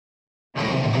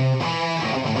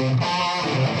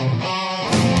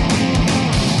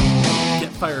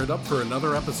fired up for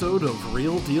another episode of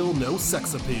Real Deal No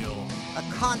Sex Appeal. A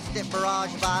constant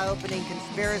barrage of eye-opening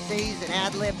conspiracies and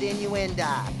ad-libbed innuendo.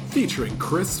 Featuring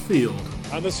Chris Field.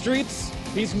 On the streets,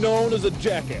 he's known as a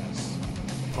jackass.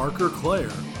 Parker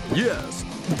Clare. Yes,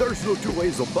 there's no two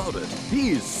ways about it.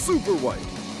 He's super white.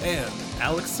 And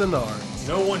Alex Sinar.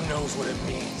 No one knows what it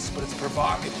means, but it's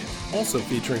provocative. Also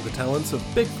featuring the talents of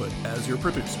Bigfoot as your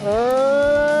producer.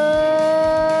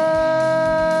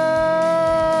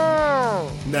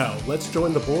 Now, let's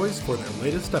join the boys for their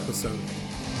latest episode.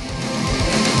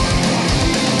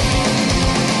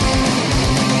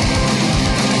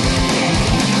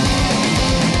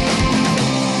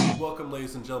 Welcome,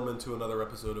 ladies and gentlemen, to another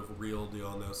episode of Real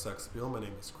Deal No Sex Appeal. My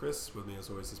name is Chris. With me, as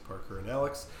always, is Parker and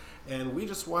Alex. And we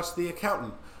just watched The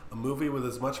Accountant, a movie with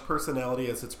as much personality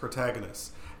as its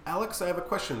protagonist. Alex, I have a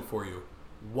question for you.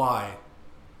 Why?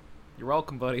 You're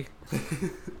welcome, buddy.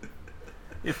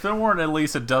 If there weren't at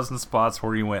least a dozen spots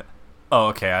where you went, oh,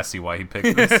 okay, I see why he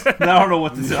picked this. I don't know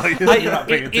what to tell you. You're not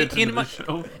paying attention to the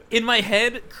show. In my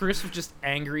head, Chris was just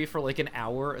angry for like an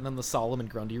hour, and then the Solomon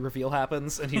Grundy reveal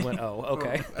happens, and he went, oh,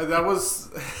 okay. That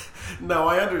was... No,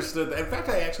 I understood. In fact,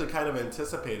 I actually kind of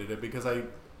anticipated it because I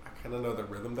kind of know the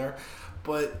rhythm there.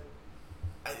 But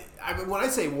when I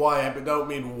say why, I don't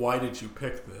mean why did you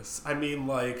pick this. I mean,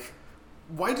 like,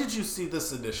 why did you see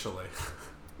this initially?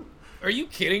 Are you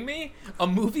kidding me? A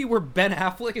movie where Ben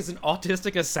Affleck is an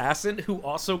autistic assassin who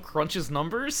also crunches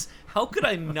numbers? How could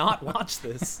I not watch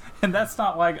this? And that's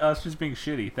not like us just being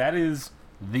shitty. That is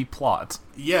the plot.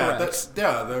 Yeah,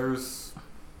 there's...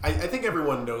 I think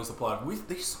everyone knows the plot.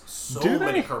 They saw so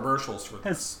many commercials for this.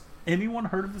 Has anyone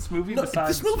heard of this movie No,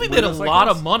 besides... this movie made a lot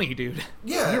of money, dude.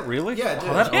 Yeah. Did it really? Yeah, it did.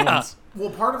 Oh, that owns. Well,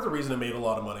 part of the reason it made a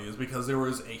lot of money is because there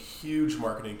was a huge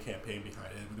marketing campaign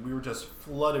behind it. We were just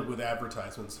flooded with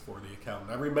advertisements for The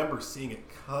Accountant. I remember seeing it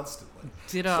constantly.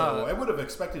 So I would have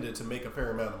expected it to make a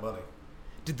fair amount of money.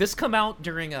 Did this come out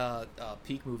during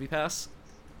peak Movie Pass?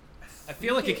 I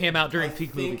feel like it came out during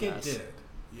peak Movie Pass. I think it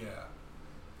did, yeah.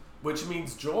 Which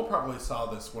means Joel probably saw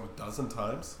this, 12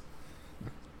 times?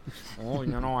 Oh,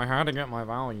 I had to get my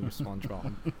value,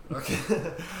 SpongeBob.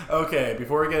 Okay,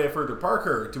 before we get any further,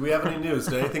 Parker, do we have any news?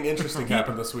 Did anything interesting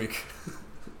happen this week?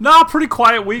 No, pretty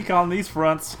quiet week on these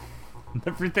fronts.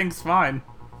 Everything's fine.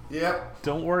 Yep.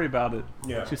 Don't worry about it.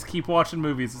 Yeah. Just keep watching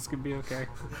movies. It's going to be okay.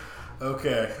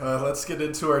 Okay, let's get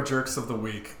into our jerks of the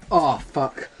week. Oh,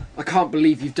 fuck. I can't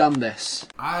believe you've done this.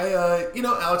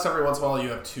 Alex, every once in a while you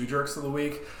have two jerks of the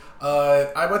week.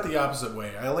 I went the opposite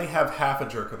way. I only have half a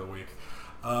jerk of the week.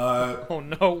 Oh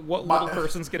no, what little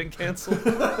person's getting canceled?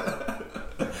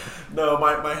 No,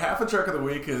 my half a jerk of the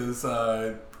week is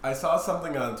I saw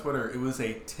something on Twitter. It was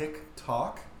a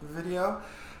TikTok video,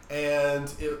 and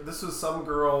this was some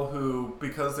girl who,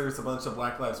 because there's a bunch of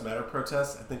Black Lives Matter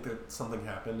protests, I think that something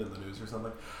happened in the news or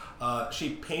something,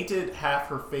 she painted half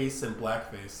her face in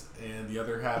blackface, and the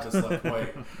other half is left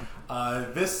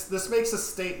white. This makes a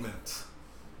statement.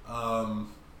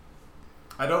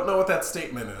 I don't know what that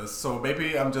statement is, so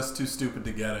maybe I'm just too stupid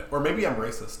to get it. Or maybe I'm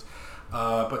racist.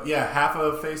 But yeah, half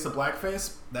a face of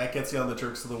blackface, that gets you on the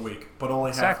jerks of the week. But only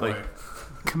Exactly. halfway.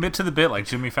 Commit to the bit like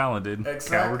Jimmy Fallon did.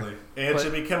 Exactly. Coward. And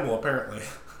Jimmy Kimmel, apparently.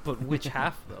 But which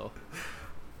half, though?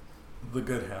 The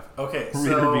good half. Okay,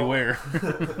 Reader so... beware.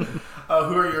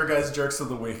 who are your guys' jerks of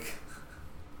the week?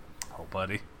 Oh,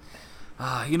 buddy.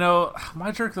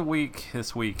 My jerk of the week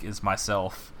this week is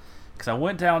myself. Because I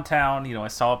went downtown, I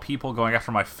saw people going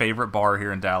after my favorite bar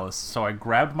here in Dallas, so I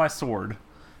grabbed my sword.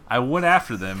 I went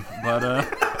after them, but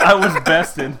I was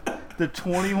bested. The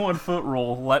 21-foot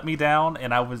rule let me down,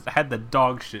 and I had the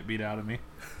dog shit beat out of me.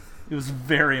 It was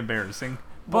very embarrassing.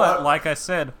 But, like I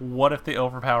said, what if they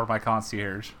overpower my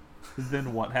concierge?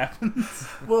 Then what happens?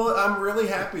 Well, I'm really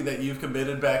happy that you've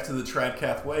committed back to the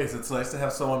Tradcath ways. It's nice to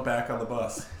have someone back on the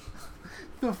bus.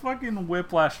 The fucking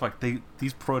whiplash, like,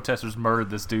 these protesters murdered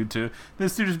this dude, too.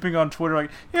 This dude is being on Twitter like,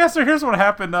 yeah, so here's what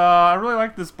happened. I really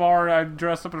like this bar. I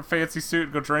dressed up in a fancy suit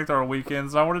and go drink there on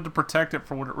weekends. I wanted to protect it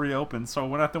for when it reopens, so I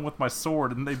went at them with my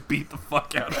sword, and they beat the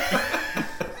fuck out of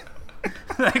me.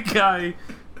 That guy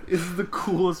is the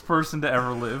coolest person to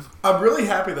ever live. I'm really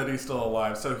happy that he's still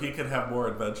alive, so he can have more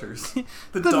adventures.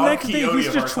 The Don next Quixote day, he's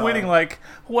of just our tweeting time. like,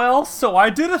 well, so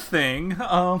I did a thing.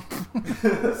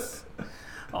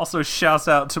 Also, shouts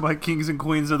out to my Kings and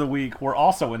Queens of the Week. We're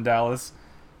also in Dallas.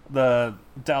 The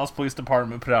Dallas Police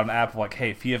Department put out an app of like, hey,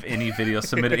 if you have any video,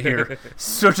 submit it here.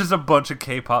 So just a bunch of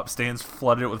K-pop stands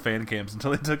flooded it with fan cams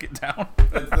until they took it down.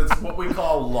 That's what we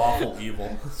call lawful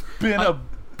evil. It's been a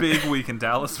big week in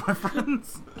Dallas, my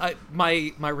friends.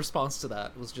 My response to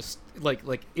that was just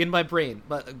like in my brain,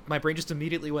 my brain just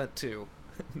immediately went to,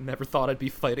 Never thought I'd be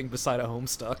fighting beside a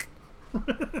Homestuck.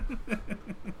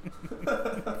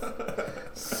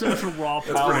 Such raw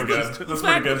That's power. pretty good. That's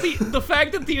pretty good. The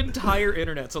fact that the entire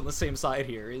internet's on the same side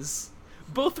here is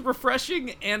both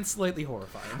refreshing and slightly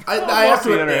horrifying. I have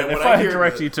to Internet. admit, If when I hear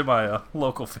direct that- you to my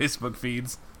local Facebook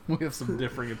feeds, we have some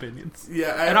differing opinions. Yeah,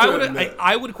 And have to admit-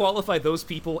 I would qualify those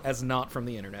people as not from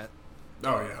the internet.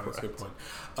 Oh yeah, that's a good point.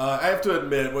 I have to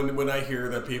admit, when I hear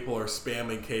that people are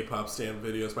spamming K-pop stan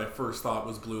videos, my first thought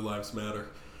was Blue Lives Matter.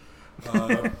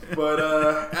 But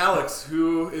Alex,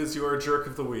 who is your jerk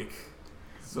of the week?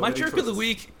 So My many jerk of the choices.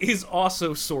 week is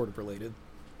also sword related.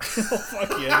 Fuck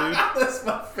yeah, That's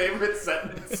my favorite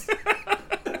sentence.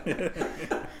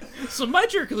 So my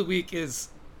jerk of the week is,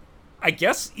 I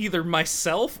guess, either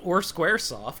myself or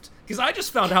Squaresoft, because I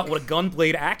just found out what a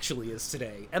gunblade actually is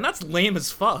today, and that's lame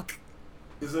as fuck.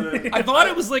 Isn't it? I thought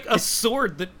it was like a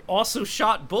sword that also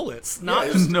shot bullets, not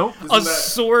Yeah, just Nope. Isn't a that-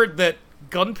 sword that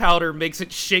gunpowder makes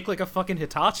it shake like a fucking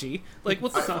Hitachi. Like,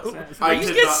 what the fuck? I Are you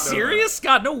did guys not know serious?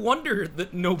 God, no wonder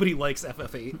that nobody likes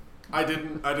FF8. I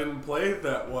didn't play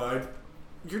that wide.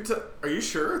 Are you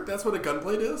sure that's what a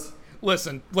gunblade is?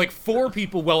 Listen, like 4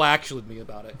 people well-actualed me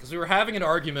about it, because we were having an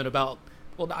argument about,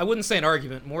 well, I wouldn't say an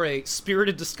argument, more a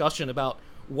spirited discussion about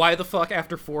why the fuck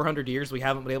after 400 years we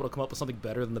haven't been able to come up with something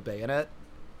better than the bayonet.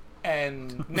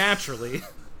 And naturally,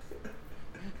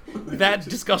 that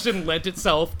discussion lent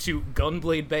itself to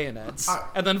gunblade bayonets.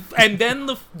 And then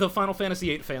the Final Fantasy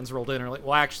VIII fans rolled in and were like,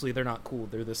 well, actually, they're not cool.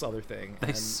 They're this other thing. They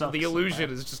and suck the so illusion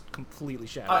bad. is just completely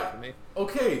shattered for me.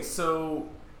 Okay, so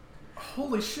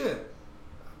holy shit.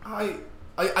 I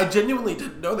genuinely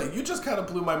didn't know that. You just kind of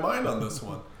blew my mind on this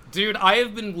one. Dude, I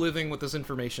have been living with this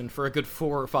information for a good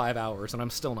 4 or 5 hours, and I'm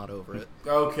still not over it.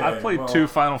 Okay. I've played well, 2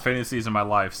 Final Fantasies in my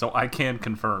life, so I can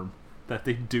confirm that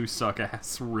they do suck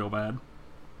ass real bad.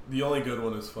 The only good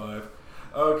one is 5.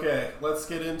 Okay, let's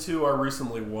get into our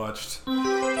recently watched.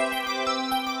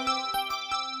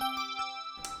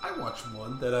 I watched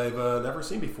one that I've never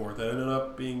seen before that ended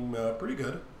up being pretty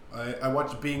good. I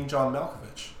watched Being John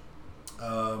Malkovich.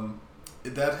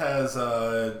 That has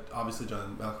obviously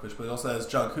John Malkovich, but it also has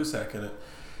John Cusack in it.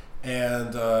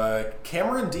 And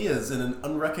Cameron Diaz in an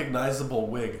unrecognizable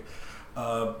wig.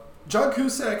 John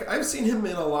Cusack, I've seen him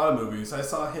in a lot of movies. I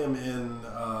saw him in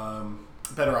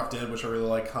Better Off Dead, which I really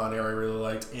like. Con Air I really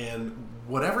liked. And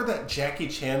whatever that Jackie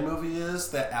Chan movie is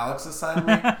that Alex assigned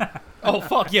me. Oh,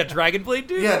 fuck, yeah, Dragon Blade,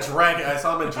 dude? Yeah, I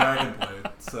saw him in Dragon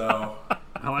Blade. So,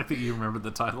 I like that you remembered the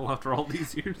title after all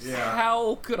these years. yeah.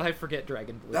 How could I forget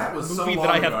Dragon Blade? That was a so movie long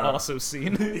that I have ago. also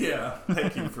seen. Yeah,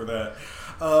 thank you for that.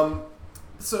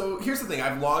 So here's the thing: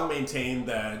 I've long maintained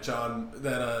that John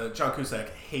Cusack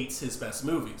hates his best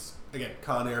movies. Again,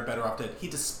 Con Air, Better Off Dead. He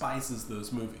despises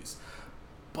those movies,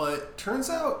 but turns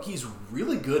out he's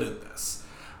really good at this.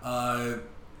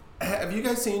 Have you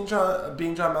guys seen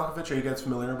Being John Malkovich? Are you guys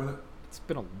familiar with it? It's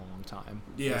been a long time.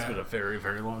 Yeah. It's been a very,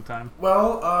 very long time.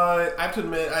 Well, I have to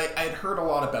admit, I'd heard a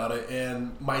lot about it,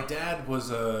 and my dad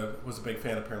was a big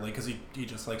fan apparently because he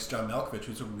just likes John Malkovich,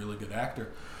 who's a really good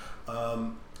actor.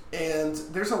 And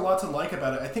there's a lot to like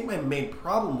about it. I think my main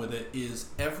problem with it is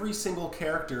every single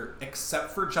character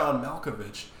except for John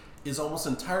Malkovich is almost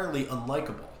entirely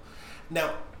unlikable.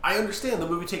 Now, I understand the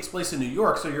movie takes place in New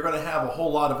York, so you're going to have a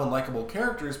whole lot of unlikable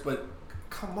characters, but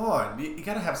come on, you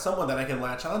got to have someone that I can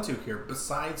latch onto here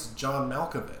besides John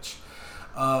Malkovich.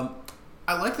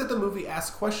 I like that the movie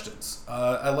asks questions.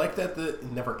 I like that it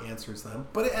never answers them,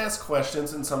 but it asks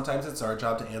questions, and sometimes it's our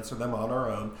job to answer them on our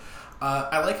own.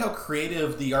 I like how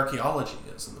creative the archaeology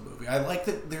is in the movie. I like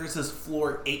that there's this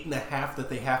floor 8.5 that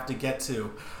they have to get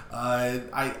to. I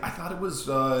thought it was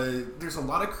there's a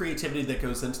lot of creativity that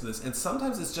goes into this, and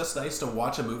sometimes it's just nice to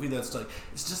watch a movie that's like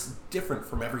it's just different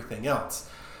from everything else.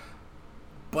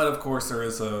 But of course, there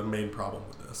is a main problem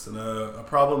with this, and a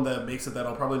problem that makes it that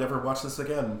I'll probably never watch this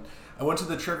again. I went to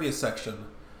the trivia section.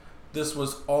 This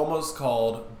was almost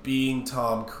called Being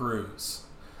Tom Cruise.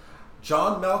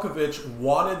 John Malkovich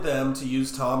wanted them to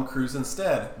use Tom Cruise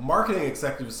instead. Marketing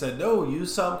executives said, no,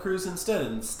 use Tom Cruise instead.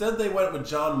 And instead they went with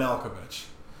John Malkovich.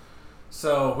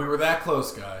 So we were that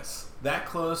close, guys. That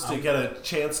close to get a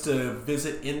chance to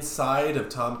visit inside of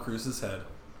Tom Cruise's head.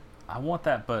 I want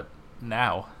that, but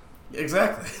now.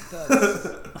 Exactly.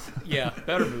 Yeah,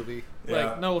 better movie. Yeah.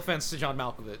 Like, no offense to John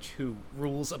Malkovich, who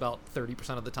rules about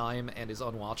 30% of the time and is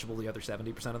unwatchable the other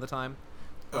 70% of the time.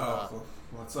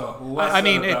 What's up? Less I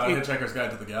mean, than, it- Hitchhiker's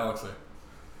Guide to the Galaxy.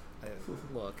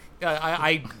 Look,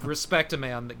 I respect a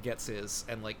man that gets his,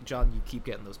 and, like, John, you keep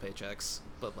getting those paychecks,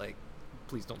 but, like,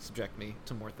 please don't subject me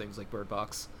to more things like Bird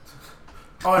Box.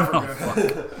 Oh, I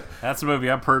forgot. That's a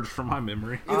movie I purged from my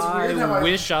memory. It's weird how I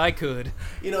wish I could.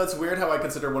 You know, it's weird how I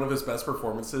consider one of his best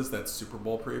performances that Super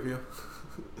Bowl preview.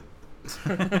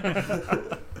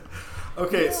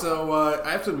 Okay, so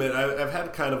I have to admit, I've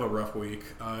had kind of a rough week.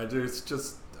 I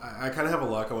kind of have a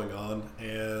lot going on.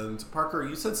 And Parker,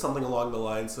 you said something along the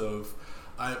lines of,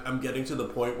 I'm getting to the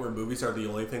point where movies are the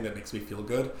only thing that makes me feel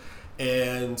good.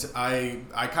 And I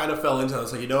kind of fell into it. I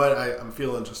was like, you know what? I'm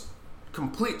feeling just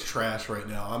complete trash right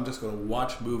now. I'm just going to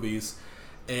watch movies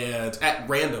and at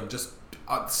random, just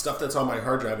stuff that's on my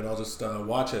hard drive, and I'll just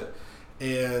watch it.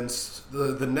 And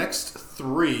the next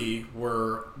 3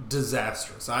 were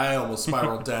disastrous. I almost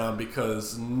spiraled down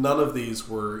because none of these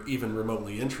were even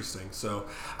remotely interesting. So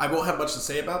I won't have much to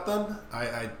say about them.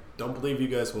 I don't believe you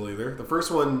guys will either. The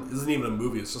first one isn't even a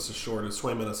movie. It's just a short. It's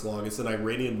 20 minutes long. It's an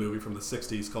Iranian movie from the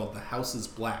 60s called The House is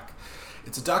Black.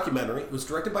 It's a documentary. It was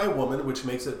directed by a woman, which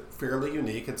makes it fairly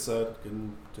unique. It's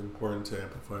important to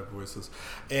amplify voices.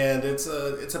 And it's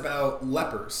about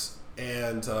lepers,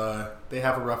 and they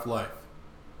have a rough life.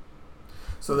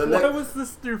 So then Why was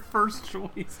this your first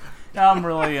choice? I'm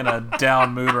really in a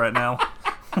down mood right now.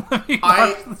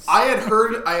 I had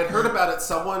heard about it.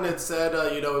 Someone had said,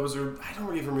 it was. I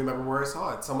don't even remember where I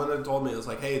saw it. Someone had told me it was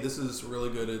like, "Hey, this is really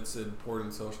good. It's an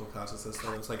important social consciousness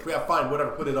thing." It's like, yeah, fine,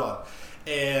 whatever, put it on.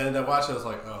 And I watched it. I was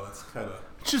like, oh, that's kind of.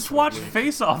 Just watch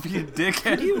Face Off, you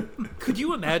dickhead. Could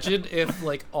you imagine if,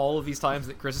 like, all of these times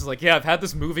that Chris is like, yeah, I've had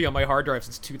this movie on my hard drive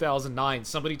since 2009.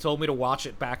 Somebody told me to watch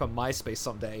it back on MySpace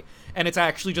someday, and it's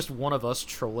actually just one of us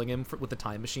trolling him with the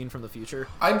time machine from the future.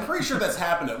 I'm pretty sure that's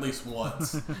happened at least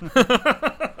once.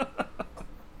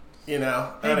 You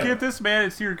know? Hey, get this, man.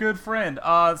 It's your good friend.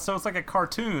 So it's like a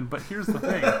cartoon, but here's the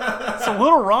thing. It's a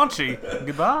little raunchy.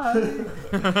 Goodbye.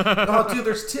 Oh, dude,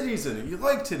 there's titties in it. You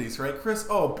like titties, right, Chris?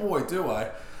 Oh, boy, do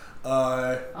I.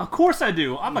 Of course I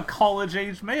do. I'm a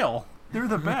college-age male. They're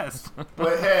the best.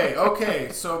 But hey, okay,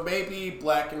 so maybe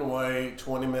black and white,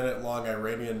 20-minute long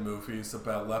Iranian movies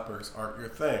about lepers aren't your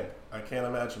thing. I can't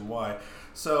imagine why.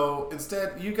 So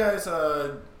instead, you guys,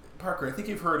 Parker, I think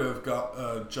you've heard of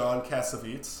John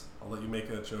Cassavetes. I'll let you make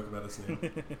a joke about his name.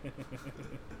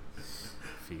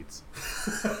 Feats.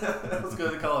 I was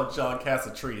going to call it John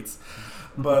Cassatreats.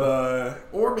 But,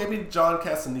 or maybe John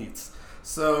Cassanetes.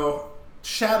 So,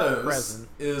 Shadows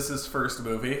is his first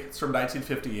movie. It's from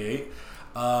 1958.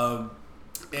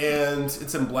 And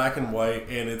it's in black and white,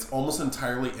 and it's almost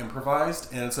entirely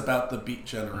improvised, and it's about the Beat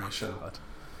Generation. Oh,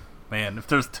 man, if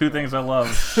there's 2 things I love,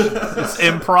 it's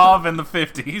improv in the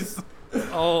 50s.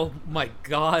 Oh my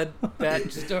god, that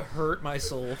just hurt my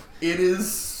soul. It is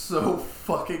so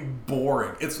fucking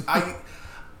boring. It's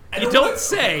You don't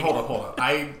say. Hold on.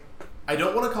 I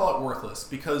don't want to call it worthless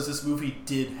because this movie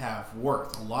did have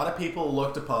worth. A lot of people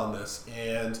looked upon this,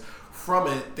 and from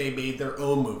it they made their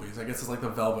own movies. I guess it's like the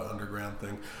Velvet Underground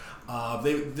thing.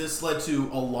 This led to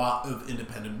a lot of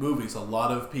independent movies. A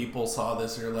lot of people saw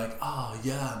this and they're like, "Oh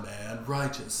yeah, man,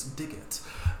 righteous, dig it."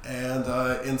 And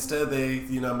instead, they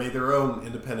made their own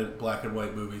independent black and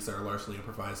white movies that are largely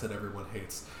improvised that everyone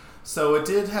hates. So it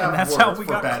did have worth for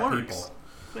bad people.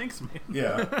 Thanks, man.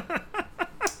 Yeah.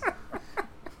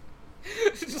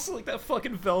 Just like that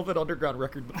fucking Velvet Underground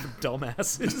record, but for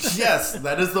dumbasses. Yes,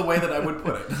 that is the way that I would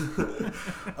put it.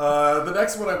 The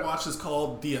next one I watched is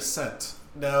called The Ascent.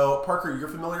 Now, Parker, you're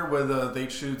familiar with They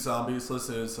Shoot Zombies.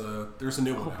 There's a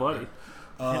new one. Oh, buddy.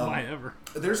 Am I ever?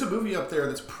 There's a movie up there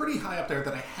that's pretty high up there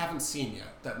that I haven't seen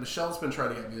yet, that Michelle's been trying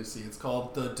to get me to see. It's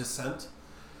called The Descent.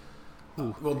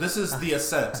 Well, this is The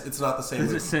Ascent. It's not the same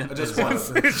movie. Descent. I just wanted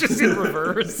to... It's just in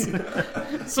reverse. Some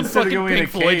Instead of fucking going in a Pink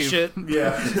Floyd cave. shit.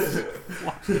 Yeah.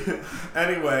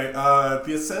 Anyway,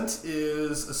 The Ascent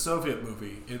is a Soviet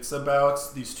movie. It's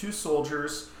about these 2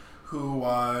 soldiers who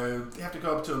they have to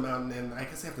go up to a mountain, and I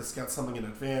guess they have to scout something in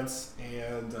advance,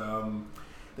 and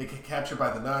they get captured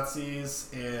by the Nazis,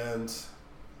 and...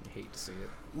 I hate to see it.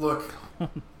 Look...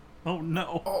 Oh,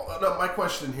 no. Oh, no, my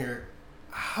question here.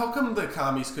 How come the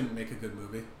commies couldn't make a good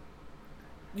movie?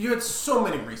 You had so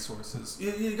many resources.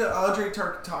 You got Andrei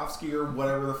Tarkovsky or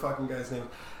whatever the fucking guy's name.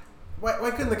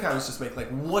 Why couldn't the commies just make, like,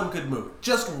 one good movie?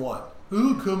 Just one.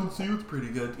 Ooh, come and see, it's pretty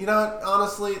good. You know what?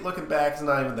 Honestly, looking back, it's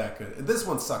not even that good. And this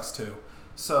one sucks, too.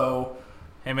 So...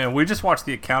 Hey, man, we just watched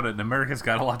The Accountant, and America's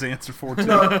got a lot to answer for, too.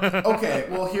 No, okay,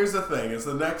 well, here's the thing. Is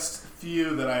the next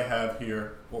few that I have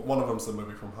here... Well, one of them's a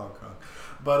movie from Hong Kong.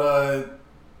 But,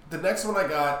 the next one I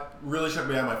got really shook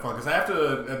me out of my fun, because I have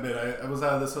to admit, I was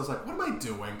out of this, I was like, what am I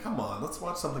doing? Come on, let's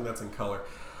watch something that's in color.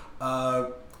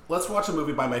 Let's watch a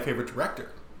movie by my favorite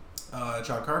director,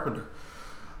 John Carpenter.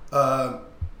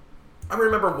 I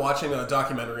remember watching a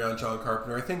documentary on John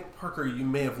Carpenter. I think, Parker, you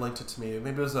may have linked it to me.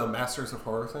 Maybe it was a Masters of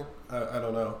Horror thing. I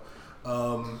don't know.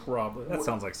 Probably. That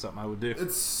sounds like something I would do.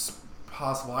 It's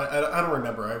possible. I don't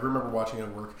remember. I remember watching it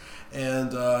at work.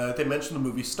 And they mentioned the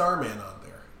movie Starman on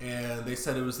there. And they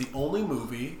said it was the only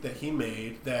movie that he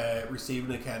made that received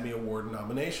an Academy Award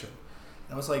nomination.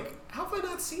 And I was like, how have I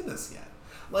not seen this yet?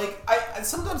 Like, I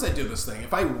sometimes I do this thing.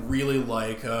 If I really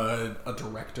like a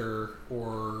director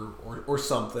or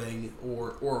something,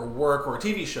 or a work or a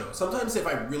TV show, sometimes if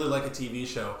I really like a TV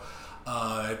show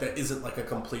that isn't like a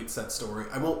complete set story,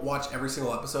 I won't watch every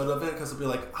single episode of it because I'll be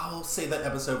like, I'll save that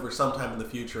episode for sometime in the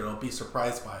future and I'll be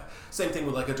surprised by it. Same thing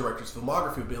with like a director's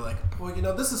filmography. Would be like, boy,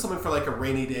 this is something for like a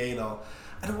rainy day, and I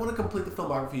don't want to complete the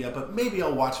filmography yet, but maybe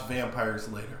I'll watch vampires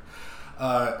later.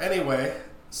 Anyway,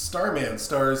 Starman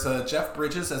stars Jeff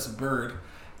Bridges as Bird,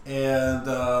 and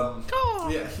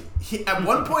yeah, he at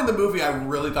one point in the movie, I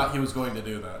really thought he was going to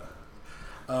do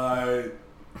that.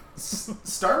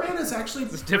 Starman is actually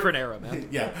It's a different era, man.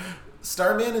 yeah.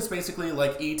 Starman is basically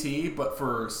like E.T., but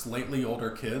for slightly older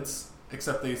kids,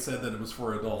 except they said that it was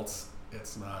for adults.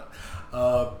 It's not.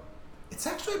 It's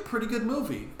actually a pretty good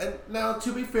movie. And now,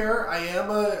 to be fair, I am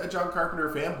a John Carpenter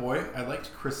fanboy. I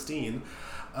liked Christine.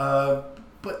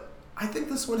 But I think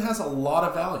this one has a lot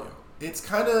of value. It's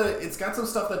got some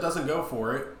stuff that doesn't go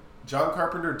for it. John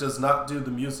Carpenter does not do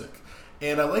the music.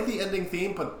 And I like the ending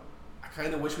theme, but I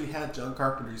kind of wish we had John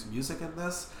Carpenter's music in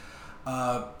this.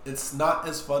 It's not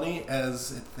as funny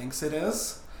as it thinks it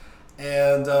is.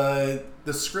 And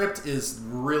the script is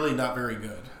really not very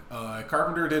good.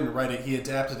 Carpenter didn't write it, he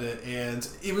adapted it, and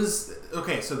it was...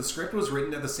 Okay, so the script was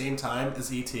written at the same time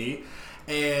as E.T.,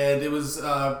 and it was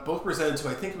both presented to,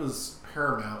 I think it was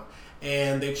Paramount,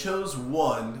 and they chose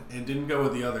one and didn't go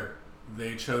with the other.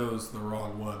 They chose the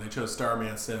wrong one. They chose Starman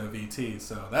instead of E.T.,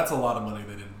 so that's a lot of money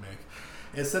they didn't make.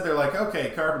 Instead, they're like,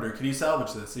 okay, Carpenter, can you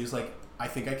salvage this? And he's like, I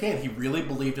think I can. He really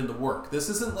believed in the work. This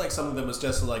isn't like something that was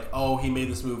just like, oh, he made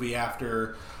this movie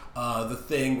after The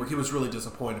Thing, where he was really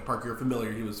disappointed. Parker, you're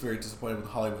familiar. He was very disappointed with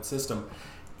the Hollywood system.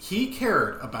 He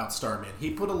cared about Starman. He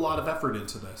put a lot of effort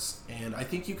into this. And I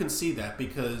think you can see that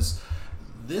because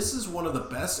this is one of the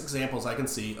best examples I can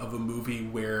see of a movie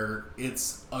where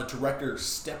it's a director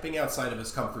stepping outside of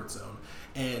his comfort zone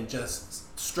and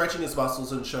just stretching his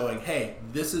muscles and showing, hey,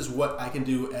 this is what I can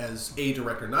do as a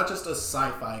director. Not just a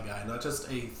sci-fi guy, not just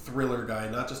a thriller guy,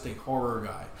 not just a horror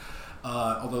guy.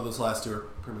 Although those last two are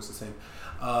pretty much the same.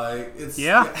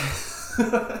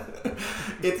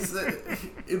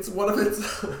 It's one of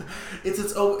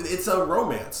it's a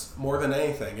romance more than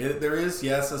anything. There is,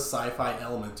 yes, a sci-fi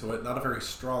element to it, not a very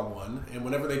strong one, and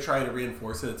whenever they try to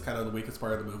reinforce it, it's kind of the weakest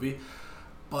part of the movie.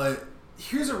 But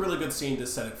here's a really good scene to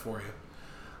set it for you.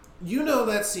 You know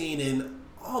that scene in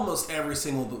almost every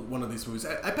single one of these movies.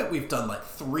 I bet we've done like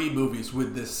 3 movies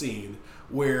with this scene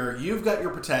where you've got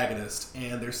your protagonist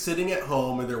and they're sitting at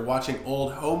home and they're watching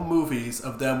old home movies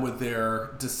of them with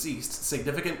their deceased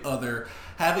significant other,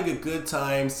 having a good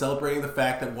time, celebrating the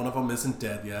fact that one of them isn't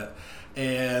dead yet,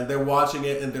 and they're watching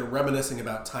it and they're reminiscing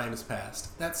about times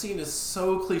past. That scene is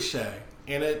so cliche,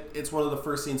 and it's one of the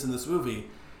first scenes in this movie,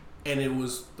 and it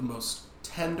was the most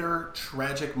tender,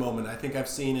 tragic moment I think I've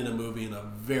seen in a movie in a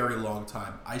very long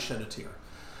time. I shed a tear.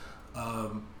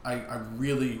 I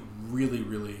really, really,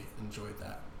 really enjoyed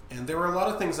that. And there were a lot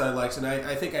of things I liked, and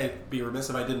I think I'd be remiss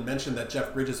if I didn't mention that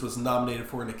Jeff Bridges was nominated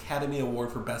for an Academy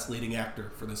Award for Best Leading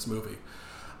Actor for this movie.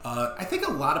 I think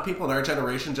a lot of people in our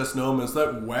generation just know him as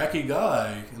that wacky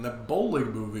guy in that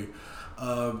bowling movie.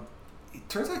 It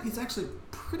turns out he's actually a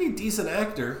pretty decent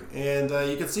actor, and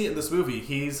you can see it in this movie.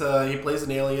 He plays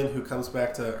an alien who comes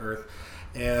back to Earth,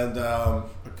 and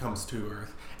comes to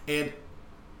Earth, and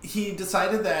he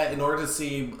decided that in order to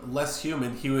seem less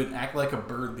human, he would act like a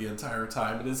bird the entire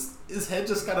time, and his head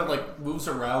just kind of like moves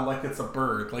around like it's a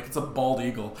bird, like it's a bald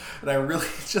eagle. And I really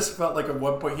just felt like at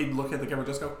one point he'd look at the camera and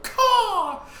just go,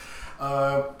 caw!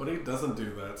 But he doesn't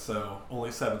do that, so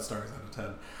only 7 stars out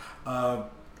of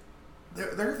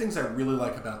 10. There are things I really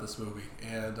like about this movie,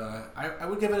 and I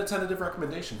would give it a tentative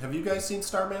recommendation. Have you guys seen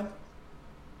Starman?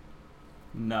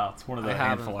 No, it's one of the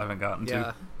handful I haven't gotten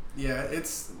to. Yeah,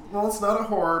 it's not a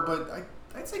horror, but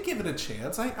I'd say give it a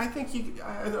chance. I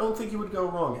don't think you would go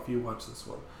wrong if you watch this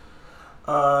one.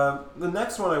 The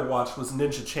next one I watched was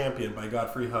Ninja Champion by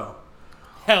Godfrey Ho.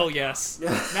 Hell yes.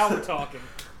 Now we're talking.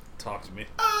 Talk to me.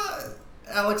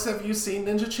 Alex, have you seen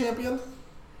Ninja Champion?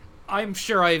 I'm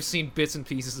sure I have seen bits and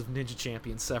pieces of Ninja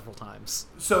Champion several times.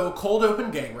 So, cold open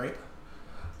gang rape.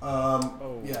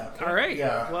 Yeah. All right.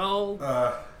 Yeah.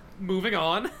 Well, moving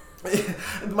on.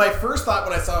 My first thought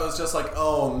when I saw it was just like,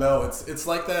 oh no, it's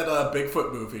like that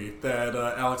Bigfoot movie that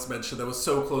Alex mentioned that was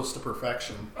so close to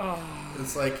perfection.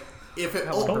 It's like, if it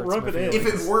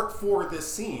weren't for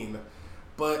this scene,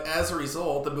 but as a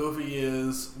result, the movie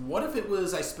is, what if it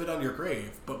was I Spit on Your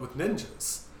Grave, but with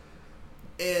ninjas?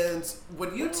 And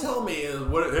when you tell me,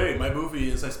 hey, my movie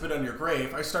is I Spit on Your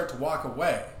Grave, I start to walk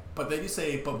away. But then you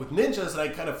say, but with ninjas, and I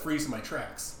kind of freeze my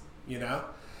tracks, you know?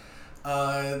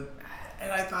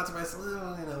 And I thought to myself,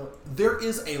 well, you know, there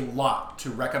is a lot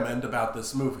to recommend about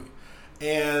this movie.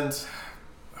 And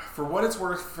for what it's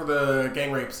worth for the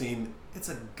gang rape scene, it's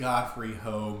a Godfrey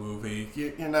Ho movie.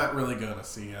 You're not really going to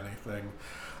see anything.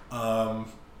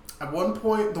 At one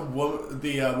point, the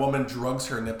woman drugs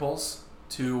her nipples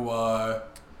to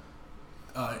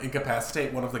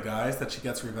incapacitate one of the guys that she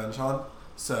gets revenge on.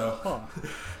 So,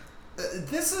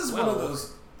 this is one of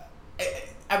those...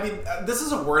 I mean, this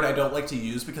is a word I don't like to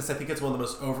use because I think it's one of the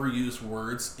most overused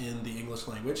words in the English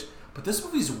language. But this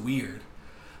movie's weird.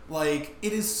 Like,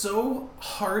 it is so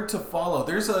hard to follow.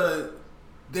 There is a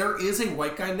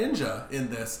white guy ninja in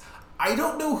this. I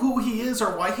don't know who he is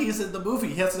or why he's in the movie.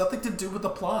 He has nothing to do with the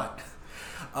plot.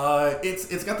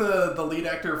 It's got the lead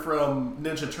actor from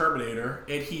Ninja Terminator,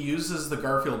 and he uses the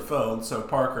Garfield phone. So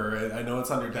Parker, I know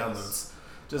it's on your downloads.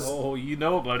 Just, you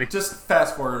know, buddy. Just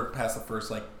fast forward past the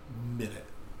first minute.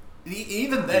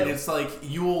 Even then, it's like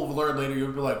you'll learn later.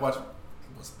 You'll be like, "Watch, it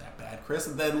wasn't that bad, Chris."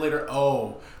 And then later,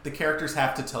 the characters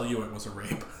have to tell you it was a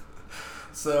rape.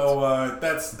 So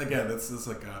this is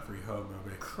a Godfrey Ho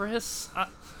movie. Chris,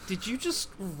 did you just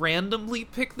randomly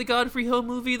pick the Godfrey Ho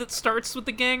movie that starts with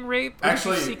the gang rape? Or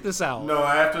Actually, did you seek this out? No,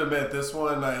 I have to admit this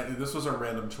was a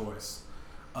random choice.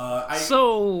 Okay.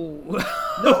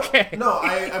 No,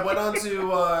 I went on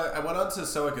to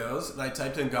So It Goes and I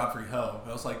typed in Godfrey Ho.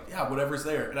 I was like, yeah, whatever's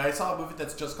there. And I saw a movie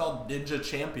that's just called Ninja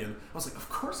Champion. I was like, of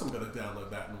course I'm going to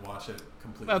download that and watch it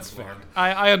completely. That's fair.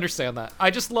 I understand that.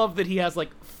 I just love that he has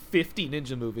 50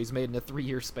 ninja movies made in a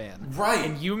 3-year span. Right.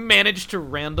 And you managed to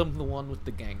random the one with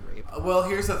the gang rape. Well,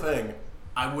 here's the thing.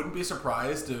 I wouldn't be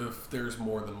surprised if there's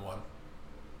more than one.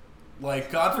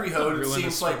 Like, Godfrey Ho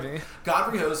seems like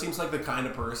the kind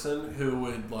of person who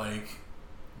would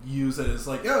use it as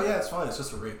oh yeah, it's fine, it's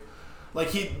just a rape.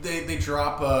 Like they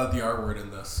drop the R word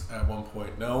in this at one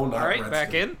point. No, not all right.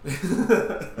 Back in.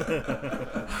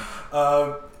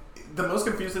 The most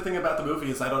confusing thing about the movie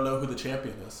is I don't know who the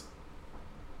champion is.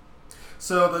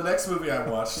 So the next movie I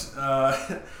watched,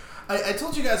 I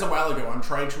told you guys a while ago I'm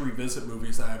trying to revisit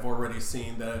movies that I've already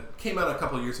seen that came out a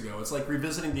couple of years ago. It's like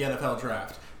revisiting the NFL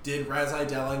draft. Did Razai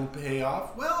Dowling pay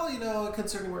off? Well,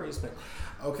 considering where he's been.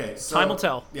 Okay, so... Time will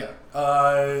tell. Yeah.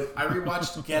 I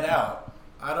rewatched Get Out.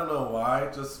 I don't know why.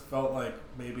 I just felt like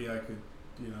maybe I could,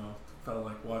 felt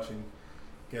like watching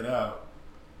Get Out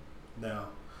now.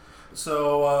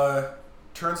 So,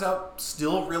 turns out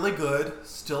still really good.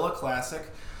 Still a classic.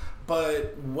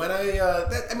 But when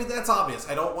that's obvious.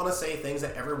 I don't want to say things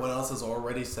that everyone else has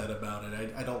already said about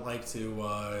it. I don't like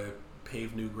to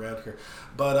pave new ground here.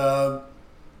 But...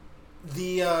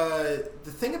 The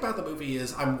thing about the movie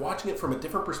is I'm watching it from a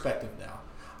different perspective now.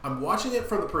 I'm watching it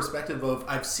from the perspective of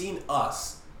I've seen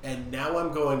Us, and now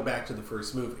I'm going back to the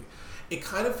first movie. It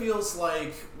kind of feels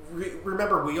like,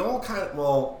 remember, we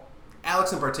all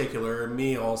Alex in particular, and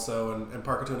me also, and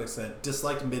Parker to an extent,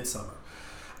 disliked Midsommar.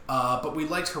 But we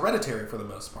liked Hereditary for the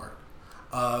most part.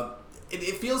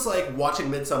 It feels like watching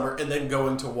Midsommar and then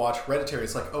going to watch Hereditary.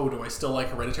 It's like, do I still like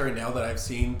Hereditary now that I've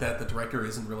seen that the director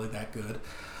isn't really that good?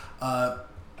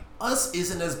 Us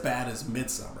isn't as bad as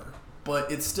Midsommar,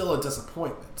 but it's still a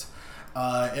disappointment.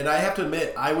 And I have to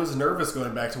admit, I was nervous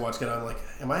going back to watch Get Out. I'm like,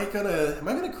 am I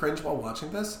gonna cringe while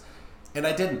watching this? And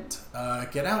I didn't.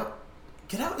 Get Out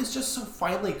is just so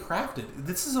finely crafted.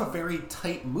 This is a very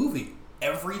tight movie.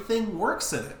 Everything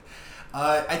works in it.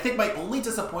 I think my only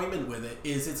disappointment with it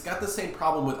is it's got the same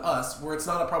problem with Us, where it's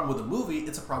not a problem with the movie,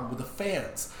 it's a problem with the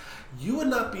fans. You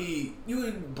would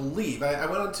believe, I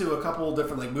went onto a couple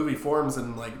different movie forums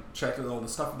and checked all the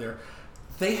stuff there.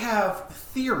 They have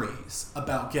theories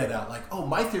about Get Out.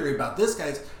 My theory about this,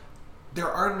 guys, there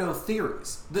are no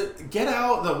theories. The Get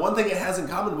Out, the one thing it has in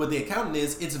common with The Accountant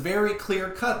is it's very clear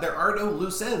cut. There are no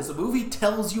loose ends. The movie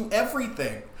tells you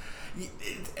everything.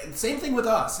 Same thing with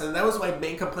Us, and that was my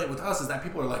main complaint with Us, is that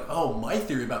people are like, my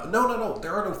theory about... No,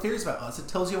 there are no theories about Us. It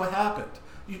tells you what happened.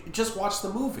 You just watch the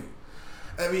movie.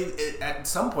 I mean, at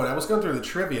some point, I was going through the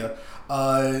trivia.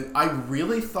 I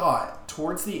really thought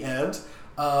towards the end,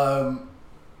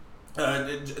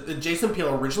 Jason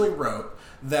Peele originally wrote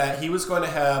that he was going to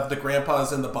have the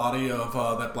grandpas in the body of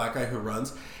that black guy who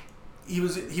runs. he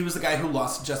was the guy who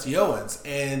lost to Jesse Owens,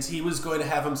 and he was going to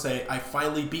have him say, "I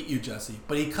finally beat you, Jesse,"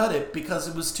 but he cut it because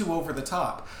it was too over the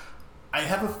top. I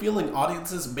have a feeling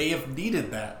audiences may have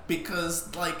needed that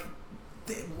because, like,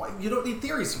 you don't need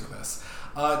theories for this.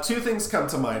 Two things come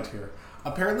to mind here.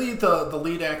 Apparently, the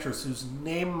lead actress, whose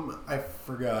name I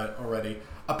forgot already,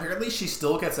 apparently she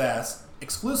still gets asked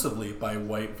exclusively by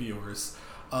white viewers.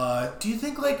 Do you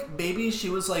think, like, maybe she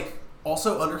was, like,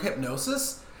 also under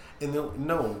hypnosis? And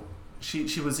no,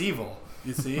 she was evil.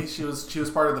 You see, she was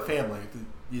part of the family.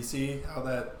 You see how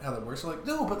that works? Like,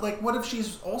 no, but like, what if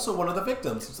she's also one of the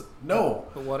victims? Like, no.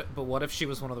 But what if she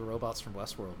was one of the robots from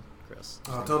Westworld, Chris?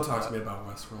 Oh, don't talk to me about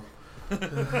Westworld.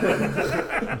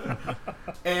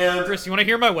 And Chris, you want to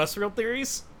hear my Westworld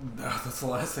theories? No, that's the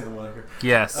last thing I want to hear.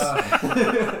 Yes.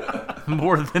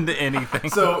 More than anything.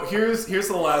 So here's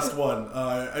the last one.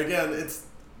 Again, it's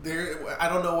there. I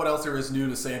don't know what else there is new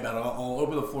to say about it. I'll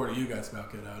open the floor to you guys about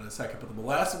Get Out in a second. But the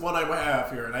last one I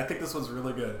have here, and I think this one's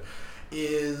really good,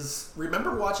 is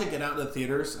remember watching Get Out in the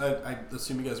theaters? I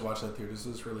assume you guys watched it in theaters.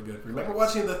 This was really good. Remember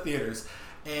watching it in the theaters.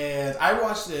 And I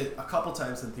watched it a couple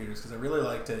times in theaters because I really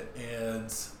liked it. And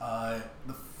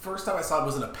the first time I saw it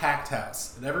was in a packed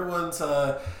house. And everyone's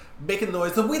making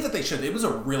noise the way that they should. It was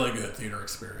a really good theater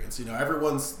experience. You know,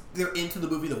 they're into the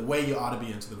movie the way you ought to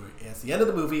be into the movie. And it's the end of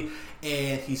the movie,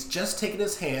 and he's just taking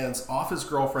his hands off his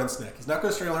girlfriend's neck. He's not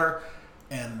going to strangle her.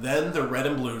 And then the red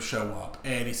and blue show up.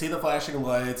 And you see the flashing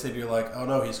lights, and you're like, oh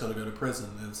no, he's going to go to prison.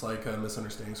 And it's like a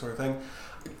misunderstanding sort of thing.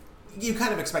 You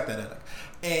kind of expect that ending.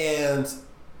 And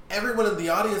everyone in the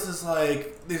audience is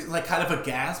like, there's like kind of a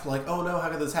gasp, like, oh no, how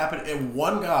could this happen? And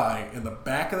one guy in the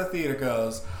back of the theater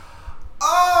goes,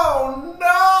 oh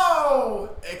no!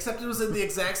 Except it was in the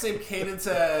exact same cadence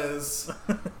as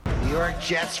New York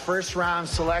Jets first round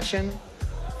selection,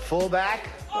 fullback.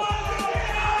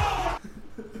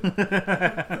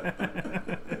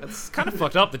 It's kind of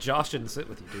fucked up that Josh didn't sit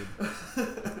with you, dude.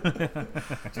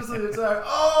 just like it's like,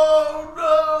 oh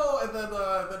no! And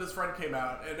then his friend came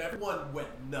out, and everyone went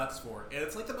nuts for it. And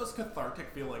it's like the most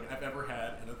cathartic feeling I've ever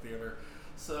had in a theater.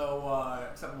 So,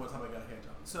 except one time I got a hand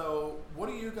job. So, what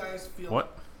do you guys feel?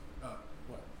 What?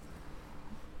 What?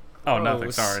 Oh,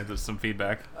 nothing. Sorry, there's some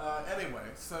feedback. Anyway,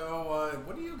 so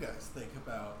what do you guys think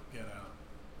about Get Out?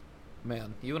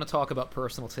 Man, you want to talk about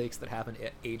personal takes that haven't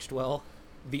aged well?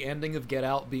 The ending of Get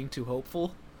Out being too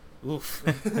hopeful? Oof.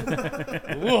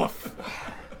 Oof.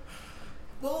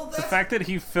 Well, The fact that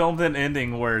he filmed an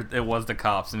ending where it was the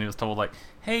cops and he was told, like,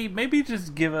 hey, maybe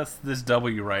just give us this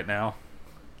W right now.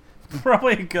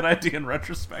 Probably a good idea in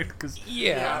retrospect, because, no,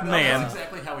 man. that's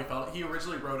exactly how he felt. He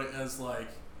originally wrote it as, like,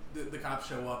 the cops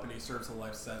show up and he serves a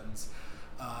life sentence.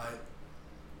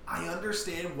 I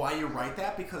understand why you write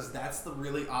that, because that's the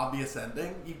really obvious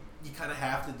ending. You kind of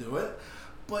have to do it.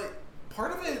 But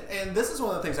part of it, and this is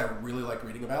one of the things I really like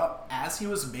reading about, as he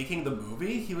was making the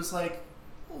movie, he was like,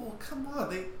 oh, come on,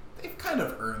 they've kind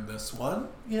of earned this one,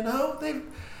 you know?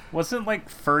 Wasn't, like,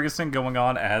 Ferguson going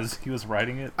on as he was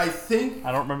writing it? I think...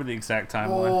 I don't remember the exact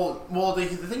timeline. Well, the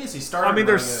thing is, he started... I mean,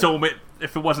 there's so many...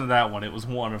 If it wasn't that one, it was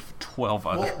one of 12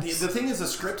 others. Well, the thing is, the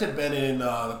script had been in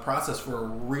the process for a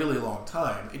really long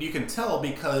time. And you can tell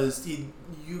because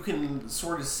you can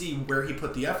sort of see where he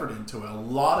put the effort into it. A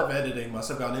lot of editing must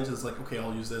have gone into this, like, okay,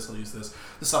 I'll use this.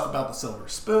 The stuff about the silver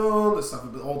spoon, the stuff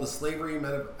about all the slavery.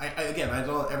 I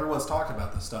don't... Everyone's talked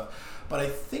about this stuff. But I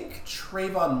think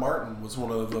Trayvon Martin was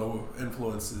one of the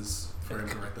influences for him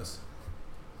to write this.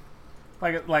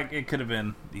 Like it could have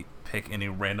been pick any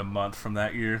random month from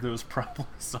that year. There was probably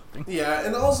something. Yeah,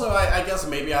 and also I guess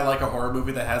maybe I like a horror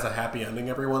movie that has a happy ending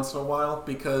every once in a while,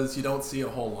 because you don't see a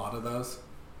whole lot of those.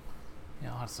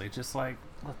 Yeah, honestly, just like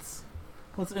let's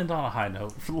end on a high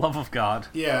note. For the love of God.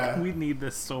 Yeah, we need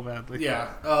this so badly.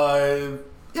 Yeah,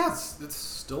 it's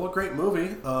still a great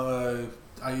movie.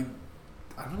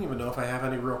 I don't even know if I have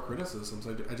any real criticisms.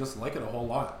 I just like it a whole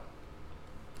lot.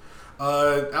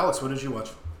 Alex, what did you watch?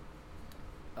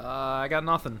 I got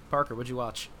nothing. Parker, what'd you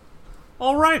watch?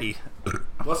 Alrighty.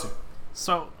 Bless you.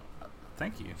 So,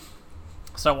 thank you.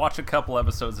 So I watched a couple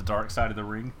episodes of Dark Side of the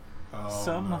Ring.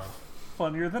 Some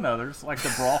funnier than others, like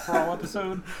the Brawl for All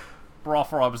episode. Brawl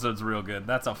for All episode's real good.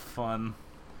 That's a fun,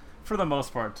 for the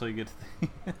most part, till you get to the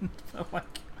end. But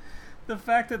like, the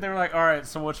fact that they're like, all right,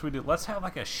 so what should we do? Let's have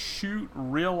like a shoot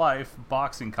real life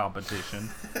boxing competition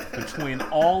between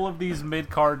all of these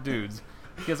mid-card dudes.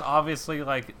 Because obviously,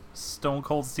 like, Stone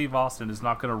Cold Steve Austin is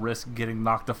not going to risk getting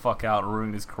knocked the fuck out and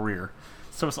ruining his career.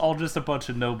 So it's all just a bunch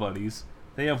of nobodies.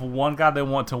 They have one guy they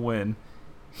want to win.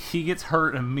 He gets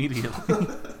hurt immediately.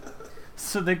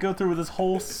 So they go through this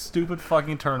whole stupid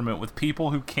fucking tournament with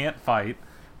people who can't fight,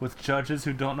 with judges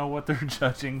who don't know what they're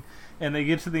judging, and they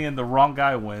get to the end, the wrong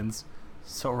guy wins.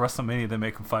 So at WrestleMania, they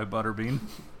make him fight Butterbean.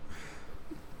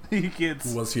 He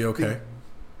gets... Was he okay?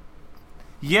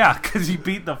 Yeah, because he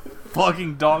beat the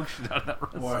fucking dog shit out of that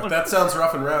wrestler. Boy, that sounds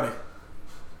rough and rowdy.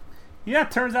 Yeah,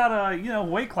 it turns out,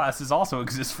 weight classes also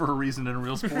exist for a reason in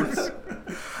real sports.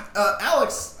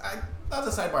 Alex, not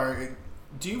a sidebar.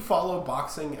 Do you follow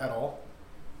boxing at all?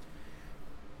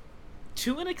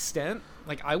 To an extent.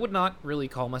 Like, I would not really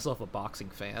call myself a boxing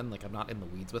fan. Like, I'm not in the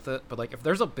weeds with it. But, like, if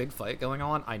there's a big fight going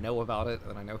on, I know about it,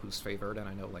 and I know who's favored, and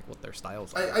I know, like, what their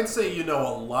styles are. I'd say you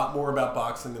know a lot more about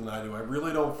boxing than I do. I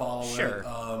really don't follow it.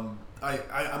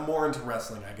 I'm more into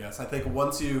wrestling, I guess. I think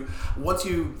once you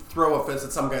throw a fist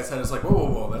at some guy's head, it's like,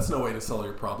 whoa, that's no way to solve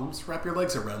your problems. Wrap your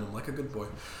legs around them like a good boy.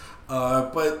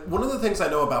 But one of the things I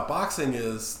know about boxing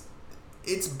is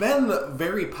it's been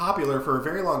very popular for a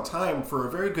very long time for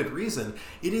a very good reason.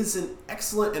 It is an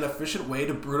excellent and efficient way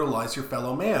to brutalize your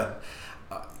fellow man.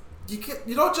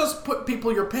 You don't just put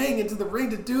people you're paying into the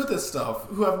ring to do this stuff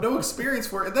who have no experience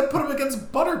for it and then put them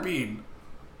against Butterbean.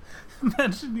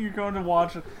 Imagine you're going to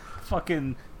watch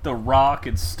fucking The Rock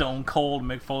and Stone Cold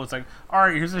Mick Foley. It's like,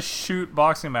 alright, here's a shoot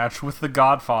boxing match with The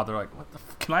Godfather. Like, what the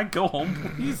can I go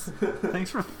home, please? Thanks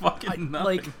for fucking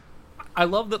nothing. I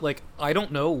love that, like, I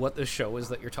don't know what this show is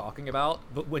that you're talking about,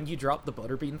 but when you dropped the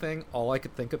Butterbean thing, all I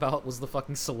could think about was the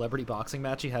fucking celebrity boxing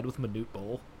match he had with Manute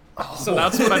Bol. So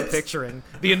that's what I'm picturing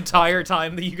the entire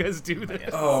time that you guys do this.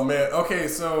 Oh, man. Okay,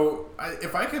 so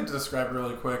if I could describe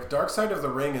really quick, Dark Side of the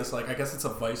Ring is like, I guess it's a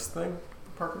Vice thing,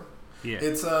 Parker? Yeah.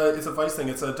 It's a Vice thing.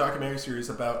 It's a documentary series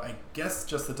about, I guess,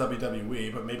 just the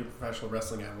WWE, but maybe professional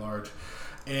wrestling at large.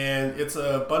 And it's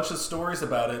a bunch of stories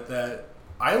about it that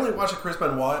I only watch a Chris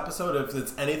Benoit episode. If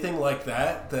it's anything like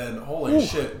that, then holy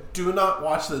shit, do not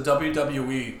watch the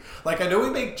WWE. Like, I know we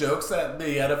make jokes that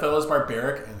the NFL is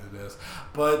barbaric, and it is,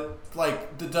 but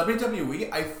like the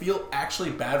WWE, I feel actually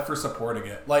bad for supporting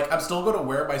it. Like, I'm still going to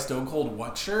wear my Stone Cold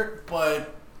What shirt,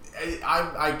 but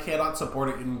I cannot support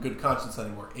it in good conscience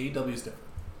anymore. AEW is different.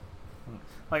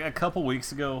 Like, a couple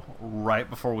weeks ago, right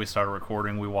before we started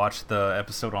recording, we watched the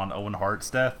episode on Owen Hart's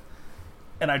death.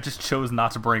 And I just chose not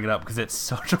to bring it up because it's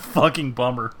such a fucking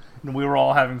bummer. And we were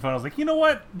all having fun. I was like, you know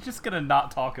what? I'm just going to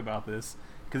not talk about this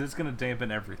because it's going to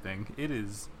dampen everything. It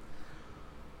is...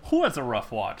 It's a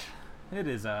rough watch. It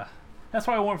is, That's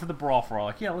why I went for the Brawl for All.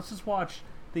 Like, yeah, let's just watch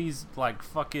these, like,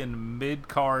 fucking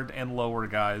mid-card and lower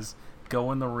guys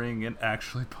go in the ring and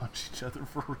actually punch each other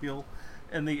for real.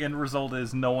 And the end result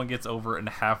is no one gets over and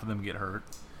half of them get hurt.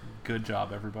 Good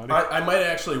job, everybody. I might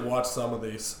actually watch some of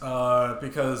these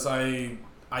because I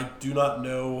do not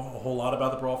know a whole lot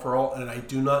about the Brawl for All, and I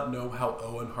do not know how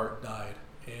Owen Hart died.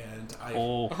 And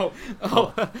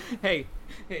Hey,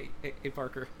 Parker. Hey,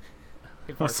 Parker.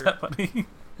 What's that, buddy?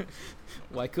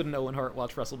 Why couldn't Owen Hart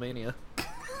watch WrestleMania?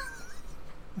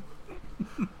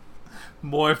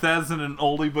 Boy, if that isn't an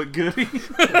oldie but goodie.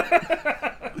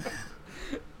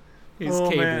 His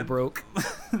cable broke.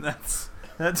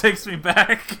 That takes me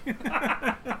back.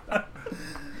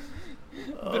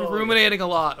 I've been ruminating a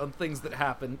lot on things that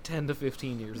happened 10 to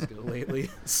 15 years ago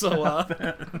lately. So,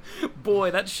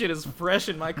 boy, that shit is fresh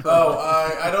in my car.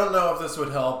 I don't know if this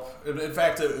would help. In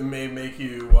fact, it may make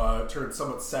you turn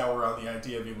somewhat sour on the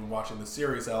idea of even watching the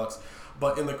series, Alex.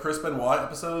 But in the Chris Benoit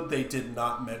episode, they did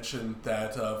not mention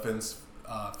that Vince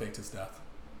faked his death.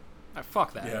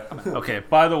 Fuck that. Yeah. Okay,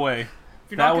 by the way,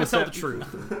 you're not going to tell the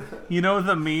truth. You know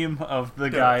the meme of the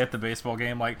guy at the baseball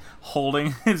game, like,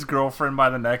 holding his girlfriend by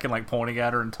the neck and, like, pointing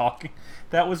at her and talking?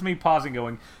 That was me pausing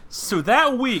going, so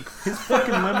that week, his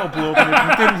fucking limo blew up and they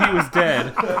pretended he was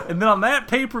dead. And then on that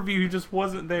pay-per-view, he just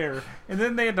wasn't there. And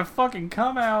then they had to fucking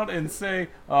come out and say,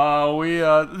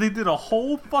 they did a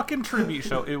whole fucking tribute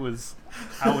show. I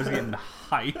was getting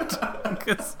hyped.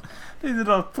 Because they did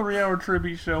a 3-hour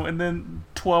tribute show and then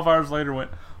 12 hours later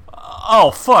went,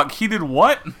 oh, fuck, he did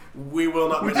what? We will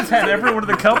not. We just had everyone in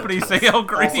the company say how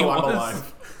great he was. I'm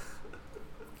alive.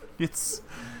 It's...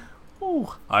 Ooh,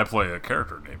 I play a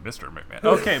character named Mr. McMahon.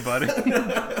 Okay, buddy.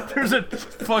 There's a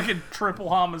fucking triple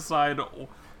homicide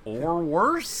or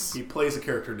worse. He plays a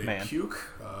character named Puke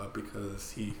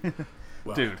because he...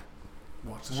 Well, dude,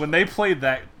 when they played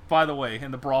that... By the way,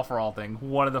 in the Brawl for All thing,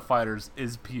 one of the fighters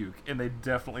is Puke, and they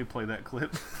definitely play that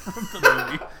clip from the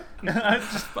movie. And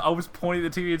I was pointing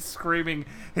at the TV and screaming,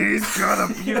 he's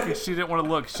gonna puke, and she didn't want to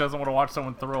look. She doesn't want to watch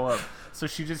someone throw up. So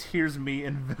she just hears me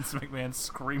and Vince McMahon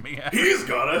screaming at her. He's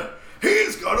gonna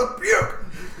puke!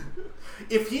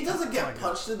 If he doesn't get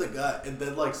punched in the gut and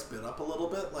then, like, spit up a little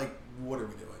bit, like, what are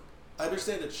we doing? I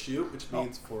understand it's shoot, which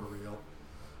means for real.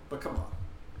 But come on.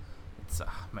 It's,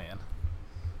 man.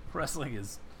 Wrestling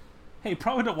is Hey,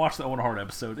 probably don't watch the Owen Hart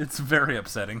episode. It's very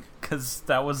upsetting, because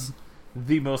that was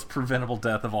the most preventable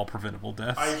death of all preventable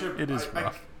deaths. It is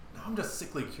rough. I'm just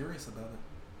sickly curious about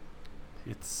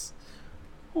it. It's...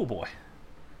 Oh, boy.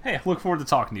 Hey, I look forward to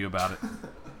talking to you about it. Let's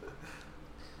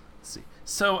see.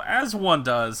 So, as one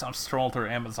does, I'm strolling through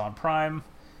Amazon Prime,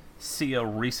 see a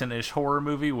recent-ish horror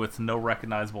movie with no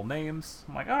recognizable names.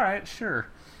 I'm like, alright, sure.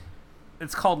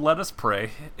 It's called Let Us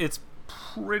Pray. It's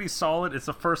pretty solid. It's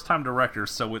a first-time director,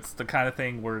 so it's the kind of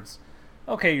thing where it's,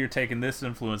 okay, you're taking this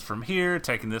influence from here,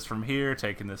 taking this from here,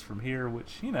 taking this from here,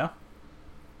 which, you know,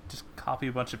 just copy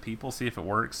a bunch of people, see if it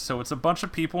works. So it's a bunch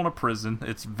of people in a prison.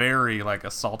 It's very like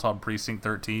Assault on Precinct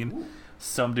 13. Ooh.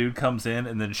 Some dude comes in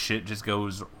and then shit just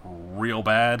goes real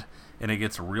bad and it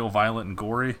gets real violent and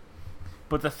gory.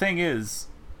 But the thing is,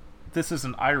 this is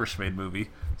an Irish-made movie,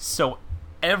 so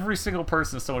every single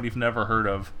person is someone you've never heard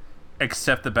of,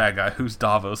 except the bad guy, who's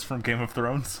Davos from Game of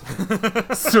Thrones.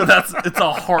 So it's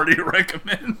a hearty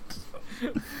recommend.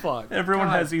 Fuck. Everyone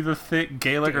has either thick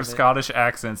Gaelic or Scottish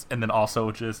accents, and then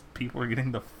also just people are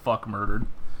getting the fuck murdered.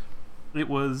 It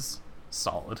was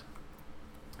solid.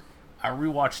 I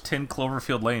rewatched 10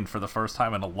 Cloverfield Lane for the first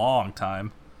time in a long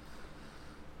time.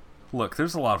 Look,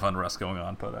 there's a lot of unrest going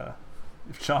on, but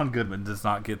if John Goodman does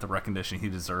not get the recognition he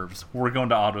deserves, we're going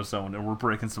to AutoZone and we're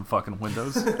breaking some fucking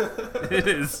windows. It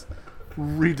is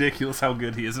ridiculous how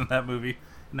good he is in that movie,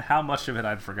 and how much of it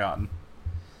I'd forgotten.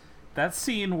 That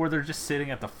scene where they're just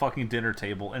sitting at the fucking dinner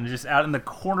table, and just out in the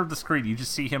corner of the screen, you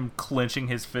just see him clenching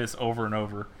his fist over and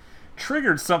over,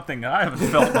 triggered something I haven't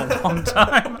felt in a long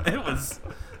time. It was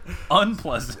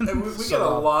unpleasant. And we get a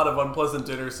lot of unpleasant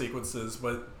dinner sequences,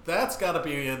 but that's got to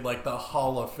be in like the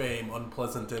Hall of Fame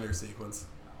unpleasant dinner sequence.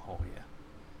 Oh yeah.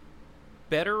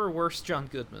 Better or worse John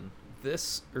Goodman,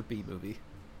 this or B movie?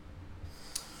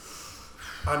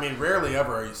 I mean, rarely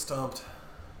ever are you stumped.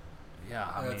 Yeah,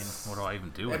 I mean, what do I even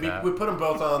do with that? We put them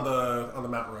both on the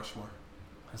Mount Rushmore.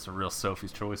 That's a real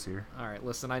Sophie's choice here. All right,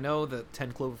 listen, I know that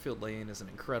 10 Cloverfield Lane is an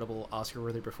incredible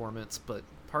Oscar-worthy performance, but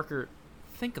Parker,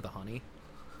 think of the honey.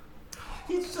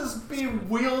 He's just being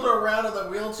wheeled around in the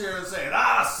wheelchair and saying,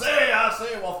 I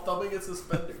say, while thumbing his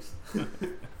suspenders.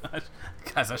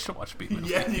 Guys, I should watch Beatman.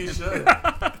 Yeah, you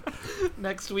should.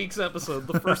 Next week's episode,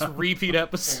 the first repeat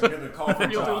episode.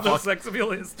 You'll do the sex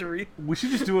appeal history. We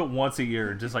should just do it once a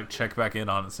year and just like check back in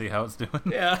on it and see how it's doing.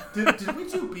 Yeah. Did we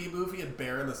do B-Movie and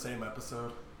Bear in the same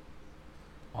episode?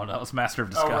 Oh, that was Master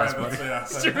of Disguise, buddy.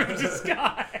 Master of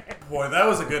Disguise. Boy, that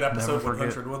was a good episode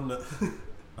 100, wasn't it?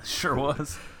 It sure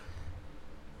was.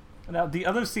 Now, the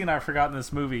other scene I forgot in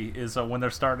this movie is when they're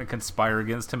starting to conspire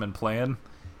against him and plan,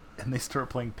 and they start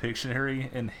playing Pictionary,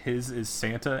 and his is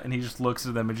Santa, and he just looks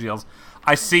at them and yells,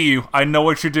 I see you. I know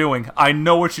what you're doing. I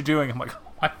know what you're doing. I'm like,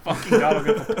 oh my fucking God, I'll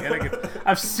get the panic attack.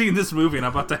 I've seen this movie, and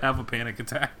I'm about to have a panic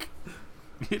attack.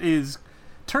 It is,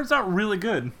 turns out really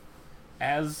good,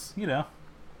 as, you know,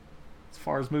 as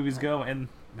far as movies go, and,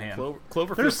 man.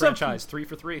 Cloverfield franchise, 3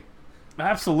 for 3.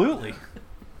 Absolutely.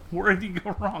 Where did you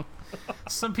go wrong?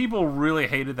 Some people really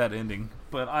hated that ending,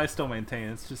 but I still maintain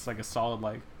it's just like a solid,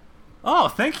 like, oh,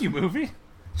 thank you, movie.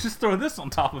 Just throw this on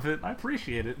top of it. I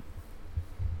appreciate it.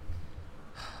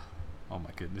 Oh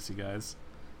my goodness, you guys.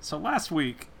 So last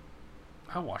week,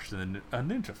 I watched a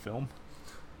ninja film.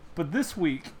 But this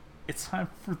week, it's time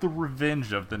for The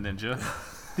Revenge of the Ninja,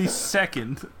 the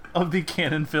second of the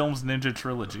Canon Films Ninja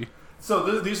trilogy.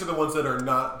 So these are the ones that are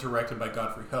not directed by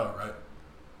Godfrey Ho, right?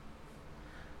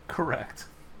 Correct.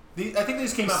 I think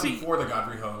these came out before the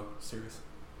Godfrey Ho series.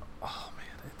 Oh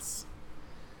man,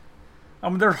 I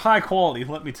mean, they're high quality,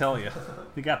 let me tell you.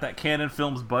 They got that Canon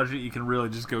Films budget, you can really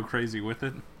just go crazy with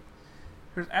it.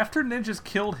 After ninjas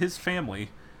killed his family,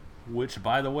 which,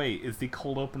 by the way, is the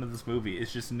cold open of this movie,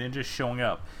 is just ninjas showing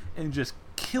up and just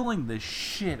killing the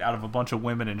shit out of a bunch of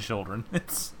women and children.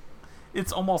 It's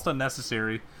almost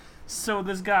unnecessary. So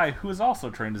this guy, who is also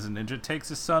trained as a ninja, takes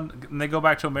his son, and they go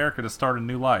back to America to start a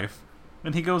new life.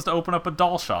 And he goes to open up a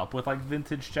doll shop with, like,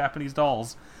 vintage Japanese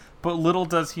dolls. But little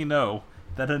does he know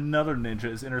that another ninja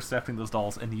is intercepting those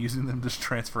dolls and using them to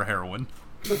transfer heroin.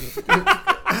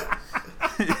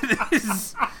 It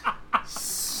is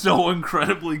so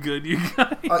incredibly good, you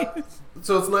guys.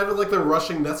 So it's not even like they're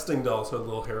rushing nesting dolls. So a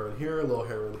little heroin here, a little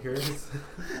heroin here.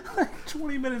 Like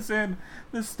 20 minutes in,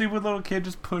 this stupid little kid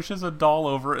just pushes a doll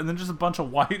over, and then just a bunch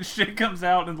of white shit comes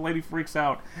out, and the lady freaks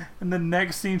out. And the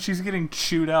next scene, she's getting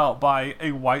chewed out by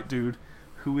a white dude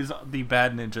who is the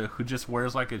bad ninja, who just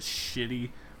wears like a shitty,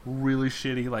 really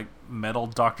shitty, like metal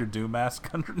Dr. Doom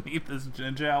mask underneath his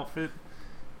ninja outfit.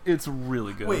 It's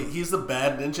really good. Wait, he's the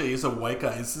bad ninja. He's a white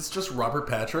guy. Is this just Robert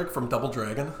Patrick from Double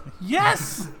Dragon?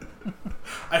 Yes!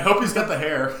 I hope he's got the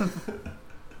hair.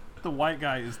 The white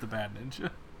guy is the bad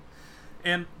ninja.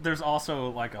 And there's also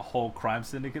like a whole crime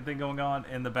syndicate thing going on,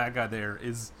 and the bad guy there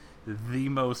is the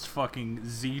most fucking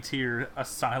Z-tier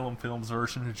Asylum Films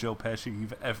version of Joe Pesci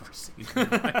you've ever seen.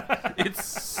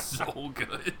 It's so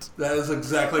good. That is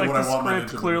exactly Like, what I the want my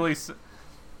script ninja clearly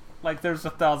like there's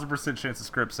 1,000% chance the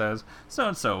script says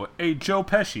so a Joe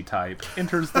Pesci type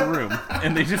enters the room,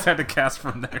 and they just had to cast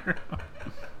from there.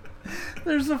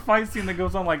 There's a fight scene that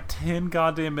goes on like 10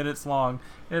 goddamn minutes long,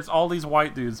 and it's all these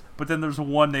white dudes, but then there's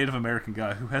one Native American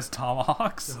guy who has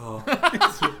tomahawks. Oh.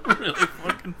 It's really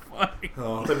fucking funny.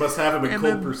 Oh, they must have him in And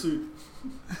Cold then- Pursuit.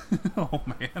 Oh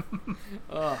man.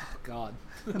 Oh God.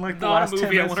 And like the Not last a 10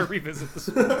 movie I minutes want to revisit this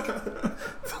week.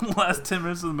 the last 10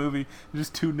 minutes of the movie,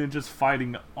 just two ninjas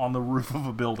fighting on the roof of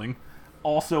a building,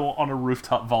 also on a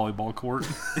rooftop volleyball court.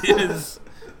 It is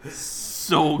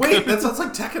so Wait, good. that sounds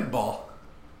like Tekken Ball.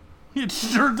 It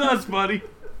sure does, buddy.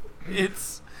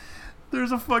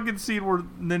 There's a fucking scene where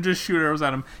ninjas shoot arrows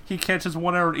at him. He catches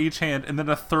one arrow in each hand, and then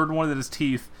a third one in his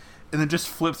teeth, and then just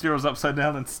flips the arrows upside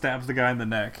down and stabs the guy in the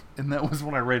neck. And that was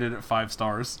when I rated it 5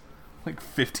 stars. Like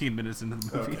 15 minutes into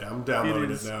the movie. Okay, I'm downloading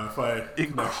it is now. If my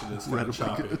connection is kind of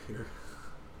choppy good. here.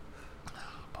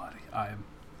 Buddy,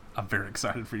 I'm very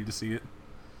excited for you to see it.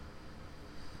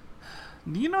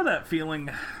 Do you know that feeling?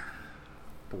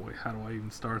 Boy, how do I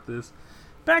even start this?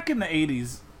 Back in the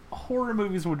 80s, horror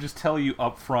movies would just tell you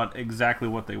up front exactly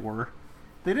what they were.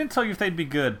 They didn't tell you if they'd be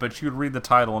good, but you'd read the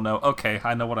title and know, okay,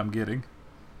 I know what I'm getting.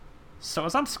 So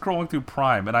as I'm scrolling through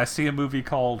Prime and I see a movie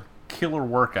called Killer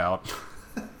Workout,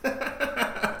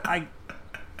 I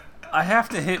have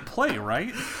to hit play,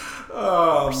 right?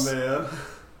 Oh, man.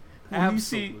 When you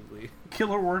see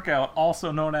Killer Workout,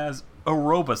 also known as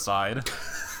Aerobicide,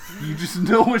 you just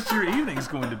know what your evening's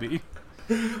going to be.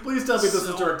 Please tell me this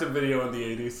is direct to video in the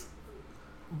 80s.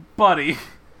 Buddy,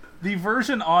 the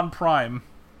version on Prime,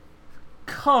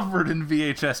 covered in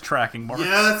VHS tracking marks.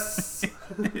 Yes!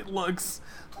 It looks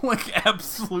like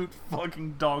absolute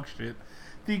fucking dog shit.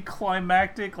 The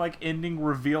climactic, like, ending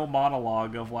reveal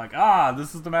monologue of, like,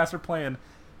 this is the master plan.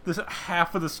 This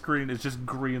half of the screen is just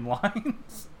green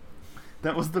lines.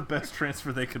 That was the best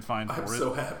transfer they could find for I'm it.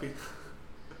 so happy.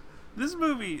 This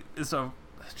movie is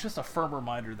just a firm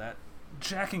reminder that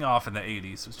jacking off in the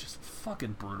 80s was just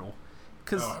fucking brutal.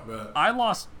 Because Oh, I bet. I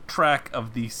lost track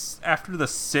of after the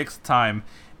 6th time,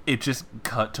 it just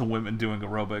cut to women doing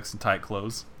aerobics in tight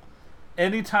clothes.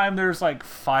 Anytime there's like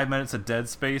 5 minutes of dead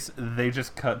space, they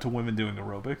just cut to women doing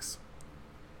aerobics.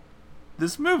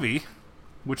 This movie,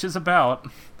 which is about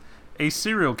a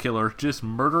serial killer just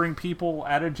murdering people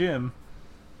at a gym,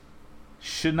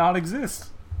 should not exist.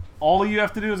 All you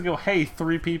have to do is go, hey,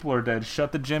 3 people are dead,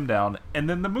 shut the gym down, and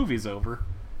then the movie's over.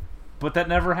 But that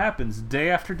never happens. Day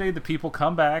after day, the people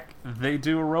come back, they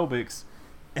do aerobics,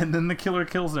 and then the killer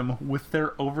kills them with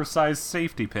their oversized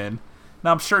safety pin.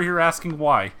 Now, I'm sure you're asking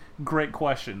why. Great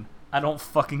question. I don't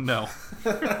fucking know.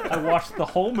 I watched the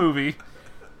whole movie.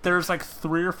 There's like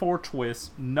 3 or 4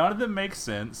 twists. None of them make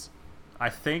sense. I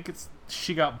think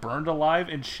she got burned alive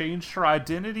and changed her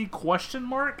identity, ?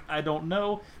 I don't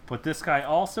know. But this guy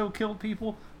also killed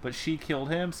people, but she killed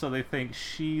him, so they think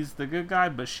she's the good guy,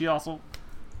 but she also...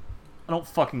 I don't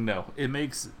fucking know. It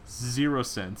makes 0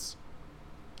 sense.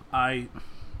 I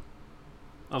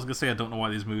was gonna say I don't know why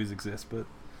these movies exist, but...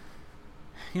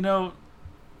 You know,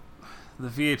 the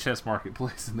VHS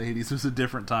marketplace in the 80s was a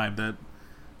different time that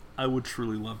I would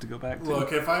truly love to go back to.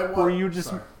 Look, if I want... Or you just...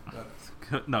 Sorry.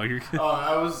 No, you're good.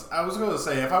 I was going to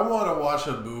say, if I want to watch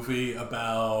a movie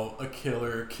about a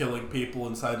killer killing people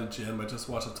inside a gym, I just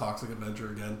watch A Toxic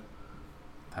Avenger again.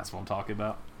 That's what I'm talking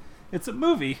about. It's a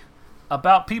movie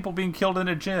about people being killed in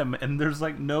a gym, and there's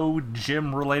like no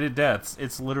gym-related deaths.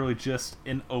 It's literally just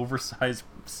an oversized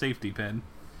safety pin.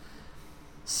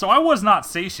 So I was not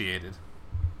satiated,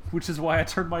 which is why I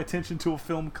turned my attention to a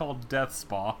film called Death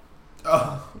Spa.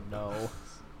 Oh, No.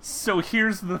 So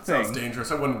here's the thing. sounds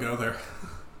dangerous. I wouldn't go there.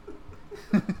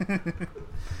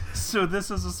 So this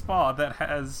is a spa that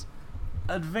has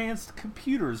advanced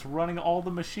computers running all the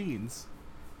machines.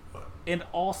 And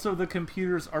also the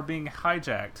computers are being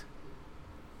hijacked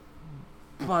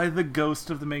by the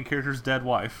ghost of the main character's dead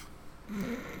wife.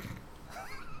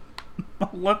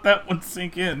 Let that one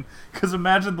sink in, because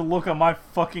imagine the look on my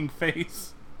fucking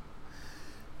face.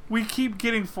 We keep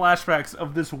getting flashbacks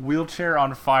of this wheelchair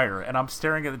on fire, and I'm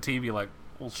staring at the TV like,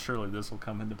 well, surely this will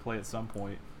come into play at some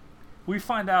point. We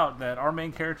find out that our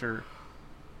main character,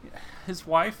 his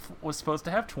wife was supposed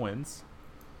to have twins.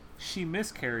 She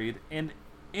miscarried, and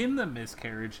in the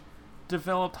miscarriage,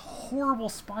 developed horrible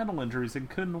spinal injuries and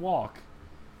couldn't walk.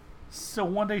 So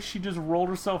one day she just rolled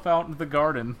herself out into the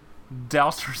garden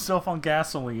doused herself on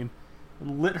gasoline,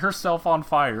 lit herself on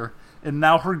fire, and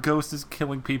now her ghost is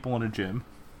killing people in a gym.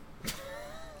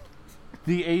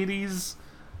 The 80s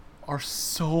are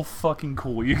so fucking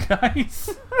cool, you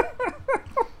guys.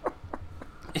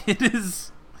 It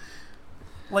is...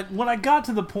 Like, when I got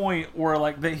to the point where,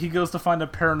 like, that he goes to find a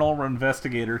paranormal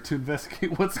investigator to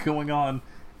investigate what's going on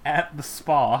at the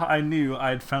spa, I knew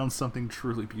I had found something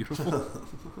truly beautiful.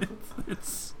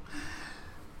 it's...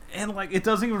 And, like, it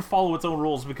doesn't even follow its own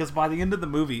rules, because by the end of the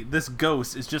movie, this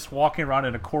ghost is just walking around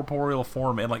in a corporeal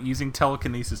form and, like, using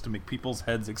telekinesis to make people's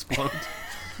heads explode.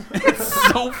 It's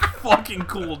so fucking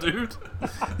cool, dude.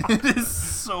 It is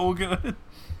so good.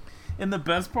 And the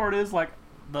best part is, like,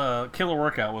 the killer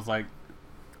workout was, like,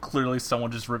 clearly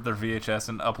someone just ripped their VHS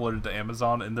and uploaded it to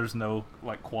Amazon, and there's no,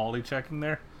 like, quality checking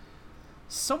there.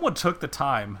 Someone took the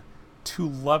time to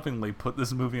lovingly put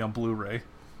this movie on Blu-ray.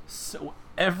 So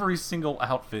every single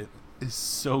outfit is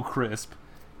so crisp.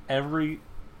 Every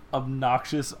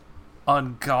obnoxious,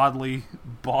 ungodly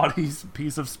body's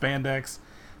piece of spandex,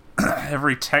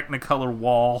 every Technicolor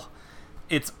wall,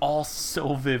 it's all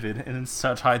so vivid and in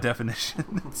such high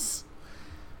definition.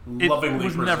 It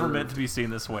was never meant to be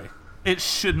seen this way. It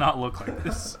should not look like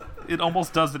this. It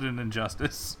almost does it an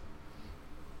injustice.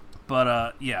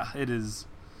 But, yeah, it is...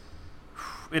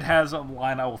 It has a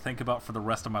line I will think about for the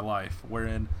rest of my life,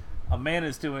 wherein a man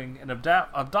is doing an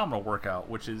abdominal workout,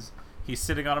 which is, he's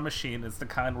sitting on a machine. It's the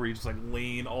kind where you just, like,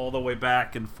 lean all the way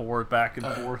back and forth,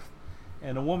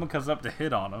 and a woman comes up to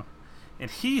hit on him, and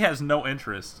he has no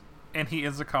interest, and he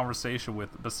ends a conversation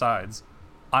with, besides,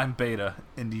 I'm Beta,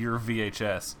 and you're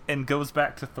VHS, and goes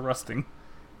back to thrusting.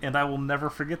 And I will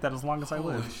never forget that as long as I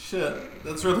live. Holy shit,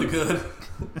 that's really good.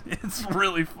 It's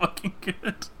really fucking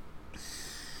good.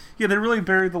 Yeah, they really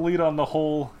buried the lead on the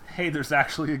whole, hey, there's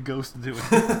actually a ghost doing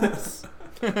this.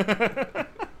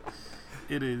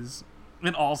 It is.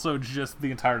 And also just the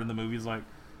entirety of the movie is like,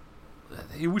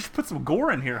 hey, we should put some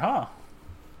gore in here, huh?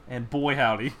 And boy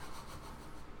howdy.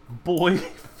 Boy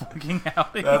fucking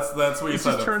howdy. That's what you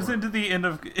said. It just turns into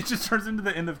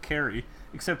the end of Carrie,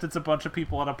 except it's a bunch of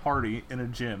people at a party in a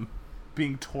gym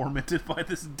being tormented by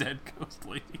this dead ghost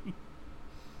lady.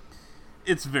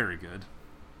 It's very good.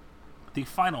 The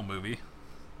final movie.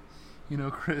 You know,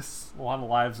 Chris, a lot of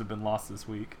lives have been lost this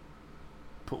week,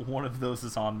 but one of those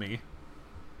is on me.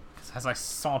 As I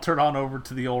sauntered on over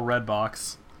to the old red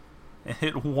box and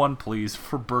hit one, please,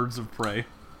 for Birds of Prey.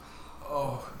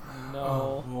 Oh, no.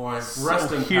 Oh, boy.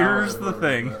 So here's the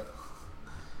thing.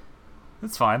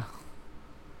 It's fine.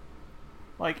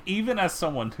 Like, even as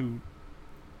someone who...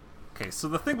 Okay, so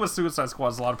the thing with Suicide Squad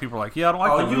is a lot of people are like, yeah, I don't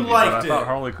like the movie, but I thought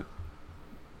Harley...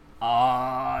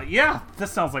 yeah,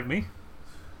 this sounds like me.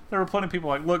 There were plenty of people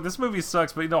like, look, this movie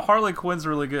sucks, but, you know, Harley Quinn's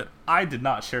really good. I did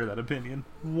not share that opinion.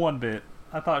 One bit.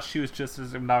 I thought she was just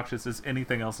as obnoxious as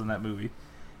anything else in that movie.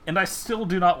 And I still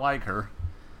do not like her.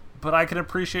 But I can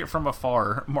appreciate from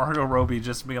afar Margot Robbie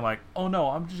just being like, oh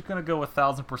no, I'm just going to go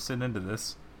 1,000% into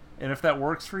this. And if that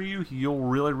works for you, you'll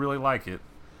really, really like it.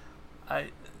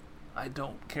 I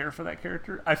don't care for that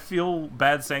character. I feel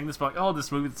bad saying this, but like, oh, this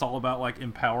movie that's all about like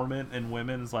empowerment and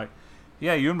women is like,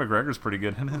 yeah, Ewan McGregor's pretty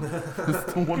good in it.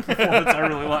 It's the one performance I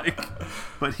really like.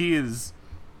 But he is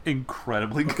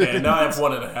incredibly good. Okay, now I have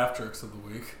 1.5 jerks of the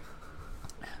week.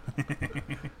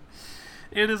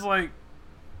 It is like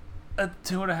a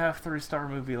 2.5, 3-star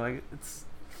movie. Like, it's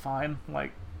fine.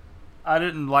 Like, I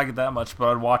didn't like it that much, but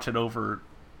I'd watch it over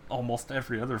almost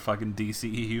every other fucking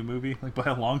DCEU movie, like by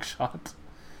a long shot.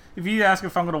 If you ask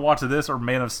if I'm going to watch this or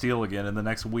Man of Steel again in the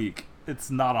next week,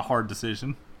 it's not a hard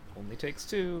decision. Only takes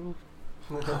two.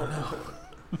 Oh,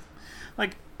 no.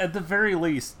 Like, at the very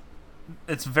least,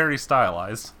 it's very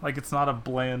stylized. Like, it's not a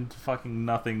bland fucking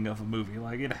nothing of a movie.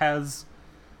 Like, it has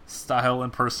style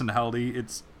and personality.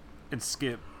 It's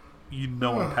Skip. You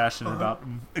know I'm passionate about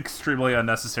extremely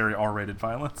unnecessary R-rated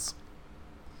violence.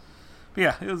 But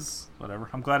yeah, it was whatever.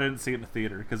 I'm glad I didn't see it in the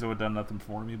theater because it would have done nothing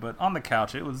for me. But on the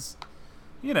couch, it was,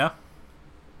 you know,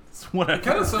 it's whatever. It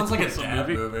kind of sounds like a dad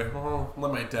movie. I'll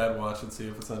let my dad watch and see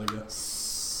if it's any good.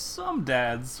 Some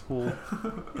dads will,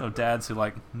 dads who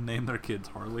like name their kids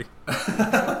Harley.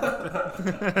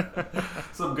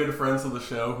 Some good friends of the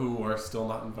show who are still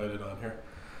not invited on here.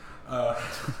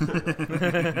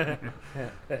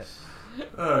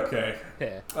 Okay.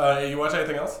 You watch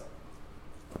anything else?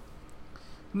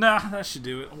 Nah, that should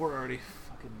do it. We're already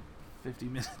fucking 50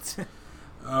 minutes in.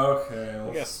 Okay.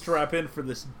 We gotta strap in for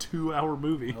this 2-hour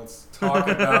movie. Let's talk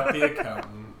about The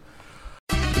Accountant.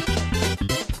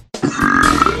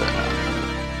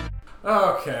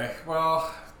 Okay,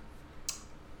 well,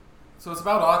 so it's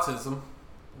about autism.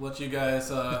 I'll let you guys,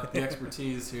 the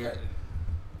expertise here,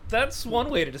 That's one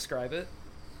way to describe it.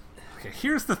 Okay,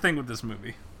 here's the thing with this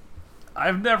movie.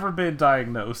 I've never been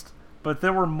diagnosed, but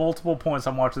there were multiple points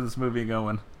I'm watching this movie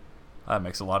going, that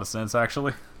makes a lot of sense,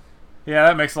 actually. Yeah,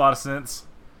 that makes a lot of sense.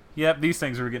 Yep, these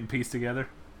things are getting pieced together.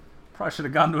 Probably should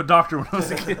have gone to a doctor when I was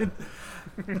a kid.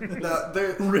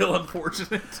 No, Real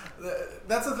unfortunate.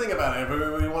 That's the thing about it.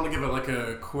 We want to give it like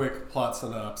a quick plot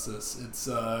synopsis. It's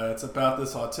about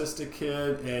this autistic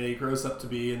kid, and he grows up to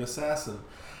be an assassin.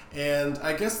 And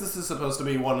I guess this is supposed to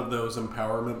be one of those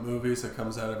empowerment movies that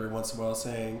comes out every once in a while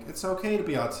saying, it's okay to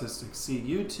be autistic. See,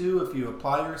 you too, if you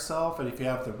apply yourself and if you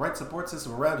have the right support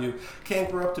system around you, can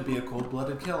grow up to be a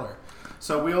cold-blooded killer.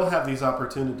 So we all have these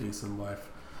opportunities in life.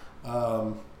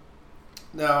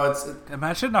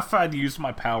 Imagine if I'd used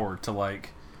my power to, like,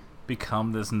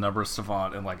 become this number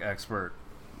savant and, like, expert,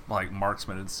 like,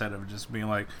 marksman instead of just being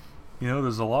like, you know,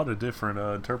 there's a lot of different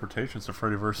interpretations of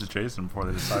Freddy vs. Jason before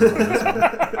they decide on this one.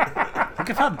 Think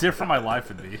of how different my life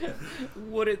would be.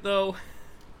 Would it, though?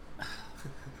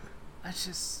 I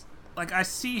just... Like, I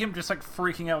see him just, like,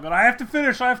 freaking out, going, I have to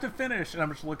finish! And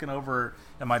I'm just looking over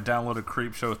at my downloaded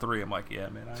Creepshow 3. I'm like, yeah,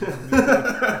 man, I have to finish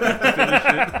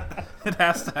it. It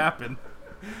has to happen.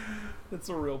 It's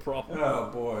a real problem. Oh,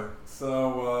 boy.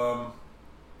 So,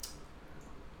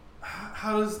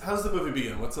 how does the movie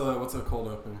begin? What's a cold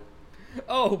opening?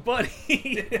 Oh,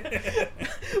 buddy.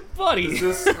 Buddy.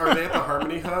 Are they at the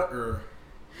Harmony Hut, or?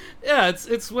 Yeah,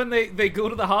 it's when they go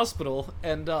to the hospital,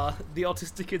 and the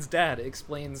autistic kid's dad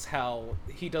explains how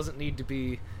he doesn't need to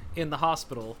be in the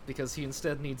hospital because he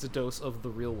instead needs a dose of the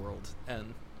real world,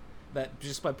 and that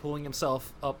just by pulling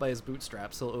himself up by his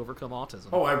bootstraps, he'll overcome autism.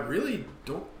 Oh, I really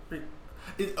don't...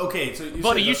 Okay, so...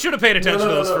 Buddy, you should have paid attention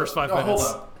to those first 5 minutes. Hold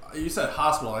up. You said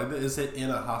hospital. Is it in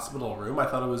a hospital room? I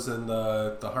thought it was in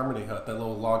the Harmony Hut, that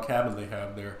little log cabin they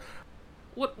have there.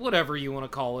 Whatever you want to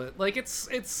call it. Like, it's...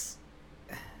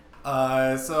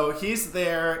 So he's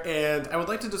there, and I would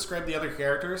like to describe the other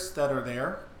characters that are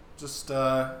there. Just,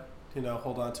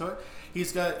 hold on to it.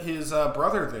 He's got his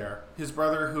brother there. His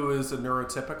brother, who is a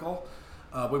neurotypical.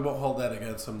 We won't hold that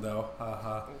against him, though.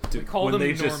 We call them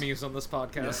normies on this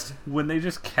podcast. When they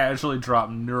just casually drop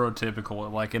neurotypical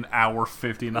at like an hour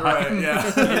 59. Right, yeah.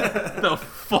 Get the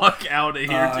fuck out of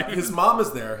here, dude. His mom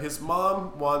is there. His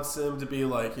mom wants him to be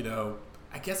like, I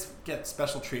guess get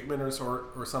special treatment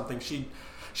or something.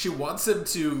 She wants him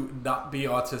to not be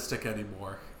autistic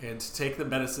anymore and to take the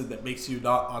medicine that makes you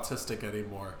not autistic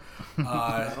anymore.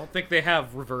 I don't think they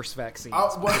have reverse vaccines.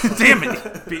 Damn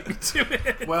it! Beat me to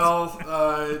it. Well,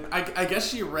 I guess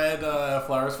she read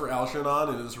Flowers for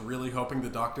Algernon and is really hoping the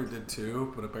doctor did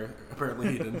too, but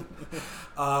apparently he didn't.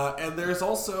 And there's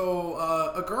also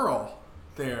a girl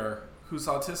there who's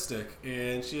autistic,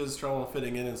 and she has trouble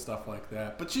fitting in and stuff like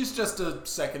that. But she's just a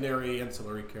secondary,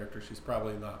 ancillary character. She's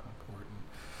probably not important.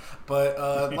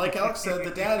 But like Alex said,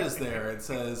 the dad is there and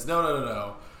says,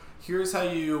 no. Here's how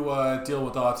you deal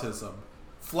with autism.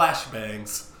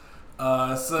 Flashbangs.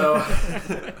 That's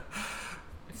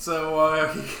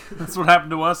what happened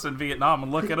to us in Vietnam,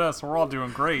 and look at us. We're all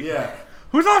doing great. Yeah.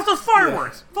 Who's off those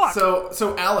fireworks? Yeah. Fuck.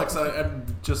 So Alex,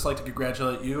 I'd just like to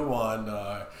congratulate you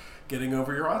on getting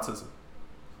over your autism.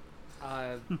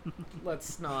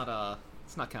 Let's not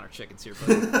count our chickens here,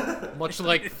 but much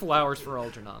like Flowers for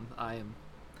Algernon, I am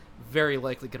very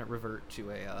likely going to revert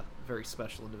to a very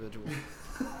special individual.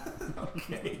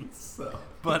 Okay, so...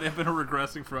 But I've been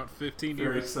regressing for about 15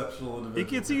 very years. exceptional individual. It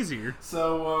gets easier.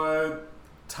 So,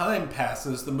 time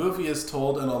passes. The movie is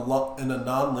told in a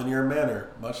non-linear manner,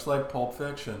 much like Pulp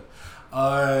Fiction.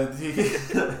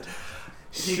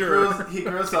 He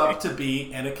grows up to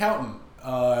be an accountant.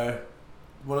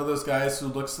 One of those guys who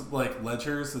looks like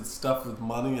ledgers and stuff with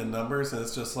money and numbers, and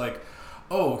it's just like,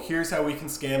 oh, here's how we can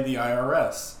scam the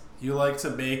IRS. You like to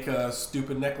make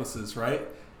stupid necklaces, right?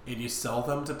 And you sell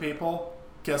them to people?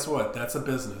 Guess what? That's a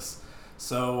business.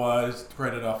 So just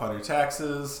write it off on your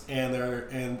taxes.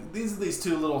 And these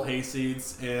two little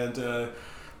hayseeds, and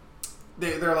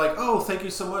they're like, oh, thank you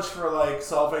so much for like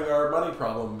solving our money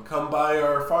problem. Come by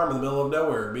our farm in the middle of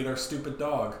nowhere. Meet our stupid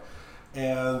dog,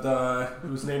 and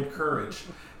who's named Courage.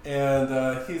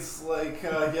 And he's like,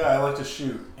 yeah, I like to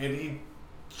shoot. And he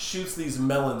shoots these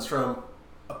melons from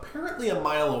apparently a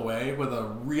mile away with a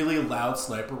really loud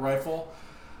sniper rifle.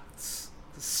 It's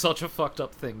such a fucked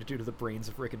up thing to do to the brains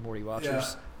of Rick and Morty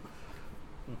watchers.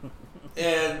 Yeah.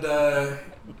 And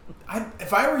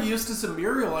if I were Eustace and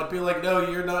Muriel, I'd be like, no,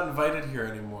 you're not invited here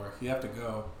anymore. You have to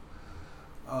go.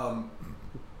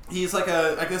 He's like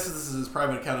I guess this is his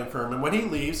private accounting firm, and when he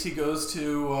leaves, he goes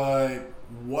to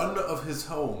one of his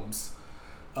homes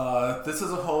This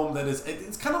is a home that is...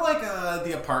 It's kind of like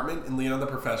The Apartment in Leon the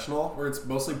Professional, where it's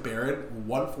mostly barren.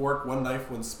 One fork, one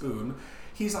knife, one spoon.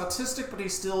 He's autistic, but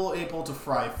he's still able to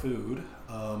fry food.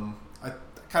 I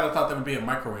kind of thought that would be a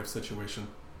microwave situation.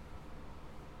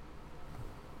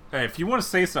 Hey, if you want to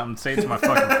say something, say it to my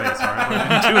fucking face, alright?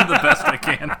 I'm doing the best I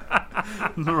can.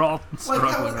 They're all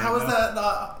struggling How right is now. that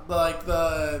not like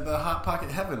the Hot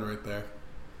Pocket heaven right there?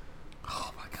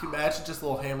 Oh my Can you god. imagine just a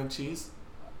little ham and cheese?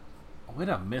 Way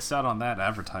to miss out on that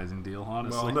advertising deal,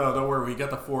 honestly. Well, no, don't worry. We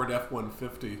got the Ford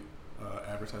F-150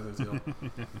 advertising deal.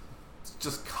 It's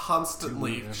just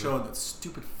constantly showing that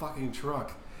stupid fucking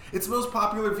truck. It's the most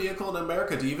popular vehicle in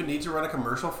America. Do you even need to run a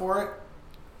commercial for it?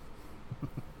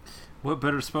 What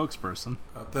better spokesperson?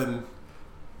 Than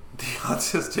the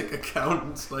autistic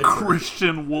accountant. Like,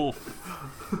 Christian Wolf.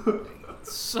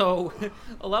 So,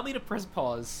 allow me to press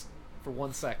pause for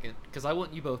 1 second, because I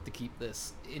want you both to keep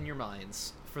this in your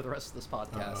minds for the rest of this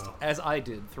podcast, as I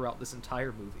did throughout this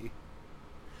entire movie.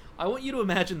 I want you to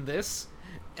imagine this,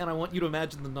 and I want you to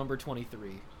imagine the number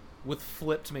 23, with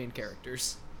flipped main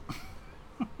characters.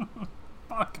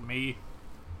 Fuck me.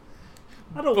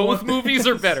 I don't Both want movies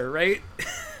are better, right?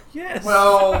 Yes.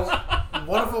 well,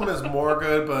 one of them is more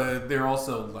good, but they're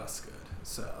also less good.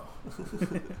 So,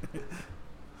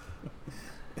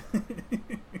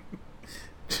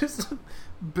 Just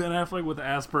Ben Affleck with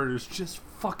Asperger's just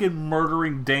fucking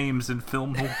murdering dames in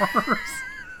film noirs.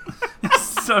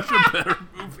 It's such a better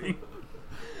movie.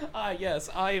 Yes,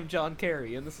 I am John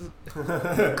Kerry, and this is...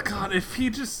 God, if he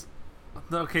just...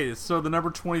 Okay, so the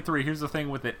number 23, here's the thing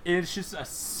with it. It's just a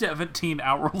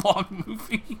 17-hour-long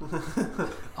movie.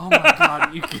 Oh my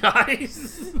god, you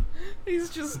guys. He's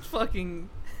just fucking...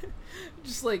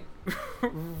 Just, like,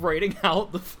 writing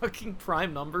out the fucking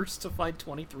prime numbers to find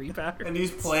 23 patterns. and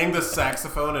he's playing the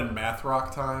saxophone in Math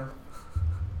Rock Time.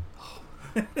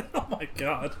 Oh my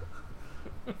god.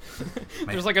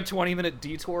 There's like a 20-minute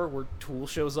detour where Tool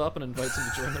shows up and invites him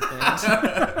to join their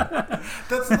band.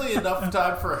 That's only enough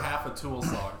time for half a Tool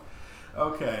song.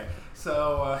 Okay,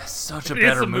 so Such a It's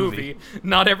better a movie.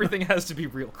 Not everything has to be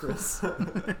real, Chris.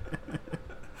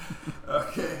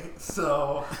 okay,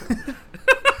 so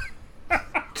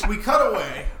we cut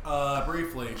away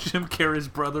briefly. Jim Carrey's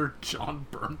brother, John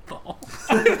Bernthal.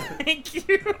 Thank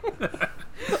you.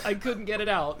 I couldn't get it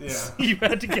out. Yeah. You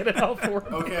had to get it out for me.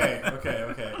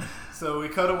 Okay. So we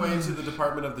cut away to the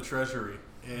Department of the Treasury,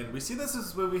 and we see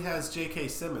this movie has J.K.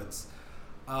 Simmons,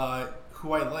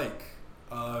 who I like.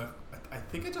 I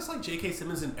think I just like J.K.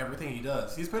 Simmons in everything he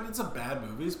does. He's been in some bad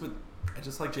movies, but I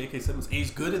just like J.K. Simmons.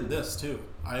 He's good in this too.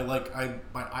 My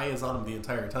eye is on him the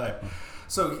entire time.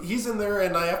 So he's in there,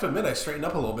 and I have to admit, I straightened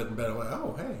up a little bit in bed. I'm like,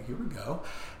 oh, hey, here we go.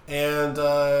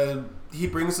 And he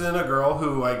brings in a girl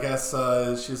who I guess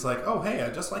she's like, oh, hey, I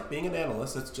just like being an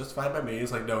analyst. It's just fine by me.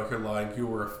 He's like, no, you're lying.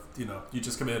 You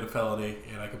just committed a felony,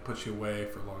 and I can put you away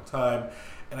for a long time.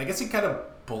 And I guess he kind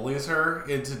of bullies her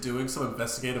into doing some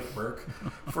investigative work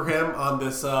for him on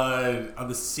this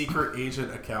secret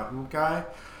agent accountant guy.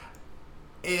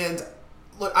 And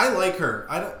look, I like her.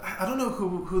 I don't know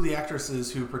who the actress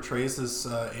is who portrays this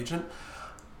agent.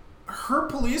 Her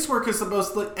police work is the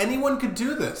most, like, anyone could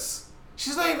do this.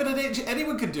 She's not even an agent.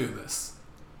 Anyone could do this.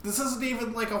 This isn't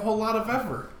even like a whole lot of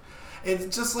effort.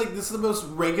 It's just like, this is the most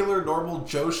regular, normal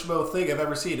Joe Schmo thing I've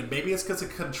ever seen. And maybe it's because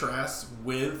it contrasts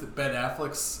with Ben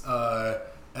Affleck's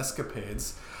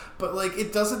escapades. But, like,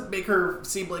 it doesn't make her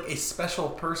seem like a special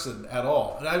person at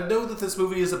all. And I know that this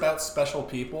movie is about special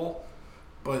people,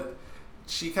 but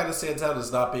she kind of stands out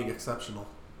as not being exceptional.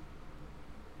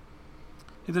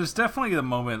 There's definitely a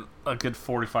moment, a good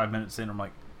 45 minutes in, I'm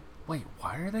like, wait,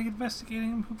 why are they investigating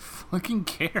him? Who fucking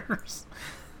cares?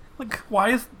 Like, why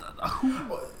is...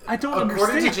 who? I don't understand.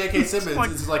 According to J.K. Simmons, It's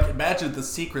like- it's like, imagine the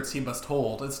secrets he must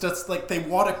hold. It's just like they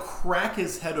want to crack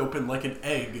his head open like an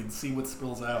egg and see what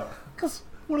spills out. Because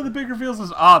one of the big reveals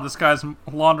is, this guy's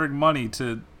laundering money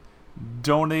to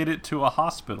donate it to a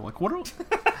hospital. Like,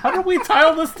 how do we tie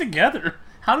all this together?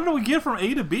 How did we get from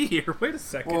A to B here? Wait a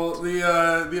second. Well,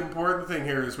 the important thing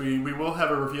here is we will have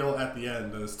a reveal at the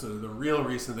end as to the real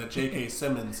reason that J.K.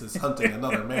 Simmons is hunting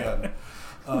another man.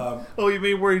 You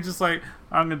mean where he's just like,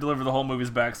 I'm going to deliver the whole movie's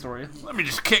backstory. Let me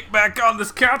just kick back on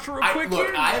this couch real quick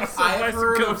here. I've Nice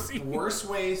heard and of cozy. worse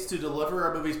ways to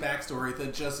deliver a movie's backstory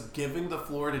than just giving the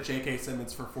floor to J.K.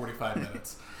 Simmons for 45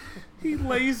 minutes. He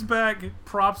lays back,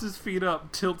 props his feet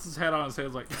up, tilts his head on his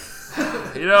head, like,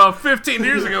 15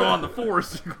 years ago on the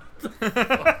force.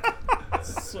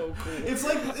 So cool. It's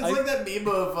like that meme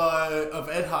of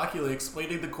Ed Hockley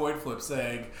explaining the coin flip,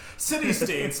 saying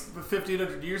city-states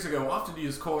 1,500 years ago often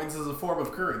used coins as a form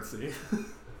of currency.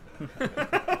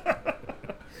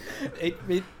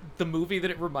 The movie that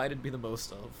it reminded me the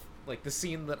most of, like the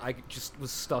scene that I just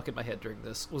was stuck in my head during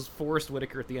this, was Forrest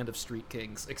Whitaker at the end of Street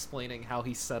Kings explaining how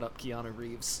he set up Keanu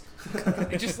Reeves.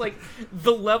 It's just like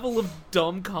the level of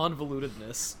dumb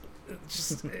convolutedness.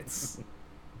 It's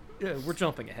yeah, we're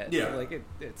jumping ahead. Yeah. Like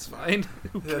it's fine.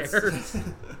 Who cares?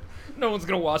 No one's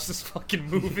gonna watch this fucking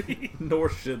movie. Nor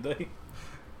should they.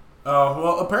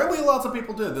 Well, apparently lots of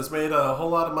people did. This made a whole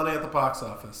lot of money at the box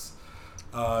office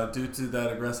due to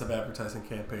that aggressive advertising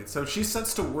campaign. So she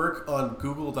sets to work on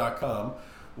Google.com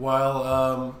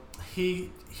while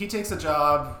he takes a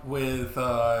job with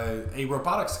a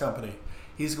robotics company.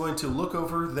 He's going to look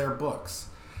over their books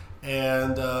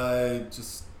and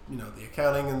just, the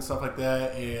accounting and stuff like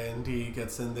that. And he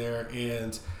gets in there,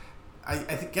 and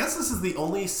I guess this is the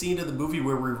only scene in the movie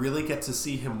where we really get to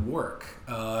see him work.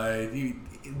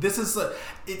 This is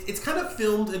it's kind of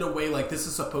filmed in a way like this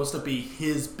is supposed to be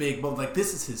his big moment. Like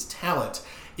this is his talent,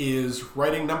 is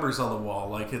writing numbers on the wall.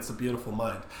 Like it's a beautiful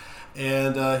mind.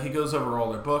 And he goes over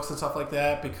all their books and stuff like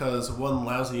that because one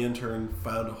lousy intern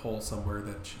found a hole somewhere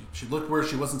that she looked where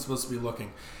she wasn't supposed to be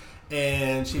looking.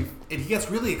 And he gets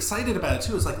really excited about it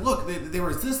too. It's like, look, there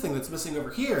was this thing that's missing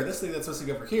over here, this thing that's missing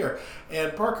over here.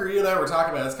 And Parker, you and I were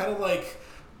talking about it. It's kind of like,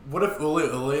 what if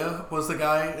Ulia was the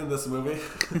guy in this movie?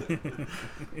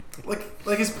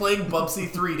 like he's playing Bubsy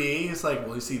 3D. He's like,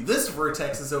 well, you see, this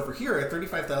vertex is over here at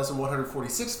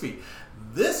 35,146 feet.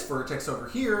 This vertex over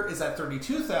here is at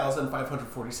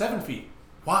 32,547 feet.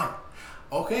 Why?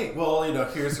 Okay, well,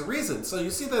 here's the reason. So you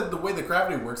see the way the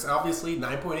gravity works, obviously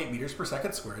 9.8 meters per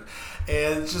second squared.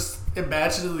 And just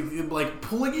imagine like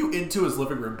pulling you into his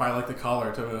living room by like the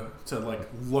collar to like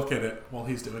look at it while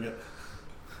he's doing it.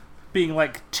 Being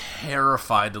like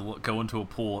terrified to go into a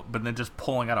pool, but then just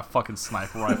pulling out a fucking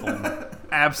sniper rifle and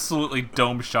absolutely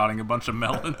dome-shotting a bunch of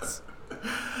melons.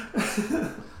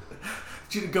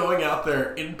 Going out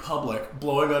there in public,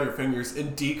 blowing on your fingers,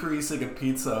 and decreasing a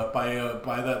pizza by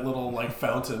that little like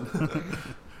fountain,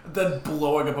 then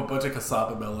blowing up a bunch of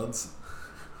cassava melons.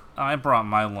 I brought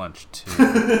my lunch too.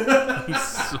 He's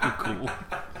so cool.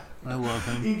 I love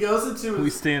him. He goes into we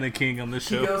stand a king on this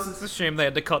show. It's a shame they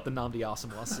had to cut the Namdi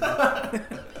Asamoah scene.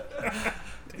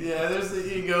 Yeah,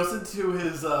 he goes into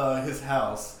his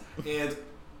house, and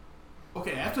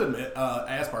okay, I have to admit, I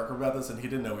asked Parker about this, and he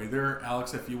didn't know either.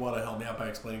 Alex, if you want to help me out by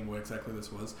explaining what exactly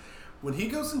this was. When he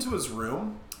goes into his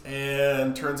room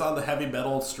and turns on the heavy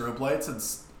metal strobe lights, and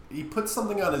he puts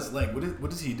something on his leg.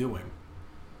 What is he doing?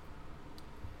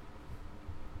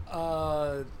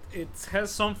 It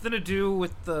has something to do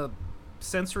with the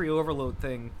sensory overload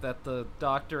thing that the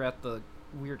doctor at the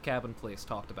weird cabin place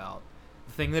talked about.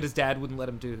 The thing that his dad wouldn't let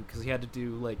him do because he had to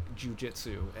do like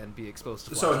jujitsu and be exposed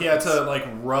to. So he had to like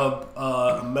rub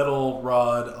a metal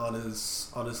rod on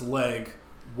his leg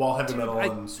while heavy metal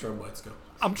and strobe lights go.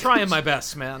 I'm trying my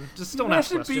best, man. Just don't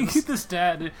ask questions. Imagine being this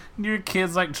dad, and your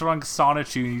kid's like drunk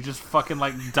Sonic you, and you just fucking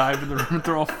like dive in the room and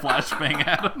throw a flashbang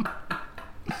at him.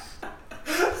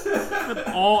 At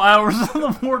all hours of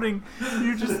the morning,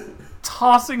 you're just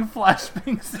tossing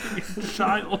flashbangs at your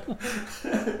child.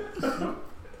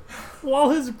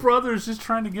 While his brother's just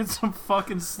trying to get some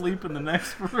fucking sleep in the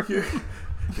next room.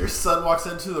 Your son walks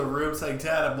into the room saying,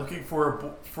 "Dad, I'm looking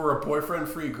for a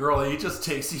boyfriend-free girl," and he just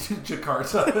takes you to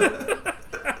Jakarta.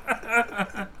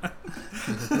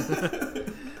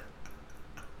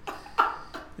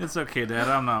 It's okay, Dad.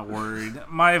 I'm not worried.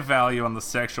 My value on the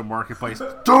sexual marketplace.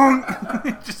 Don't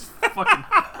just fucking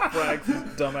frags this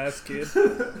dumbass kid.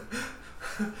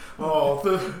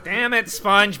 Damn it,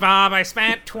 SpongeBob! I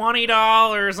spent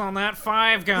 $20 on that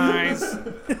Five Guys.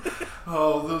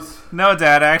 No,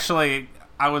 Dad. Actually,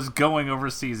 I was going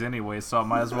overseas anyway, so I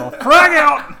might as well frag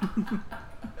out.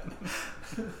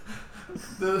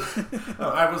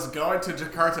 I was going to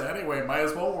Jakarta anyway. Might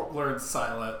as well learn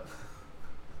silent.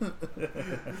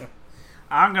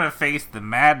 I'm gonna face the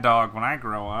Mad Dog when I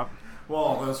grow up.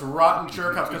 Well, those rotten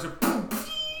jerk-offs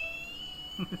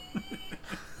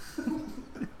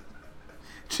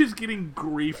Just getting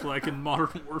grief like in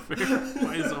Modern Warfare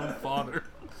by his own father.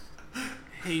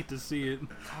 Hate to see it.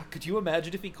 God, could you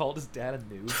imagine if he called his dad a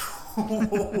noob?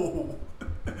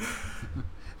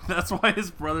 That's why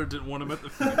his brother didn't want him at the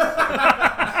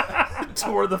funeral.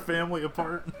 Tore the family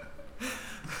apart.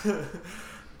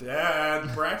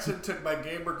 Dad, Braxton took my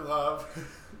gamer glove.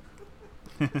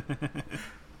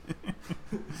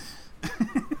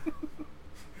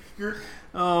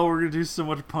 Oh, we're gonna do so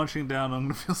much punching down. I'm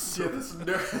gonna feel so. Yeah,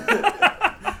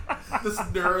 this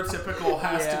neurotypical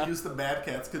has to use the Mad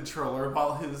Catz controller,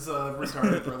 while his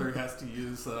retarded brother has to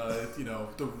use the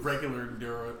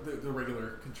regular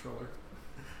controller.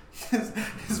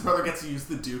 his brother gets to use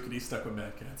the Duke, and he's stuck with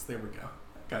Mad Cats. There we go.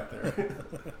 Got there.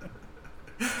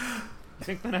 You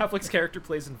think Ben Affleck's character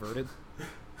plays inverted?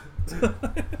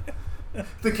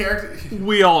 The character...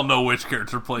 We all know which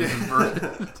character plays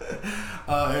inverted.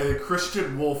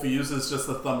 Christian Wolf uses just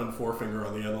the thumb and forefinger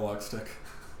on the analog stick.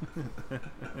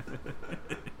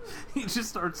 He just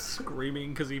starts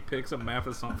screaming because he picks a map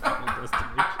of some Final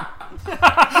Destination.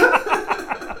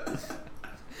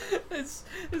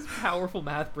 His powerful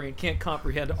math brain can't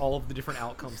comprehend all of the different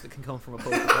outcomes that can come from a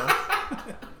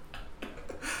Pokeball.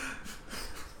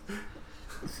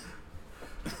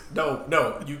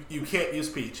 No, you can't use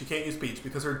Peach. You can't use Peach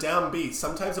because her down B,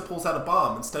 sometimes it pulls out a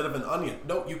bomb instead of an onion.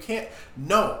 No, you can't.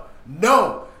 No.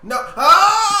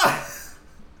 Ah!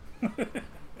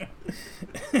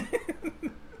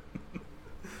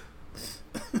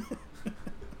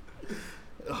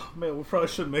 Oh, man, we probably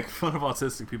shouldn't make fun of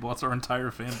autistic people. That's our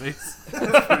entire fan base.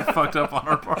 That's pretty fucked up on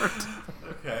our part.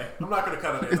 Okay, I'm not going to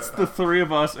cut it. It's the three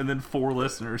of us and then 4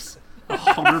 listeners.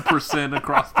 100%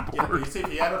 across the Yeah, board. you see,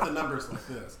 if you add up the numbers like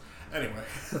this. Anyway.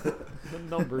 The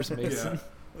numbers, Mason.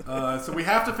 Yeah. So we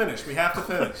have to finish.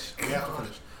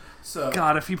 So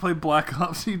God, if he played Black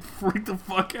Ops, he'd freak the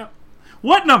fuck out.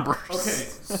 What numbers? Okay,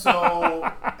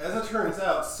 so as it turns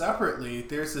out, separately,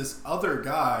 there's this other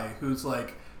guy who's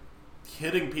like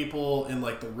hitting people in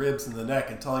like the ribs and the neck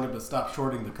and telling him to stop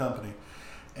shorting the company.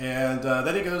 And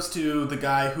then he goes to the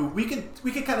guy who we could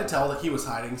kind of tell that he was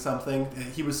hiding something.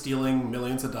 He was stealing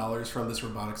millions of dollars from this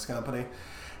robotics company.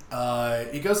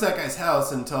 He goes to that guy's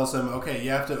house and tells him, okay, you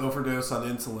have to overdose on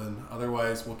insulin,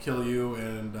 otherwise we'll kill you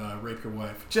and rape your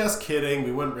wife. Just kidding,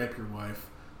 we wouldn't rape your wife.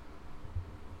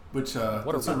 Which,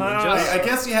 What a I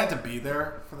guess you had to be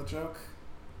there for the joke.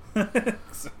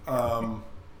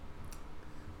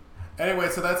 Anyway,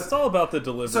 so It's all about the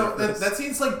delivery. So that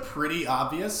seems like pretty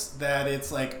obvious that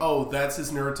it's like, oh, that's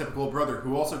his neurotypical brother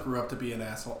who also grew up to be an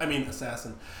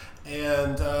assassin.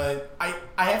 And I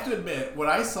have to admit, when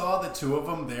I saw the two of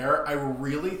them there, I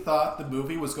really thought the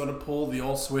movie was going to pull the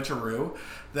old switcheroo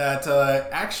that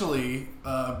actually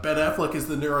Ben Affleck is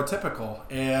the neurotypical,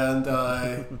 and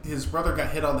his brother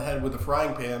got hit on the head with a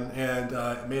frying pan, and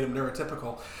it made him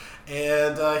neurotypical.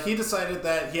 And he decided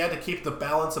that he had to keep the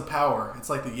balance of power. It's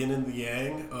like the yin and the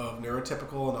yang of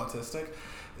neurotypical and autistic.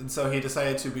 And so he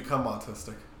decided to become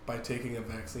autistic by taking a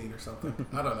vaccine or something.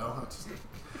 I don't know.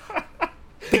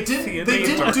 They didn't do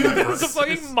It's a this.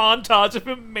 fucking montage of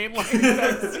him mainlining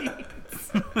vaccines.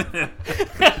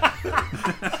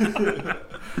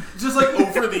 Just like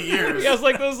over the years. He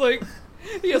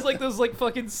has like those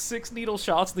fucking 6 needle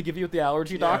shots they give you at the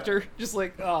allergy doctor. Just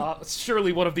like,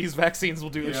 surely one of these vaccines will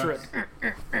do the trick.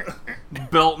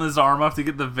 Belting his arm off to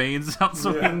get the veins out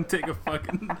so he can take a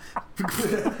fucking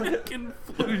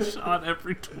flu shot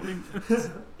every 20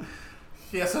 minutes.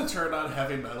 He has to turn on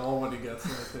heavy metal when he gets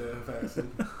the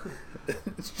vaccine.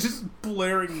 It's just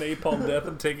blaring Napalm Death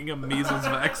and taking a measles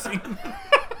vaccine.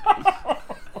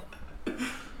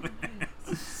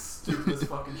 Stupidest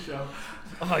fucking show.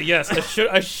 Oh yes,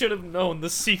 I should have known the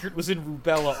secret was in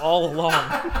rubella all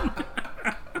along.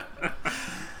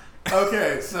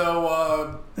 Okay, so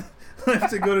I have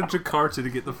to go to Jakarta to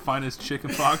get the finest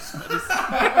chickenpox medicine.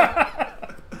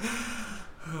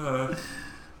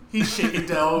 He's shaking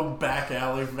down back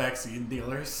alley vaccine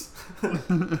dealers. One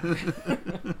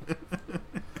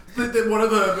of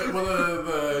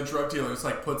the drug dealers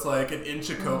like puts like an inch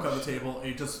of coke on the table and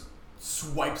he just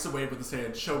swipes away with his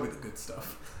hand. Show me the good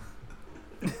stuff.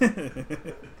 Give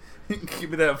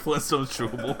me that Flintstones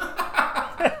chewable.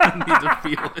 I need to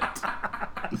feel it.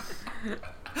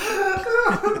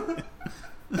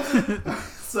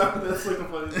 Sorry, that's like the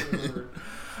funniest thing I've heard.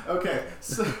 Okay,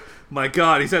 so my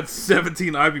God, he's had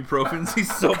 17 ibuprofens.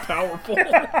 He's so powerful.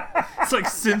 It's like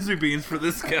senzu beans for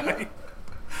this guy.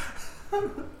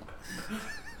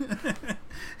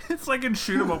 It's like in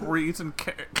Shoot 'em Up where he eats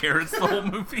carrots the whole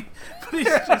movie, but he's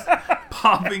just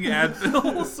popping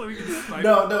Advil so he can snipe.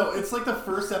 No, it's like the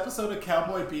first episode of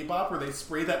Cowboy Bebop where they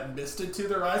spray that mist into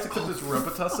their eyes, except it's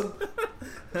Robitussin.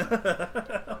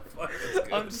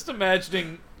 I'm just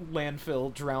imagining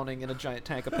landfill drowning in a giant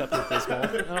tank of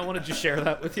Pepto-Bismol, and I wanted to share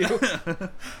that with you.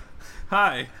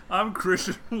 Hi, I'm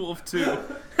Christian Wolf too.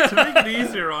 To make it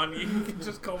easier on you, you can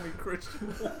just call me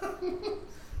Christian Wolf.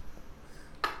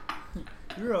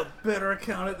 You're a better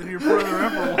accountant than your brother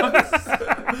ever was.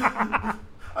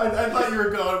 I thought you were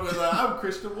going with, I'm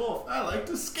Christian Wolf. I like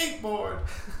to skateboard.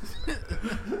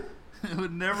 I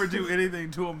would never do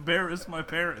anything to embarrass my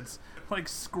parents. Like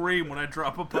scream when I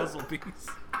drop a puzzle piece.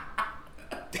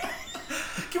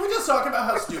 Can we just talk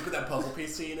about how stupid that puzzle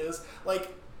piece scene is?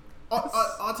 Like,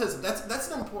 autism. That's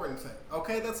an important thing.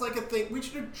 Okay, that's like a thing. We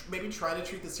should maybe try to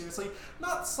treat this seriously.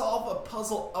 Not solve a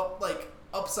puzzle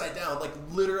upside down. Like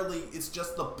literally, it's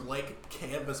just the blank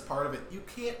canvas part of it. You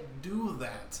can't do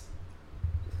that.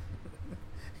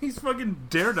 He's fucking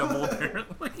Daredevil,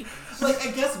 apparently. Like,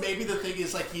 I guess maybe the thing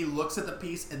is, like, he looks at the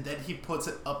piece and then he puts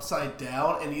it upside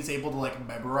down and he's able to, like,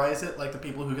 memorize it. Like the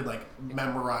people who can, like,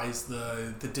 memorize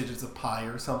the digits of pi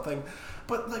or something.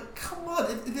 But, like, come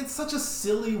on. It's such a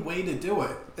silly way to do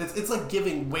it. It's like,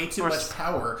 giving way too much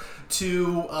power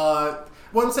to...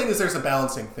 what I'm saying is there's a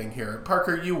balancing thing here.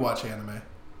 Parker, you watch anime.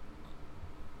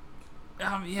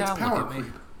 Yeah, it's power creep.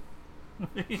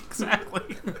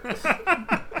 Exactly.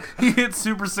 He hit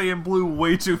Super Saiyan Blue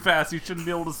way too fast. You shouldn't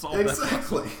be able to solve that.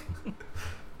 Exactly.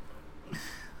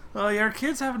 Well, yeah, our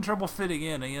kid's having trouble fitting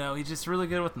in. You know, he's just really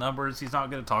good with numbers. He's not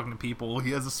good at talking to people.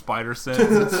 He has a spider sense.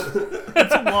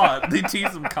 It's a lot. They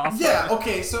tease him constantly. Yeah.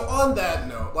 Okay. So on that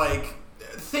note, like,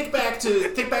 think back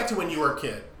to when you were a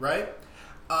kid, right?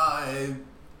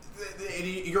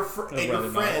 Your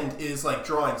friend is like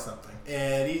drawing something,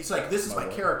 and he's like, "This is my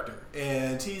character,"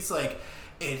 and he's like.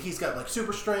 And he's got, like,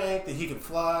 super strength, and he can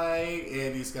fly,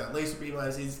 and he's got laser beam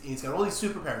eyes, he's got all these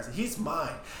superpowers, and he's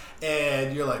mine.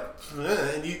 And you're like,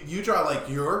 and you draw, like,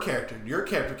 your character. Your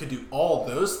character can do all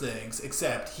those things,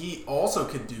 except he also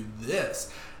can do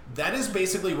this. That is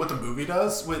basically what the movie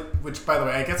does, which, by the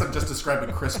way, I guess I'm just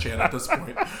describing Chris Chan at this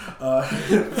point.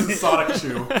 Sonic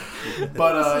Shoe.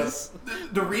 But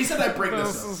the reason I bring this up...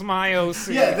 This is my OC.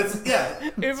 Yeah.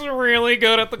 It's really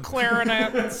good at the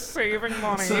clarinet and saving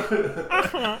money.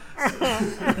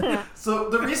 So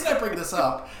the reason I bring this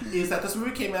up is that this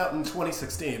movie came out in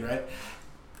 2016, right?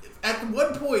 At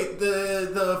one point,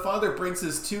 the father brings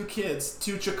his two kids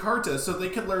to Jakarta so they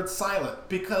can learn silent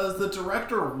because the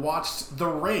director watched The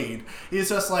Raid. He's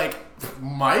just like,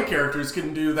 my characters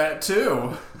can do that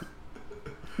too.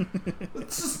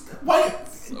 Just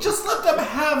let them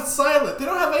have silent. They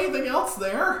don't have anything else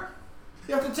there.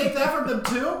 You have to take that from them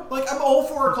too? Like, I'm all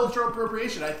for cultural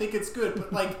appropriation. I think it's good,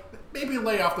 but, like, maybe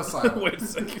lay off the silent. Wait a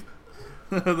second.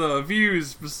 The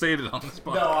views stated on this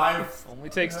podcast. No, only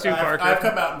takes two, Parker. I've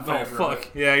come out in favor. Oh, fuck.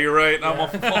 Yeah, you're right. Yeah. I'm all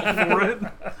for it.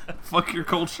 Fuck your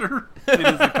culture. It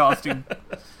is a costume.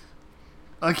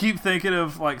 I keep thinking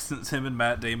of, like, since him and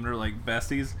Matt Damon are, like,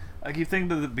 besties, I keep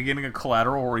thinking of the beginning of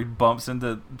Collateral where he bumps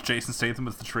into Jason Statham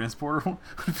as the transporter.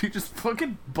 What if he just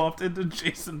fucking bumped into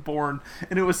Jason Bourne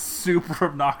and it was super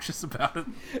obnoxious about it?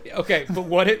 Okay, but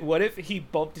what if he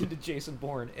bumped into Jason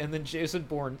Bourne and then Jason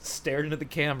Bourne stared into the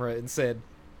camera and said,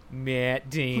 Matt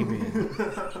Damon.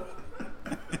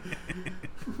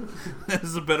 This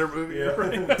is a better movie, yeah.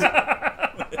 Right?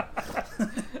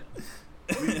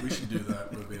 we should do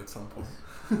that movie at some point.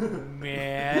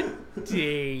 Matt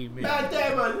Damon. Matt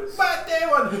Damon! Matt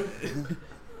Damon!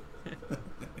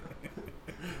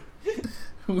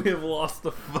 We have lost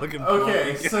the fucking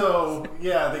Okay, so,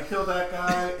 yeah, they killed that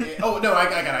guy. Oh, no, I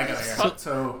got it.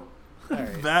 So...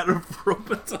 Right. That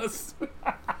appropriate us.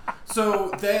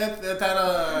 So, that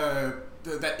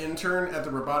intern at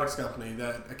the robotics company,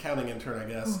 that accounting intern, I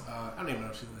guess, I don't even know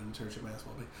if she's an intern, she might as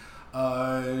well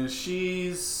be.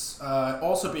 She's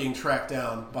also being tracked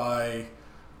down by...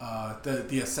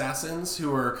 the assassins,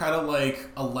 who are kind of like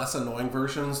a less annoying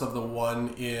versions of the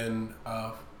one in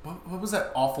what was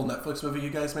that awful Netflix movie you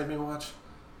guys made me watch?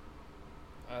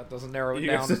 It doesn't narrow it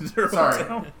You down. Sorry.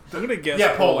 I'm gonna guess.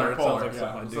 Yeah, Polar. Polar. It sounds like Yeah.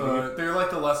 something So they're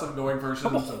like the less annoying versions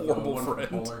I'm a of the horrible one from friend.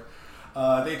 Polar.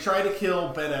 They try to kill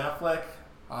Ben Affleck.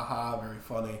 Aha, very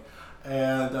funny.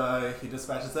 And he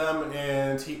dispatches them,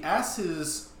 and he asks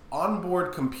his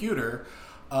onboard computer,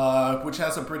 which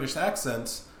has a British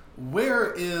accent,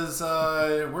 where's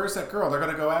that girl? They're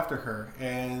gonna go after her.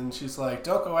 And she's like,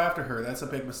 don't go after her, that's a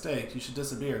big mistake, you should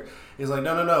disappear. He's like,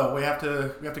 no, we have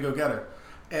to go get her.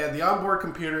 And the onboard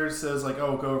computer says, like,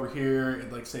 oh, go over here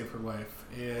and, like, save her life.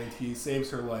 And he saves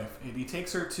her life, and he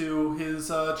takes her to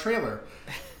his trailer,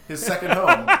 his second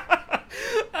home.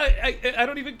 I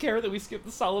don't even care that we skipped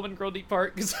the Solomon Grundy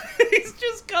part, because he's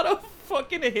just got a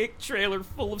fucking hick trailer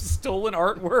full of stolen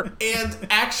artwork. And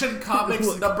Action Comics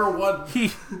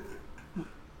 #1.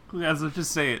 As I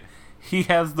just say it, he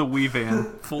has the Wii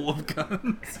van full of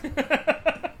guns.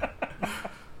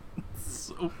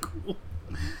 So cool.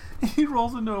 He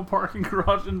rolls into a parking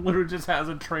garage and literally just has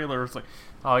a trailer. It's like,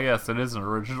 oh yes, it is an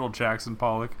original Jackson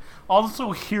Pollock.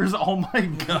 Also, here's all my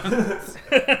guns.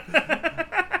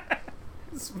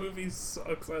 This movie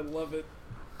sucks. I love it.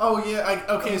 Oh, yeah.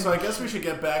 Okay, so I guess we should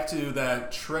get back to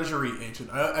that Treasury agent.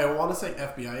 I want to say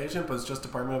FBI agent, but it's just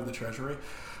Department of the Treasury.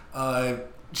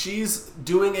 She's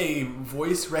doing a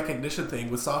voice recognition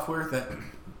thing with software that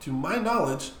to my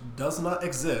knowledge, does not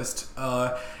exist.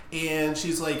 And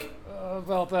she's like,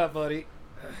 About that, buddy.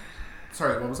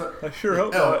 sorry, what was that? I sure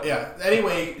hope Oh, not. yeah.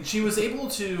 Anyway, she was able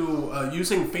to,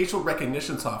 using facial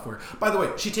recognition software. By the way,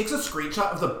 she takes a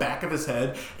screenshot of the back of his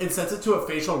head and sends it to a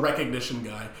facial recognition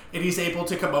guy, and he's able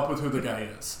to come up with who the guy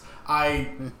is.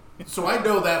 So I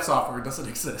know that software doesn't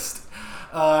exist.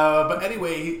 But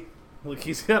anyway, Look,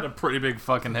 he's got a pretty big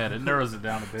fucking head. It narrows it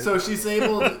down a bit. so he's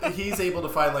able to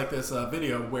find like this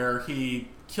video where he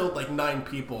killed like 9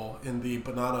 people in the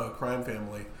Bonanno crime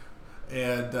family,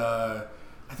 and I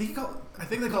think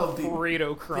they call it the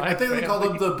Burrito crime. I think they call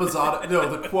them the Bazzato, no,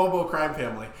 the Cuomo crime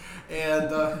family,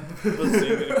 and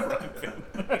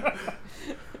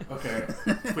okay,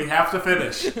 we have to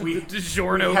finish. We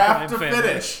DiGiorno have to crime family.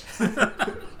 finish.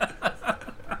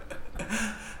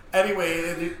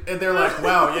 Anyway, and they're like,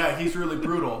 wow, yeah, he's really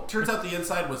brutal. Turns out the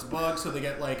inside was bugged, so they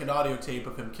get like an audio tape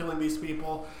of him killing these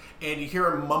people, and you hear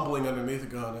him mumbling underneath the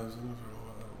gun. I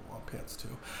want pants too.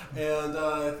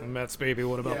 And Mets, baby.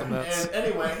 What about the Mets? and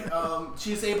anyway,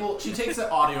 she takes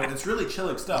that audio, and it's really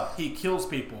chilling stuff. He kills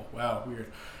people. Wow, weird.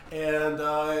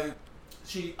 And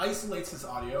she isolates his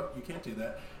audio. You can't do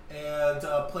that. And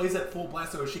plays at full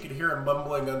blast so she can hear him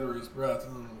mumbling under his breath.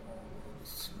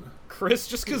 Chris,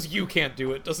 just because you can't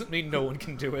do it doesn't mean no one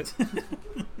can do it.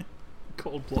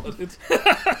 Cold-blooded.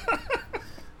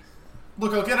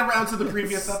 Look, I'll get around to the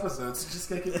previous episodes. Just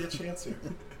gotta give me a chance here.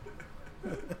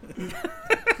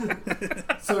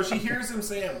 So she hears him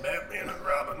saying, Batman and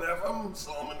Robin F. I'm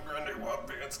Solomon Grundy, what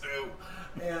pants do?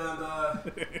 And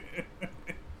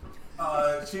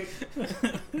she...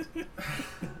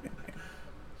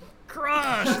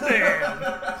 Crush them!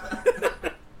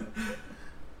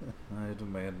 I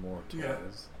demand more Yeah.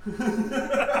 toys.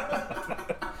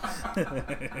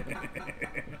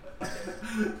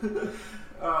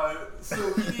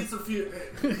 So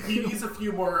he needs a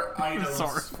few more items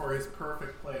for his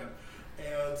perfect plan.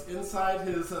 And inside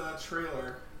his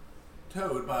trailer,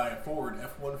 towed by a Ford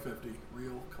F-150,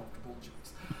 real comfortable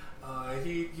jeans,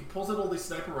 he pulls out all these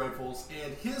sniper rifles,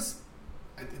 and his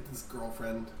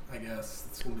girlfriend, I guess,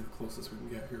 it's going to be the closest we can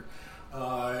get here,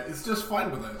 is just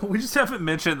fine with it. We just haven't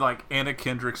mentioned, like, Anna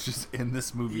Kendrick's just in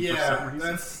this movie for some reason.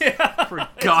 That's... For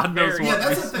God knows what Yeah,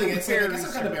 that's the reason. thing. I guess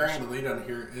I'm kind of bearing the lead on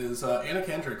here. Is Anna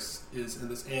Kendrick is in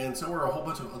this, and so are a whole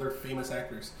bunch of other famous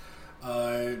actors.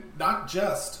 Not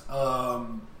just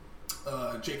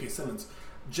J.K. Simmons.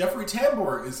 Jeffrey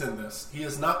Tambor is in this. He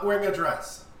is not wearing a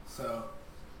dress. So,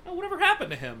 Oh, whatever happened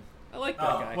to him? I like that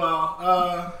guy.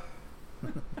 well,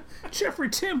 Jeffrey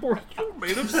Tambor, you're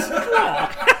made of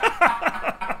straw.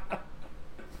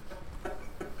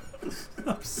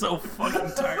 I'm so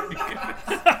fucking tired of you guys.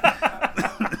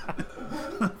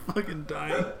 I'm fucking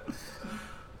dying.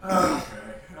 okay.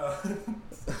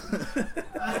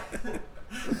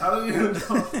 I don't even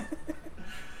know.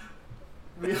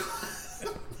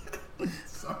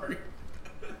 Sorry.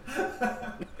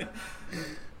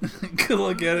 Good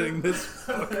luck editing this.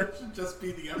 That should just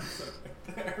be the episode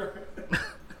right there.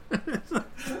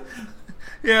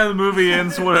 Yeah, the movie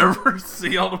ends, whatever.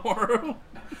 See y'all tomorrow.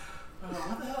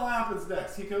 What the hell happens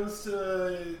next? He goes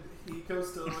to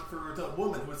look for the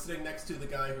woman who was sitting next to the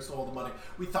guy who stole the money.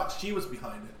 We thought she was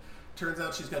behind it. Turns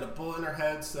out she's got a bullet in her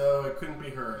head, so it couldn't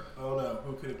be her. Oh no,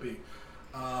 who could it be?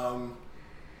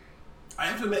 I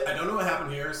have to admit, I don't know what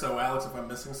happened here, so Alex, if I'm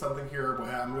missing something here,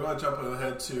 I'm going to jump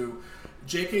ahead to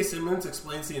J.K. Simmons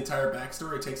explains the entire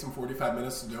backstory. It takes him 45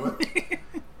 minutes to do it.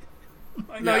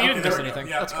 No, you didn't miss there we go. anything.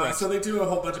 Yeah, That's correct. so they do a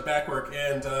whole bunch of back work,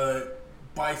 and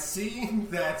by seeing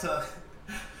that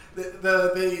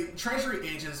the treasury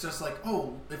agent is just like,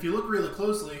 oh, if you look really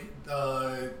closely,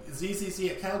 ZZZ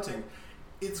Accounting,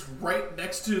 it's right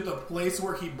next to the place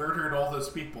where he murdered all those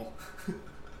people.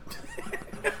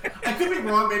 I could be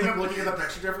wrong, maybe I'm looking at the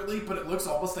picture differently, but it looks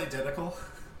almost identical.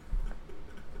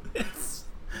 It's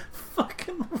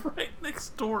fucking right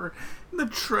next door in the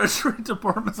Treasury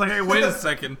Department's like, hey, wait a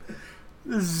second.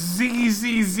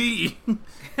 ZZZ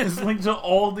is linked to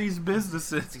all these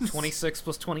businesses. 26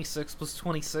 plus 26 plus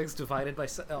 26 divided by...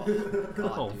 Oh,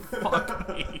 God, Oh, dude. fuck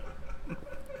me.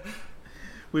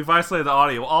 We've isolated the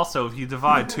audio. Also, if you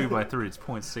divide 2 by 3, it's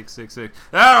 0.666.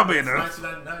 That'll be enough.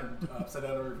 1999, upside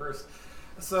down and reverse.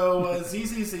 So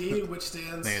ZZZ, which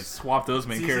stands... Man, swap those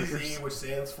main characters. ZZZ, which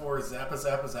stands for Zappa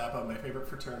Zappa Zappa, my favorite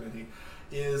fraternity,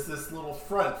 is this little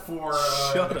front for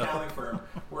Shut an up. accounting firm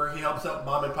where he helps out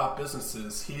mom and pop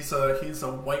businesses. He's a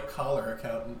white collar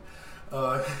accountant.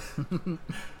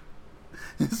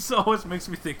 This always makes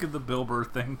me think of the Bill Burr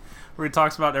thing, where he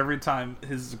talks about every time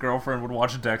his girlfriend would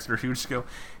watch Dexter, he would just go,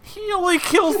 he only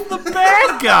kills the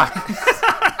bad guys.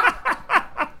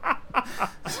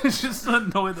 Just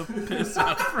annoy the piss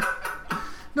out of her.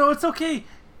 No, it's okay.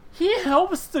 He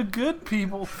helps the good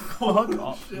people. Fuck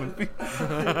off, movie.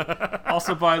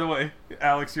 Also, by the way,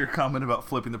 Alex, your comment about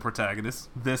flipping the protagonist.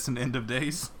 This and End of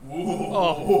Days.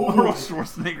 Oh, Arnold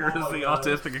Schwarzenegger is the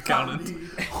autistic accountant.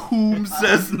 Whom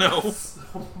says no?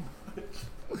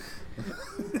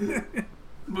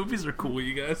 Movies are cool,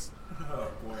 you guys. Oh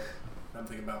boy, I'm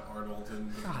thinking about Arnold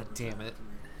and. God damn it.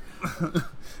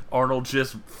 Arnold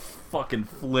just fucking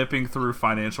flipping through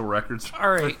financial records for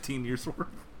All right. 15 years worth.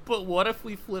 But what if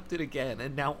we flipped it again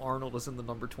and now Arnold is in the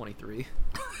number 23?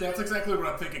 That's exactly what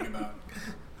I'm thinking about.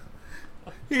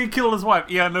 He killed his wife.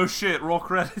 Yeah, no shit. Roll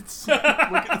credits. Look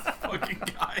at this fucking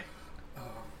guy.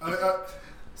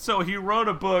 So he wrote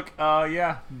a book.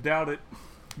 Yeah, doubt it.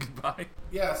 Goodbye.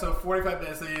 Yeah, so 45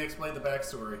 minutes, they explained the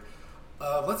backstory.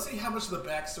 Let's see how much of the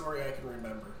backstory I can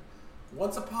remember.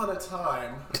 Once upon a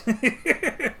time...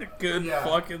 Good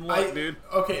fucking luck, dude.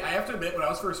 Okay, I have to admit, when I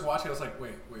was first watching, I was like,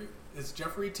 wait. Is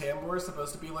Jeffrey Tambor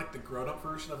supposed to be like the grown-up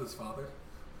version of his father?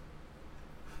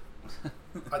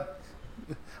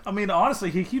 I mean, honestly,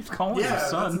 he keeps calling his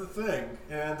son. Yeah, that's the thing.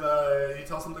 And he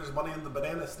tells them there's money in the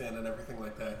banana stand and everything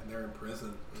like that, and they're in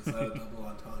prison. Is that a double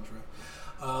entendre?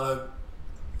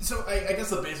 So I guess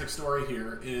the basic story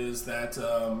here is that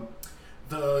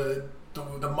the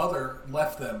mother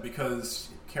left them because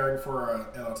caring for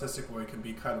an autistic boy can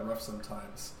be kind of rough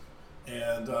sometimes.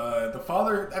 And the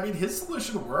father, I mean, his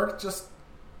solution worked, just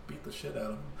beat the shit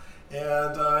out of him.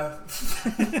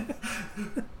 And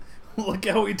look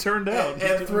how he turned out.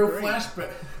 And throw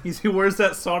flashbacks. He wears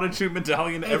that Sonichu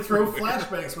medallion and everywhere. throw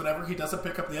flashbacks whenever he doesn't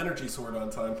pick up the energy sword on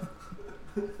time.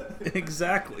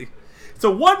 Exactly. It's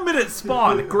a 1 minute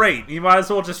spawn. Great. You might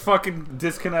as well just fucking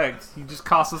disconnect. You just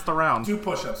cost us the round. 2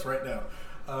 push-ups right now.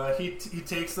 He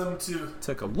takes them to...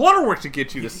 Took a lot of work to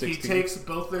get you to 16. He takes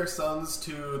both their sons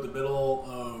to the middle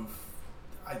of,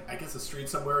 I guess, a street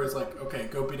somewhere. Is like, okay,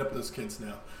 go beat up those kids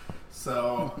now.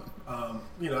 So,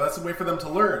 that's a way for them to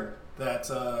learn that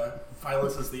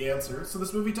violence is the answer. So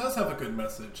this movie does have a good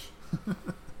message.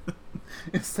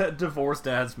 It's that divorced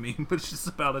dad's meme, but it's just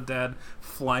about a dad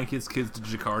flying his kids to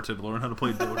Jakarta to learn how to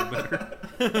play Dota better.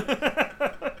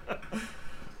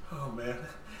 Oh, man.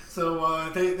 So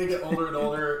they get older and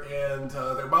older, and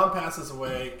their mom passes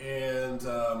away, and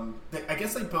I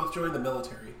guess they both join the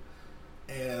military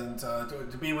and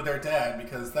to be with their dad,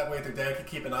 because that way their dad can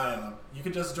keep an eye on them. You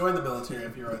can just join the military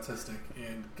if you're autistic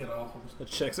and get all...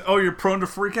 Checks. Oh, you're prone to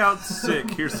freak out?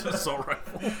 Sick. Here's an assault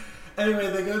rifle. Anyway,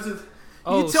 they go to...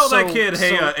 You tell that kid,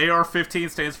 hey, AR-15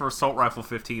 stands for Assault Rifle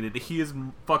 15, and he is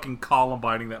fucking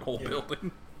Columbining that whole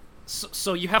building.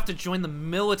 So you have to join the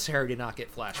military to not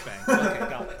get flashbangs. Okay,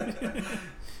 got it.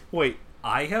 Wait,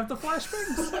 I have the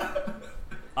flashbangs?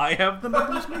 I have the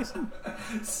numbers, Mason?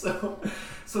 So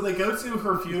they go to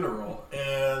her funeral,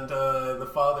 and the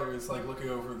father is like looking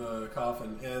over the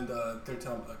coffin, and they're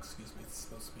telling, excuse me, it's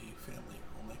supposed to be family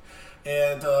only.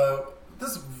 And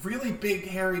this really big,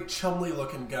 hairy, chumly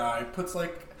looking guy puts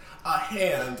like a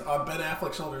hand on Ben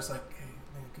Affleck's shoulder. It's like, hey,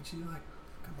 man, could you like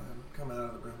come out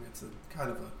of the room? It's a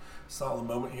kind of a solemn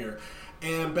moment here.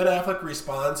 And Ben Affleck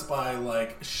responds by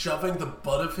like shoving the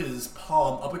butt of his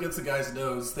palm up against the guy's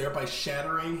nose, thereby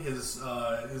shattering his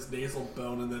nasal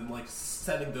bone, and then like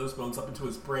sending those bones up into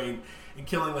his brain and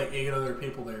killing like 8 other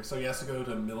people there. So he has to go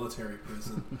to military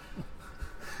prison.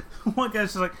 One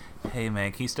guy's just like, hey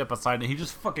man, can you step aside? And he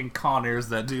just fucking Con Airs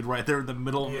that dude right there in the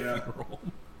middle of the funeral.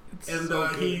 And so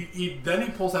he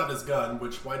pulls out his gun,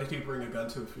 which, why did he bring a gun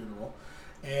to a funeral?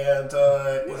 And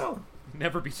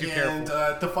never be too careful. And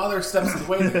the father steps in the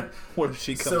way there. What if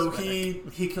she comes So back?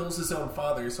 he kills his own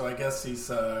father, so I guess he's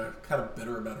kind of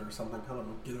bitter about it or something. I don't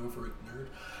know, get over it, nerd.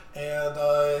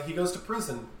 And he goes to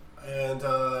prison. And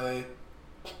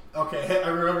okay, I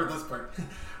remember this part.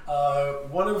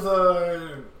 One of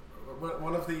the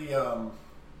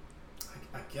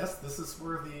I guess this is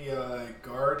where the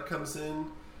guard comes in,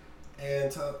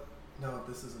 and no,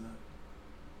 this isn't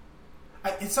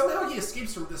it. Somehow he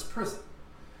escapes from this prison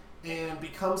and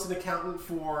becomes an accountant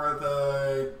for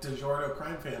the DiGiorno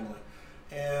crime family,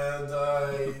 and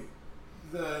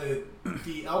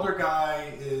the elder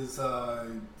guy is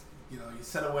he's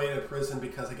sent away to prison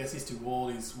because I guess he's too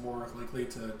old. He's more likely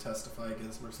to testify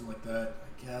against him or something like that,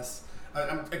 I guess.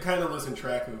 I'm kind of losing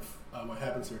track of what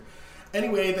happens here.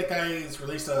 Anyway, that guy is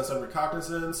released on his own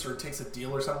recognizance or takes a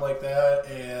deal or something like that,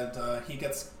 and he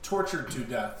gets tortured to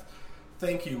death.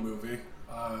 Thank you, movie.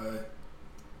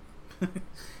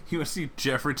 You want to see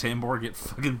Jeffrey Tambor get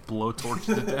fucking blowtorched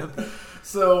to death?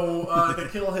 So they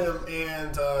kill him,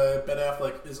 and Ben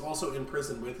Affleck is also in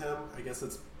prison with him. I guess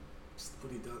that's just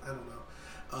what he does. I don't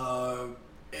know.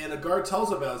 And a guard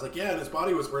tells him about it. It's like, yeah, and his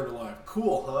body was burned alive.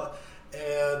 Cool, huh?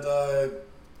 And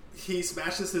he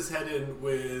smashes his head in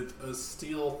with a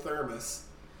steel thermos.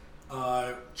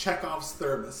 Chekhov's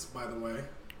thermos, by the way.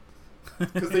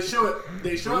 Because they show it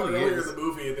earlier in the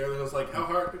movie, and they're just like, how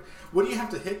hard... What do you have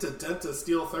to hit to dent a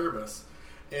steel thermos?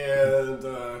 And,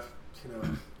 I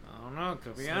don't know.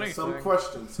 Could be anything. Some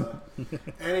questions, huh?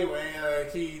 Anyway,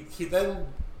 he then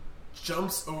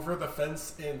jumps over the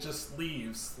fence and just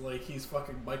leaves like he's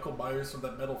fucking Michael Myers from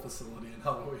that mental facility in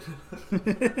Halloween.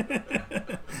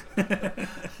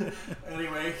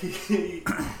 Anyway, he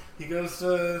goes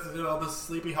to this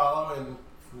Sleepy Hollow and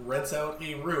rents out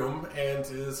a room and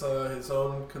is his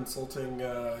own consulting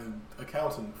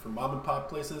accountant for mom and pop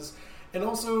places and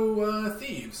also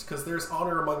thieves, because there's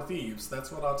honor among thieves. That's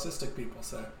what autistic people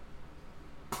say.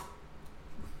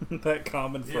 That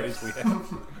common phrase we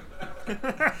have.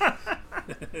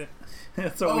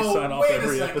 That's how we sign off wait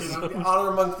every a second. episode. Honor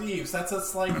Among Thieves. That's a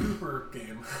Sly Cooper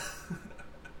game.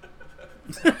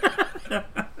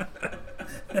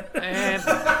 And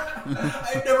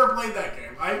I never played that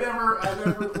game. I never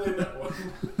played that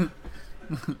one.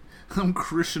 I'm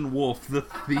Christian Wolf, the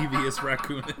thieviest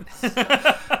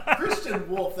raccoonist. Christian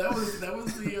Wolf. That was the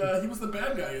he was the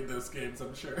bad guy in those games,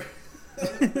 I'm sure.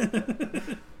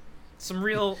 some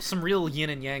real yin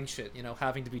and yang shit,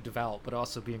 having to be devout but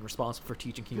also being responsible for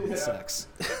teaching human sex.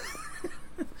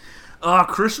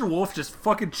 Christian Wolf just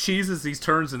fucking cheeses these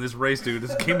turns in this race, dude.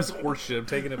 This game is horseshit. I'm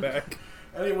taking it back.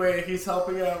 Anyway, he's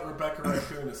helping out Rebecca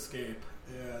Raccoon escape,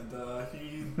 and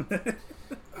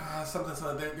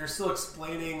something. They're still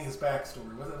explaining his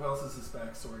backstory. What else is his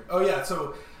backstory? Oh yeah,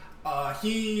 so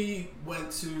he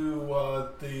went to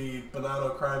the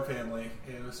Bonanno crime family,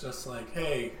 and it was just like,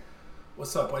 hey,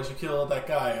 what's up? Why'd you kill that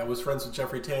guy? I was friends with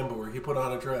Jeffrey Tambor. He put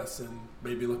on a dress and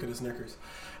made me look at his knickers.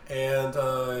 And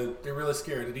they're really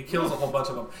scared, and he kills a whole bunch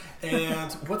of them.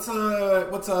 And what's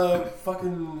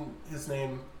fucking his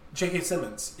name? J.K.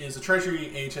 Simmons is a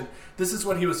Treasury agent. This is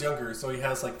when he was younger, so he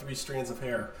has like 3 strands of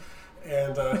hair.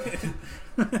 And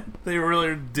they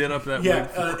really did up that. Yeah,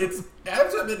 I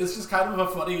have to admit, it's just kind of a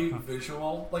funny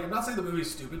visual. Like, I'm not saying the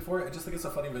movie's stupid for it. I just think it's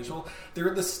a funny visual. They're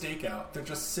in this stakeout. They're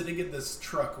just sitting in this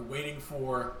truck waiting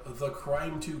for the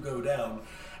crime to go down.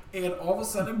 And all of a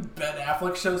sudden, Ben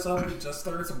Affleck shows up and just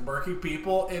starts murking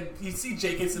people. And you see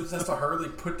J.K. Simmons has to hurriedly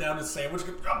put down his sandwich.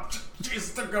 Oh,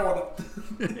 Jesus, they're going up.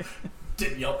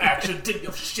 Didn't yell action, didn't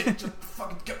yell shit, just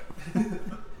fucking go.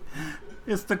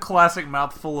 It's the classic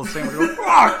mouthful of sandwich.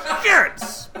 Oh, shit!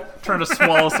 Trying to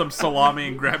swallow some salami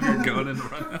and grab your gun and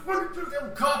run out.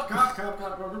 Cop.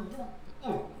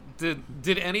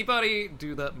 Did anybody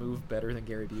do that move better than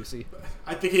Gary Busey?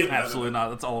 I think he had absolutely not.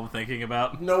 That's all I'm thinking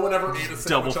about. No one ever ate a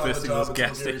sandwich on the double-fisting job those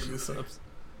gas until Gary station Busey. subs.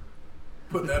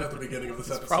 Put that at the beginning of this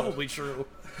episode. Probably true.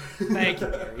 Thank you,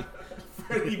 Gary.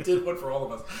 He did one for all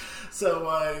of us. So,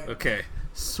 okay.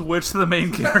 Switch to the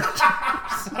main character.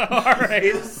 Alright.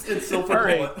 It's Silver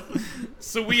Bullet.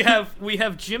 So we have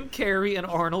Jim Carrey and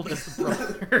Arnold as the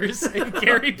brothers, and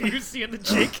Gary Busey in the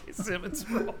J.K. Simmons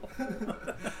role.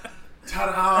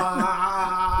 Ta-da!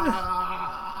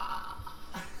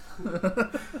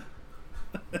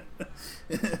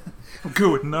 I'm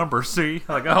good with numbers, see?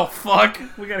 Like, oh, fuck.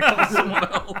 We gotta call someone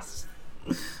else.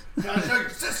 I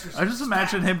just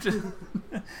imagine him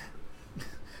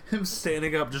him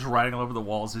standing up, just writing all over the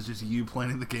walls. Is just you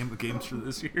planning the game of games for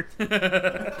this year. Let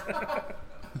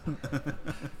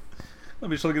me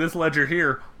just look at this ledger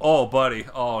here. Oh, buddy.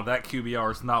 Oh, that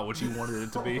QBR is not what you wanted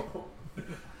it to be.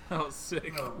 That was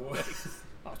sick. Oh, boy.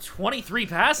 23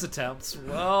 pass attempts.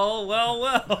 Well.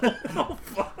 Oh,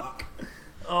 fuck.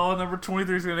 Oh, number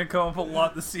 23 is going to come up a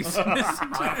lot this season.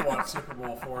 I've watched Super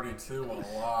Bowl 42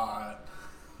 a lot.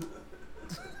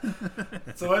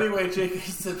 So anyway, J.K.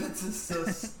 Simmons is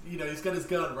just, he's got his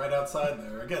gun right outside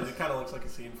there. Again, it kind of looks like a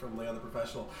scene from Leon the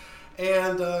Professional.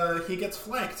 And he gets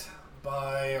flanked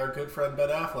by our good friend Ben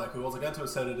Affleck, who holds a gun to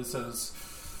his head and it says,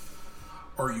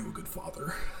 "Are you a good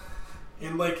father?"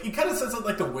 And he kind of says it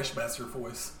like the Wishmaster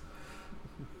voice.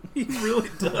 He really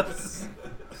does.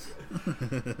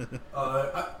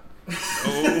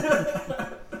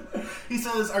 He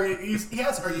says, he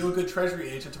asks, "Are you a good Treasury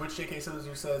agent?" To which J.K.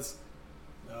 Simmons says,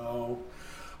 "No."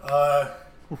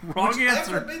 Wrong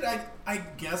answer. I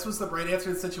guess was the right answer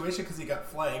in the situation because he got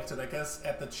flanked, and I guess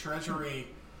at the Treasury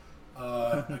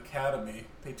Academy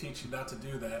they teach you not to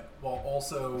do that while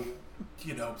also,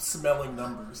 smelling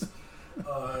numbers.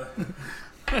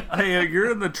 Hey,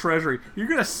 you're in the Treasury. You're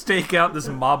gonna stake out this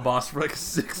mob boss for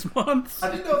 6 months.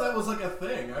 I didn't know that was a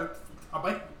thing. I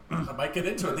might get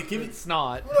into it. They give It's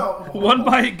not. No, One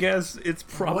might guess it's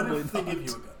probably what if they not. give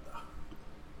you a gun,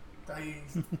 though?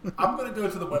 I'm gonna go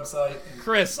to the website.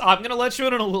 Chris, I'm gonna let you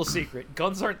in on a little secret.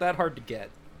 Guns aren't that hard to get.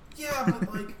 Yeah,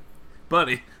 but like,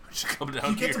 buddy, we should come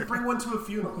down you get here. to bring one to a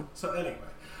funeral. So anyway,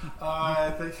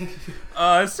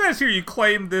 It says here you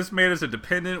claim this man is a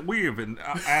dependent. We have been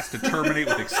asked to terminate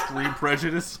with extreme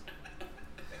prejudice.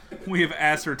 We have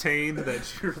ascertained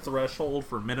that your threshold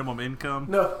for minimum income.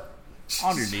 No.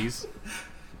 On your knees.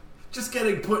 Just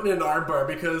getting put in an armbar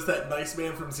because that nice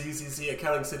man from ZZZ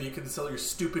Accounting said you can sell your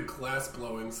stupid glass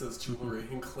blowing, says jewelry,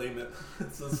 and claim it.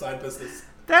 It's a side business.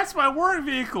 That's my work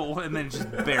vehicle! And then just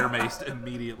bear maced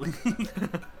immediately.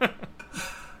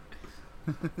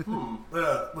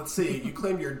 Let's see. You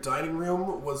claim your dining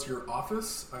room was your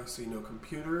office. I see no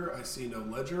computer. I see no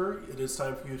ledger. It is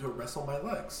time for you to wrestle my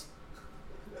legs.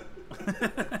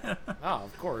 Oh,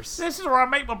 of course. This is where I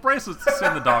make my bracelets.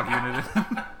 Send the dog unit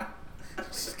in.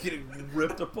 Just getting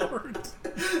ripped apart.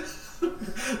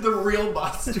 The real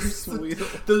monsters.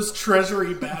 Those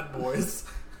treasury bad boys.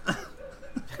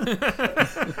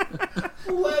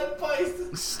 Lead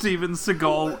Bison. Steven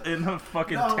Seagal in a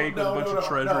fucking tank with a bunch of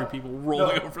treasury people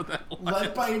rolling over that line.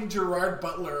 Led by Gerard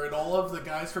Butler and all of the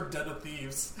guys from Den of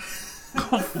Thieves.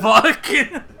 Oh, fuck.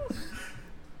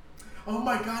 Oh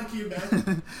my god, can you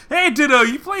imagine? Hey, Ditto,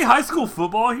 you play high school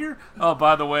football here? Oh,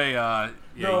 by the way,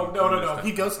 No.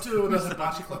 He goes to the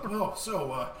hibachi club. Oh,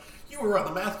 so, you were on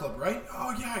the math club, right?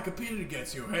 Oh, yeah, I competed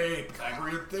against you. Hey,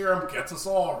 Pythagorean theorem gets us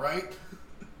all, right?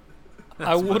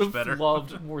 I would have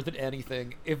loved more than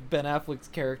anything if Ben Affleck's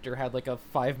character had like a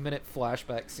 5-minute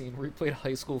flashback scene where he played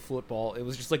high school football. It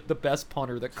was just like the best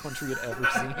punter that country had ever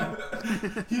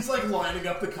seen. He's like lining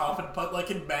up the coffin putt like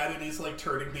in Madden. He's like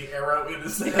turning the arrow in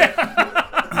his head.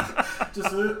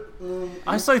 Just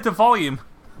isolate the volume.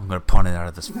 I'm gonna punt it out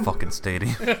of this fucking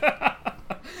stadium.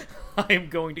 I am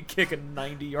going to kick a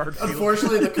 90-yard field.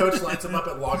 Unfortunately, the coach lines him up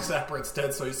at long snapper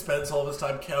instead, so he spends all of his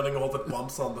time counting all the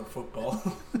bumps on the football.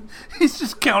 He's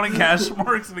just counting hash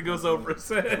marks and it goes over his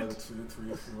head. 1, 2,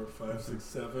 3, 4, 5, 6,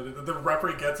 7. And the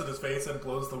referee gets in his face and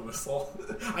blows the whistle.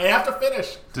 I have to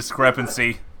finish.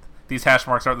 Discrepancy. These hash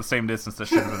marks aren't the same distance. That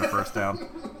should have been a first down.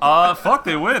 Fuck,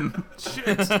 they win.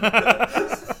 Shit.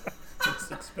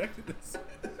 Just expected this.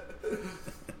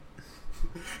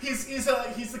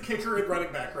 He's the kicker and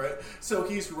running back, right? So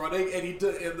he's running, and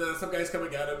some guy's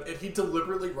coming at him, and he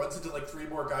deliberately runs into like 3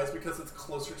 more guys because it's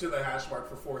closer to the hash mark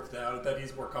for 4th down, and then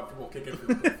he's more comfortable kicking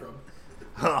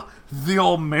from. The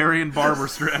old Marion Barber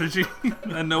strategy.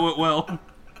 I know it well.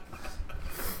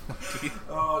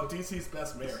 Oh, DC's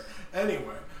best mayor.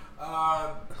 Anyway,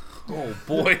 oh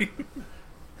boy,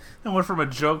 I went from a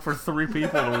joke for 3 people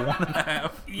to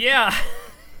 1.5. Yeah.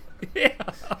 Yeah.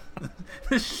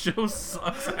 This show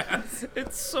sucks ass.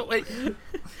 It's so...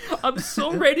 I'm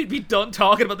so ready to be done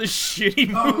talking about this shitty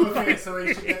movie. Oh, okay, so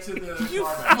we should get to the You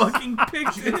climax. fucking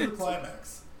picked Get to the it.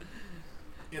 climax.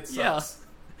 It sucks.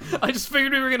 Yeah. I just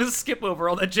figured we were going to skip over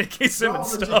all that J.K.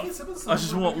 Simmons the stuff. J.K. Simmons I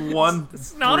just want one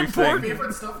It's not brief important. thing.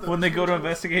 favorite stuff. When they go to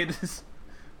investigate his...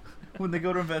 When they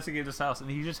go to investigate his house, and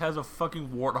he just has a fucking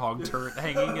warthog turret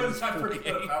hanging in his I forgot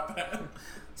 48. about that.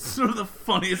 Sort of the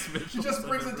funniest visuals. She just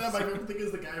brings I've it ever down. My seen. favorite thing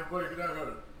is the guy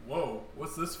going, whoa,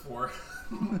 what's this for?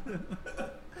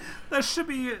 That should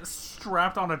be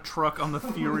strapped on a truck on the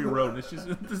Fury Road. It's just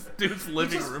in this dude's He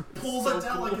living just room. pulls So it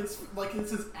down cool. like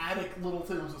it's his attic little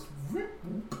thing. It was just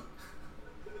whoop.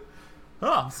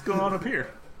 Oh, what's going on up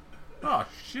here? Oh,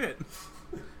 shit.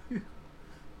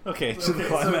 Okay, to the Okay,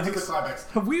 climax. so to the climax.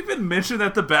 Have we even mentioned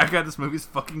that the bad guy in this movie is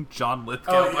fucking John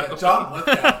Lithgow? Oh by yeah, the way? John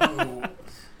Lithgow, who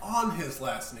on his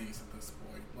last knees at this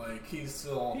point. Like he's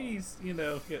still. He's, you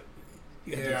know, he gotta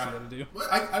do what you Yeah, gotta do. Well,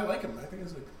 I like him. I think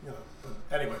he's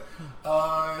But anyway,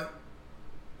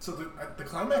 so the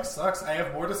climax sucks. I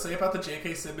have more to say about the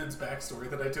J.K. Simmons backstory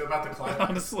than I do about the climax.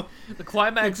 Honestly, The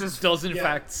climax does in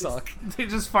fact it's- suck. they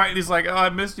just fight. And he's like, "Oh, I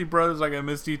missed you, brothers. Like I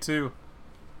missed you too."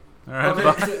 All right,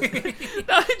 bye.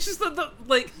 No, it's just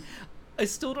like, I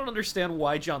still don't understand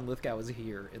why John Lithgow is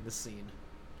here in this scene.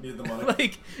 Need the money.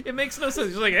 Like, it makes no sense.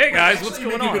 He's like, hey guys, what's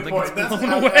Actually, you going make a on? good Like, point. it's That's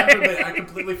blown I have to away. admit, I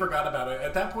completely forgot about it.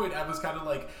 At that point, I was kind of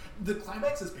like, the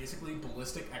climax is basically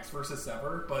Ballistic X versus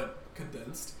Sever, but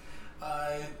condensed.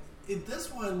 In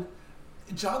this one,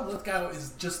 John Lithgow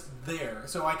is just there,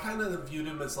 so I kind of viewed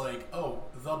him as like, oh,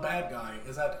 the bad guy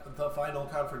is at the final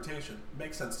confrontation.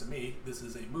 Makes sense to me. This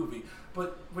is a movie,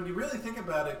 but when you really think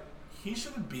about it, he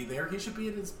shouldn't be there. He should be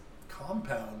in his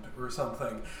compound or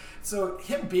something. So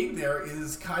him being there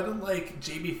is kind of like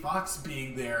Jamie Foxx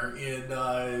being there in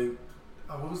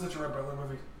what was the Gerard Butler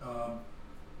movie?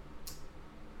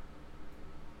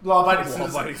 Law Abiding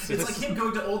Law-Abiding Citizen. It's like him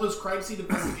going to all those crime scene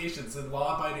investigations and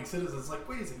Law Abiding Citizens. Like,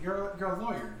 wait a second, you're a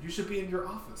lawyer. You should be in your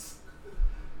office.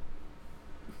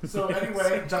 So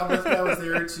anyway, John Lithgow was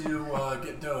there to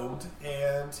get domed,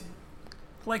 and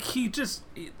Like,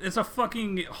 it's a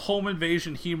fucking home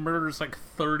invasion. He murders like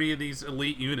 30 of these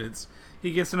elite units.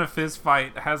 He gets in a fist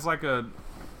fight, has like a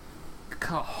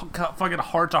fucking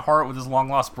heart to heart with his long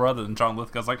lost brother, and John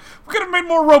Lithgow's like, "We could have made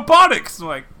more robotics." I'm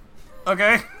like,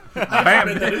 okay, I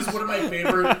mean, that is one of my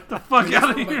favorite. The fuck that is out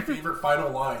one of of my here. favorite final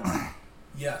lines.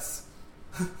 Yes.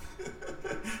 I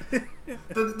mean,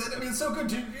 it's so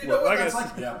good. You know what that's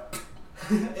like? Yeah.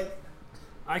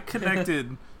 I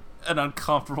connected an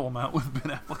uncomfortable amount with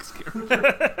Ben Affleck's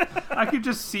character. I could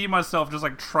just see myself just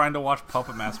like trying to watch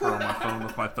Puppet Master on my phone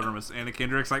with my thermos. Anna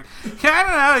Kendrick's like, I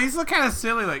don't know, he's kind of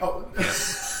silly. Like,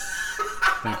 yes,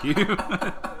 thank you.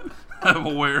 I'm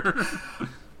aware.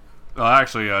 Well,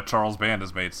 actually, Charles Band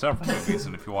has made several movies,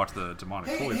 and if you watch the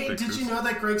Demonic Toys Hey, pictures, did you know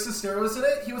that Greg Sestero was in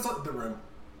it? He was on The Room.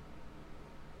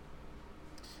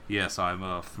 yes, I'm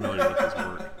familiar with his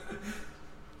work.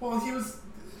 Well, he was.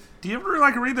 Do you ever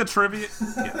like read the trivia?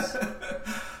 Yes.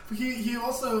 He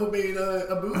also made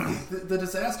a movie, The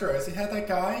Disaster Artist. He had that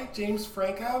guy, James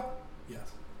Franco.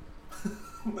 Yes.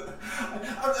 I'm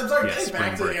sorry, Yes, getting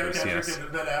back to Spring Anna Breakers, Kendrick yes.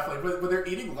 and Ben Affleck. When they're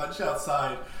eating lunch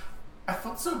outside, I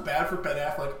felt so bad for Ben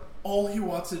Affleck. All he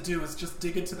wants to do is just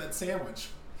dig into that sandwich.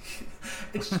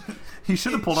 He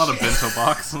should have pulled out a bento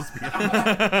box. Let's be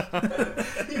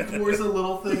honest. He pours a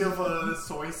little thing of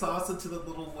soy sauce into the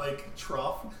little, like,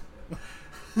 trough.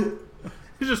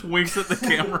 He just winks at the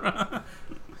camera.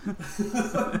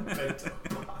 Bento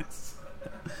box.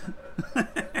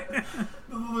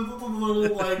 the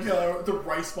little, like, the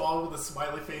rice ball with a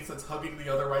smiley face that's hugging the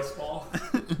other rice ball.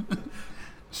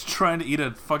 Just trying to eat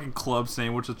a fucking club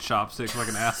sandwich with chopsticks like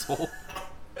an asshole.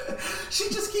 She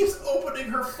just keeps opening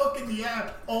her fucking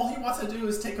yap. All he wants to do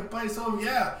is take a bite. So,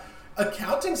 yeah,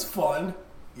 accounting's fun.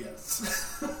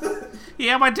 Yes.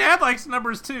 Yeah, my dad likes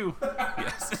numbers too.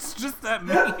 Yes, it's just that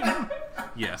meme.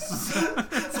 Yes.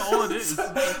 That's all it is.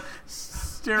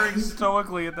 Staring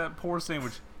stoically at that poor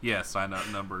sandwich. Yes, I know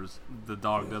numbers. The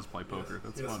dog does play poker.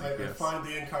 That's funny. I Yes. find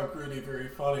the incongruity very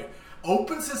funny.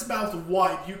 Opens his mouth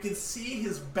wide. You can see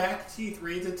his back teeth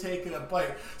ready to take a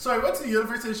bite. So I went to the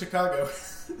University of Chicago.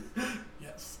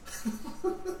 Yes.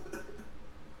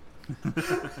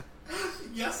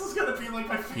 Yes is gonna be like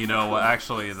my favorite. You know,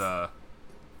 actually, there's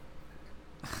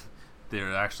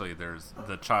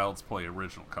the Child's Play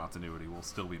original continuity will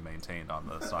still be maintained on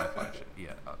the sci-fi shit.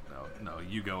 Yeah, no,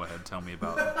 you go ahead. Tell me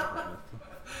about it.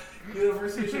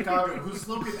 University of Chicago, whose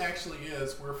slogan actually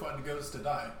is "Where fun goes to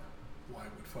die." Why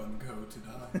would fun go to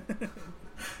die?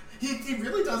 He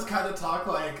really does kind of talk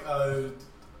like a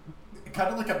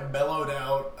mellowed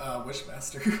out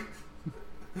Wishmaster.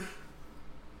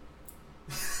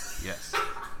 Yes.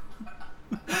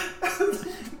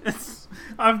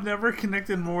 I've never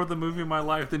connected more with the movie in my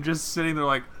life than just sitting there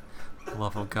like,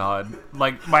 love of God.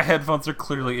 Like, my headphones are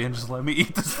clearly in, just let me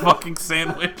eat this fucking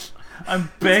sandwich. I'm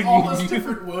begging all those you.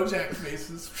 different Wojak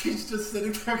faces. He's just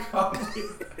sitting there calmly.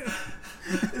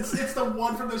 It's the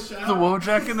one from the shower. The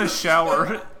Wojak in the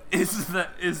shower is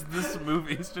this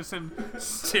movie. It's just him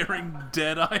staring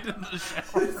dead-eyed in the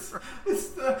shower. It's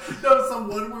the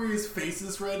one where his face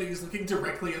is red and he's looking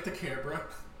directly at the camera.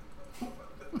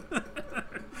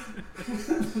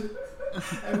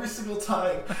 Every single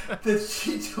time that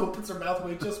she opens her mouth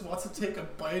when he just wants to take a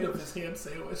bite of his ham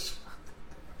sandwich.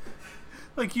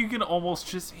 Like, you can almost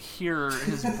just hear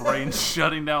his brain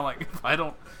shutting down. Like, if I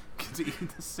don't get to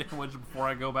eat the sandwich before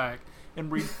I go back and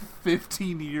read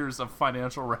 15 years of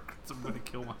financial records, I'm going to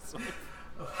kill myself.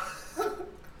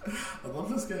 I love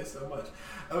this guy so much.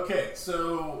 Okay,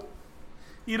 so...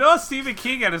 You know Stephen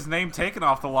King had his name taken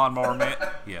off the Lawnmower Man?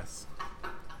 Yes.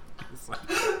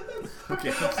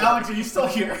 Okay. Alex, are you still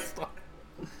here?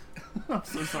 I'm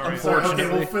so sorry. Okay,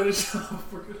 we'll finish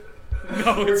off. We're good.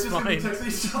 No, it's just gonna be fine. texting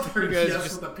each other You guys yes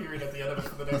just- with a period at the end of it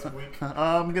for the next week.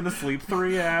 I'm going to sleep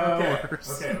 3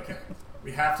 hours. Okay.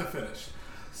 We have to finish.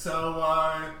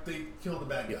 So, they kill the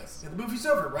bad guys. And the movie's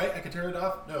over, right? I can turn it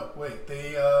off? No, wait.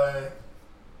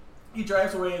 He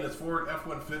drives away in his Ford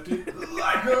F-150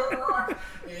 like a rock.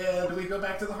 And we go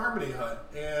back to the Harmony Hut.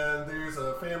 And there's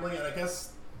a family, and I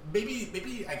guess... Maybe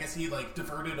he like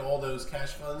diverted all those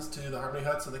cash funds to the Harmony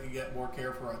Hut so they could get more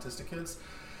care for autistic kids.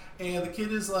 And the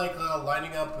kid is like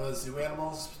lining up zoo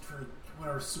animals for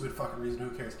whatever stupid fucking reason.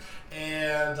 Who cares?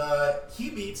 And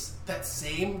he meets that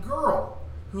same girl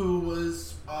who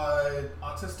was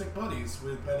autistic buddies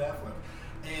with Ben Affleck,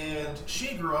 and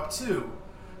she grew up too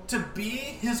to be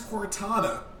his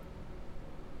Cortana.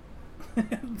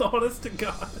 Honest to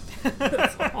God.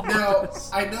 Now,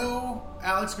 I know,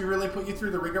 Alex, we really put you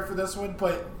through the ringer for this one,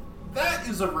 but that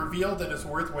is a reveal that is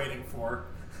worth waiting for.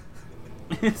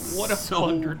 It's What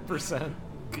 100%.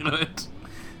 good.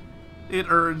 It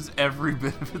earns every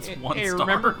bit of its one Hey,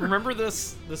 star. remember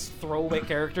this throwaway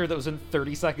character that was in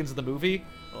 30 seconds of the movie?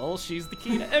 Well, she's the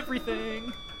key to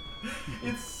everything.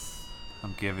 It's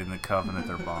I'm giving the Covenant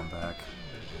their bomb back.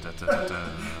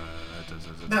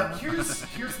 now here's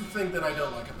the thing that I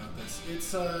don't like about this.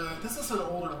 It's this is an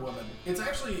older woman. It's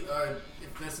actually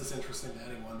if this is interesting to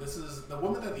anyone, this is the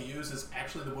woman that they use is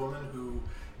actually the woman who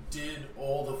did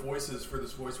all the voices for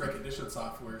this voice recognition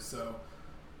software. So,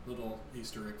 little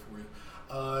Easter egg for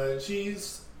you.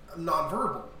 She's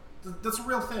nonverbal. That's a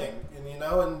real thing,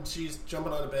 and she's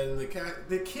jumping on a bed, and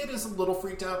the kid is a little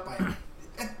freaked out by it.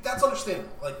 And that's understandable.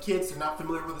 Like, kids, they're not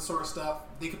familiar with this sort of stuff.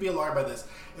 They could be alarmed by this.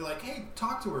 They're like, hey,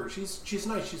 talk to her. She's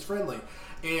nice. She's friendly.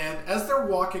 And as they're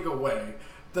walking away,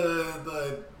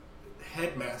 the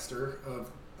headmaster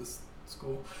of this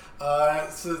school,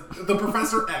 so the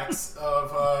Professor X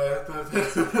of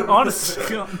the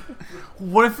Honestly,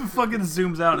 what if it fucking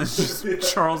zooms out and it's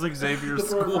just Charles Xavier's the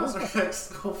school? Professor X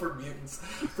school for mutants,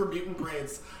 for mutant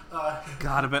brains.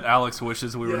 God, I bet Alex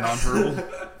wishes we were nonverbal.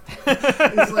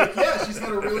 He's like, yeah, she's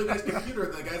got a really nice computer.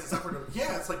 The guy's suffering.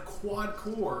 Yeah, it's like quad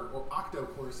core or octo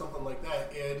core or something like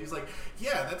that. And he's like,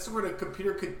 yeah, that's where the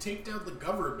computer could take down the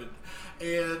government.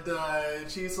 And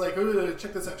she's like, oh,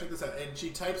 check this out. And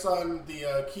she types on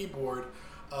the keyboard,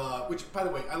 which, by the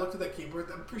way, I looked at that keyboard.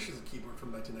 I'm pretty sure it's a keyboard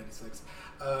from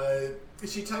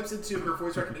 1996. She types into her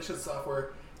voice recognition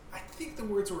software. I think the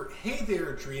words were, hey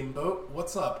there, Dreamboat,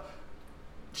 what's up?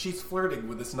 She's flirting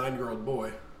with this 9-year-old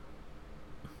boy.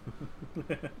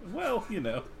 Well,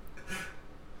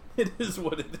 it is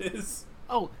what it is.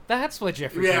 Oh, that's why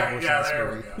Jeffrey Tambor was in this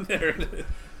there movie. we go. There it is.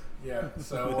 Yeah,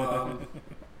 so,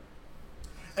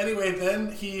 anyway,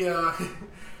 then he,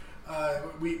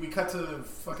 we cut to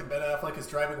fucking Ben Affleck is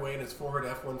driving away in his Ford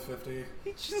F-150.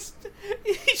 He just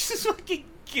fucking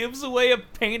gives away a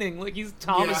painting like he's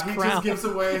Thomas He Crown. just gives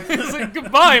away... It's like,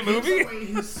 goodbye, He movie. gives away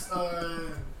his,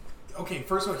 okay,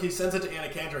 first of all, he sends it to Anna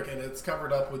Kendrick, and it's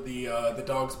covered up with the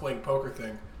dogs playing poker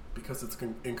thing, because it's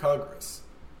incongruous.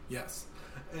 Yes.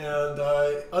 And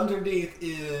underneath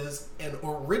is an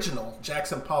original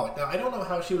Jackson Pollock. Now, I don't know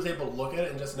how she was able to look at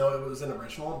it and just know it was an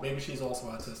original. Maybe she's also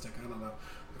autistic. I don't know.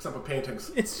 Except with paintings.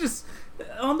 It's just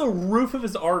on the roof of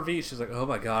his RV. She's like, "Oh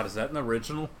my god, is that an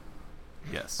original?"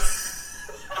 Yes.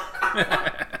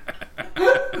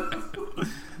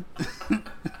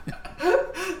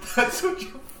 That's what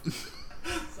you...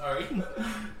 Sorry.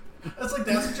 That's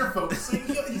what you're focusing.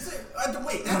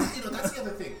 Wait, that's the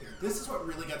other thing here. This is what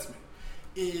really gets me.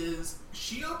 Is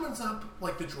she opens up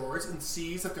like the drawers and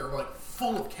sees that they're like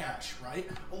full of cash, right?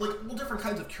 Like all different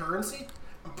kinds of currency.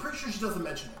 I'm pretty sure she doesn't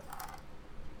mention it.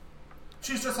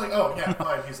 She's just like, oh yeah,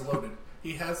 fine, he's loaded.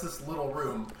 He has this little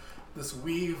room, this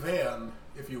wee van,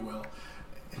 if you will.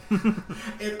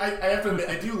 And I have to admit,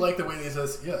 I do like the way he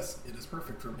says, yes, it is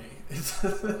perfect for me.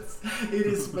 It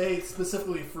is made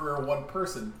specifically for one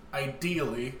person,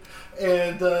 ideally.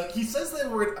 And he says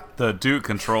that word... The Duke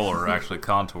controller actually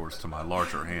contours to my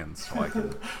larger hands so I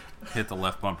can hit the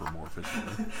left bumper more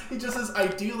efficiently. He just says,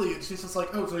 ideally, and she's just like,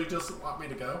 oh, so you just want me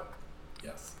to go?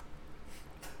 Yes.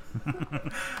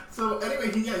 So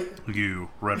anyway, You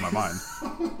read my mind.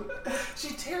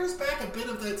 she tears back a bit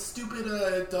of that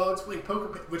stupid dogs playing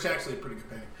poker, which actually a pretty good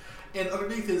painting. And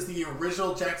underneath is the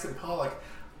original Jackson Pollock.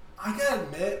 I gotta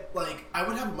admit, like, I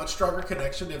would have a much stronger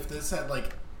connection if this had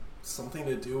like something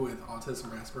to do with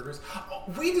autism or Asperger's.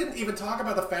 We didn't even talk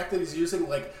about the fact that he's using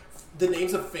like the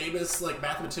names of famous like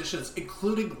mathematicians,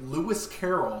 including Lewis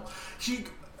Carroll.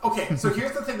 Okay, so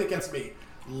here's the thing that gets me.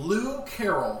 Lou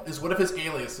Carroll is one of his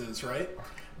aliases, right?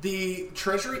 The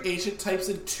Treasury agent types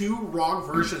in 2 wrong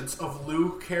versions of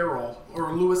Lou Carroll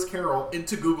or Lewis Carroll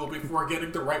into Google before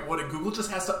getting the right one, and Google just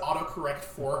has to autocorrect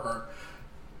for her.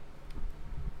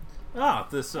 Ah,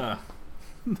 this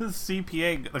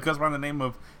CPA that goes by the name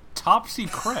of Top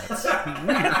Secret.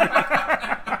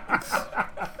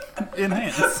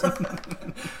 Enhance.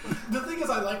 The thing is,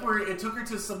 I like where it took her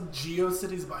to some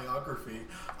GeoCities biography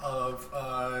of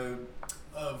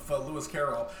Lewis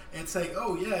Carroll and saying,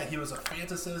 oh yeah, he was a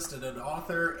fantasist and an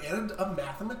author and a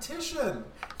mathematician.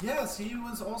 Yes, he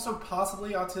was also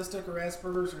possibly autistic or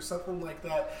Asperger's or something like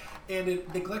that, and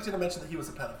it neglected to mention that he was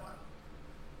a pedophile.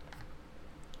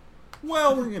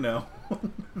 Well,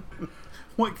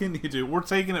 what can you do? We're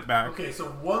taking it back. Okay, so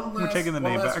one last back.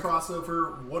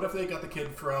 crossover. What if they got the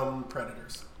kid from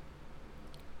Predators?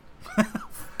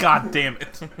 God damn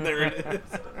it. There it is.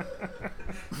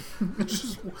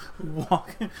 Just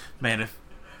walk. Man,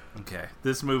 Okay,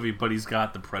 this movie, but he's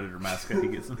got the Predator mask that he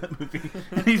gets in that movie.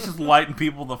 And he's just lighting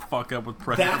people the fuck up with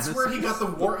Predator. That's where he got the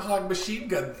Warthog machine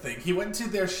gun thing. He went to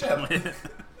their ship.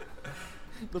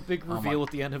 The big reveal at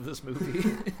the end of this movie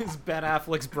is Ben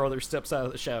Affleck's brother steps out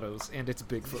of the shadows, and it's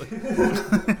Bigfoot.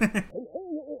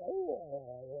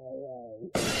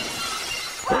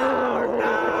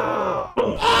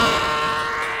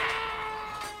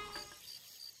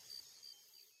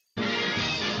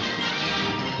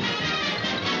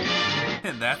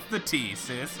 And that's the tea,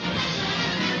 sis.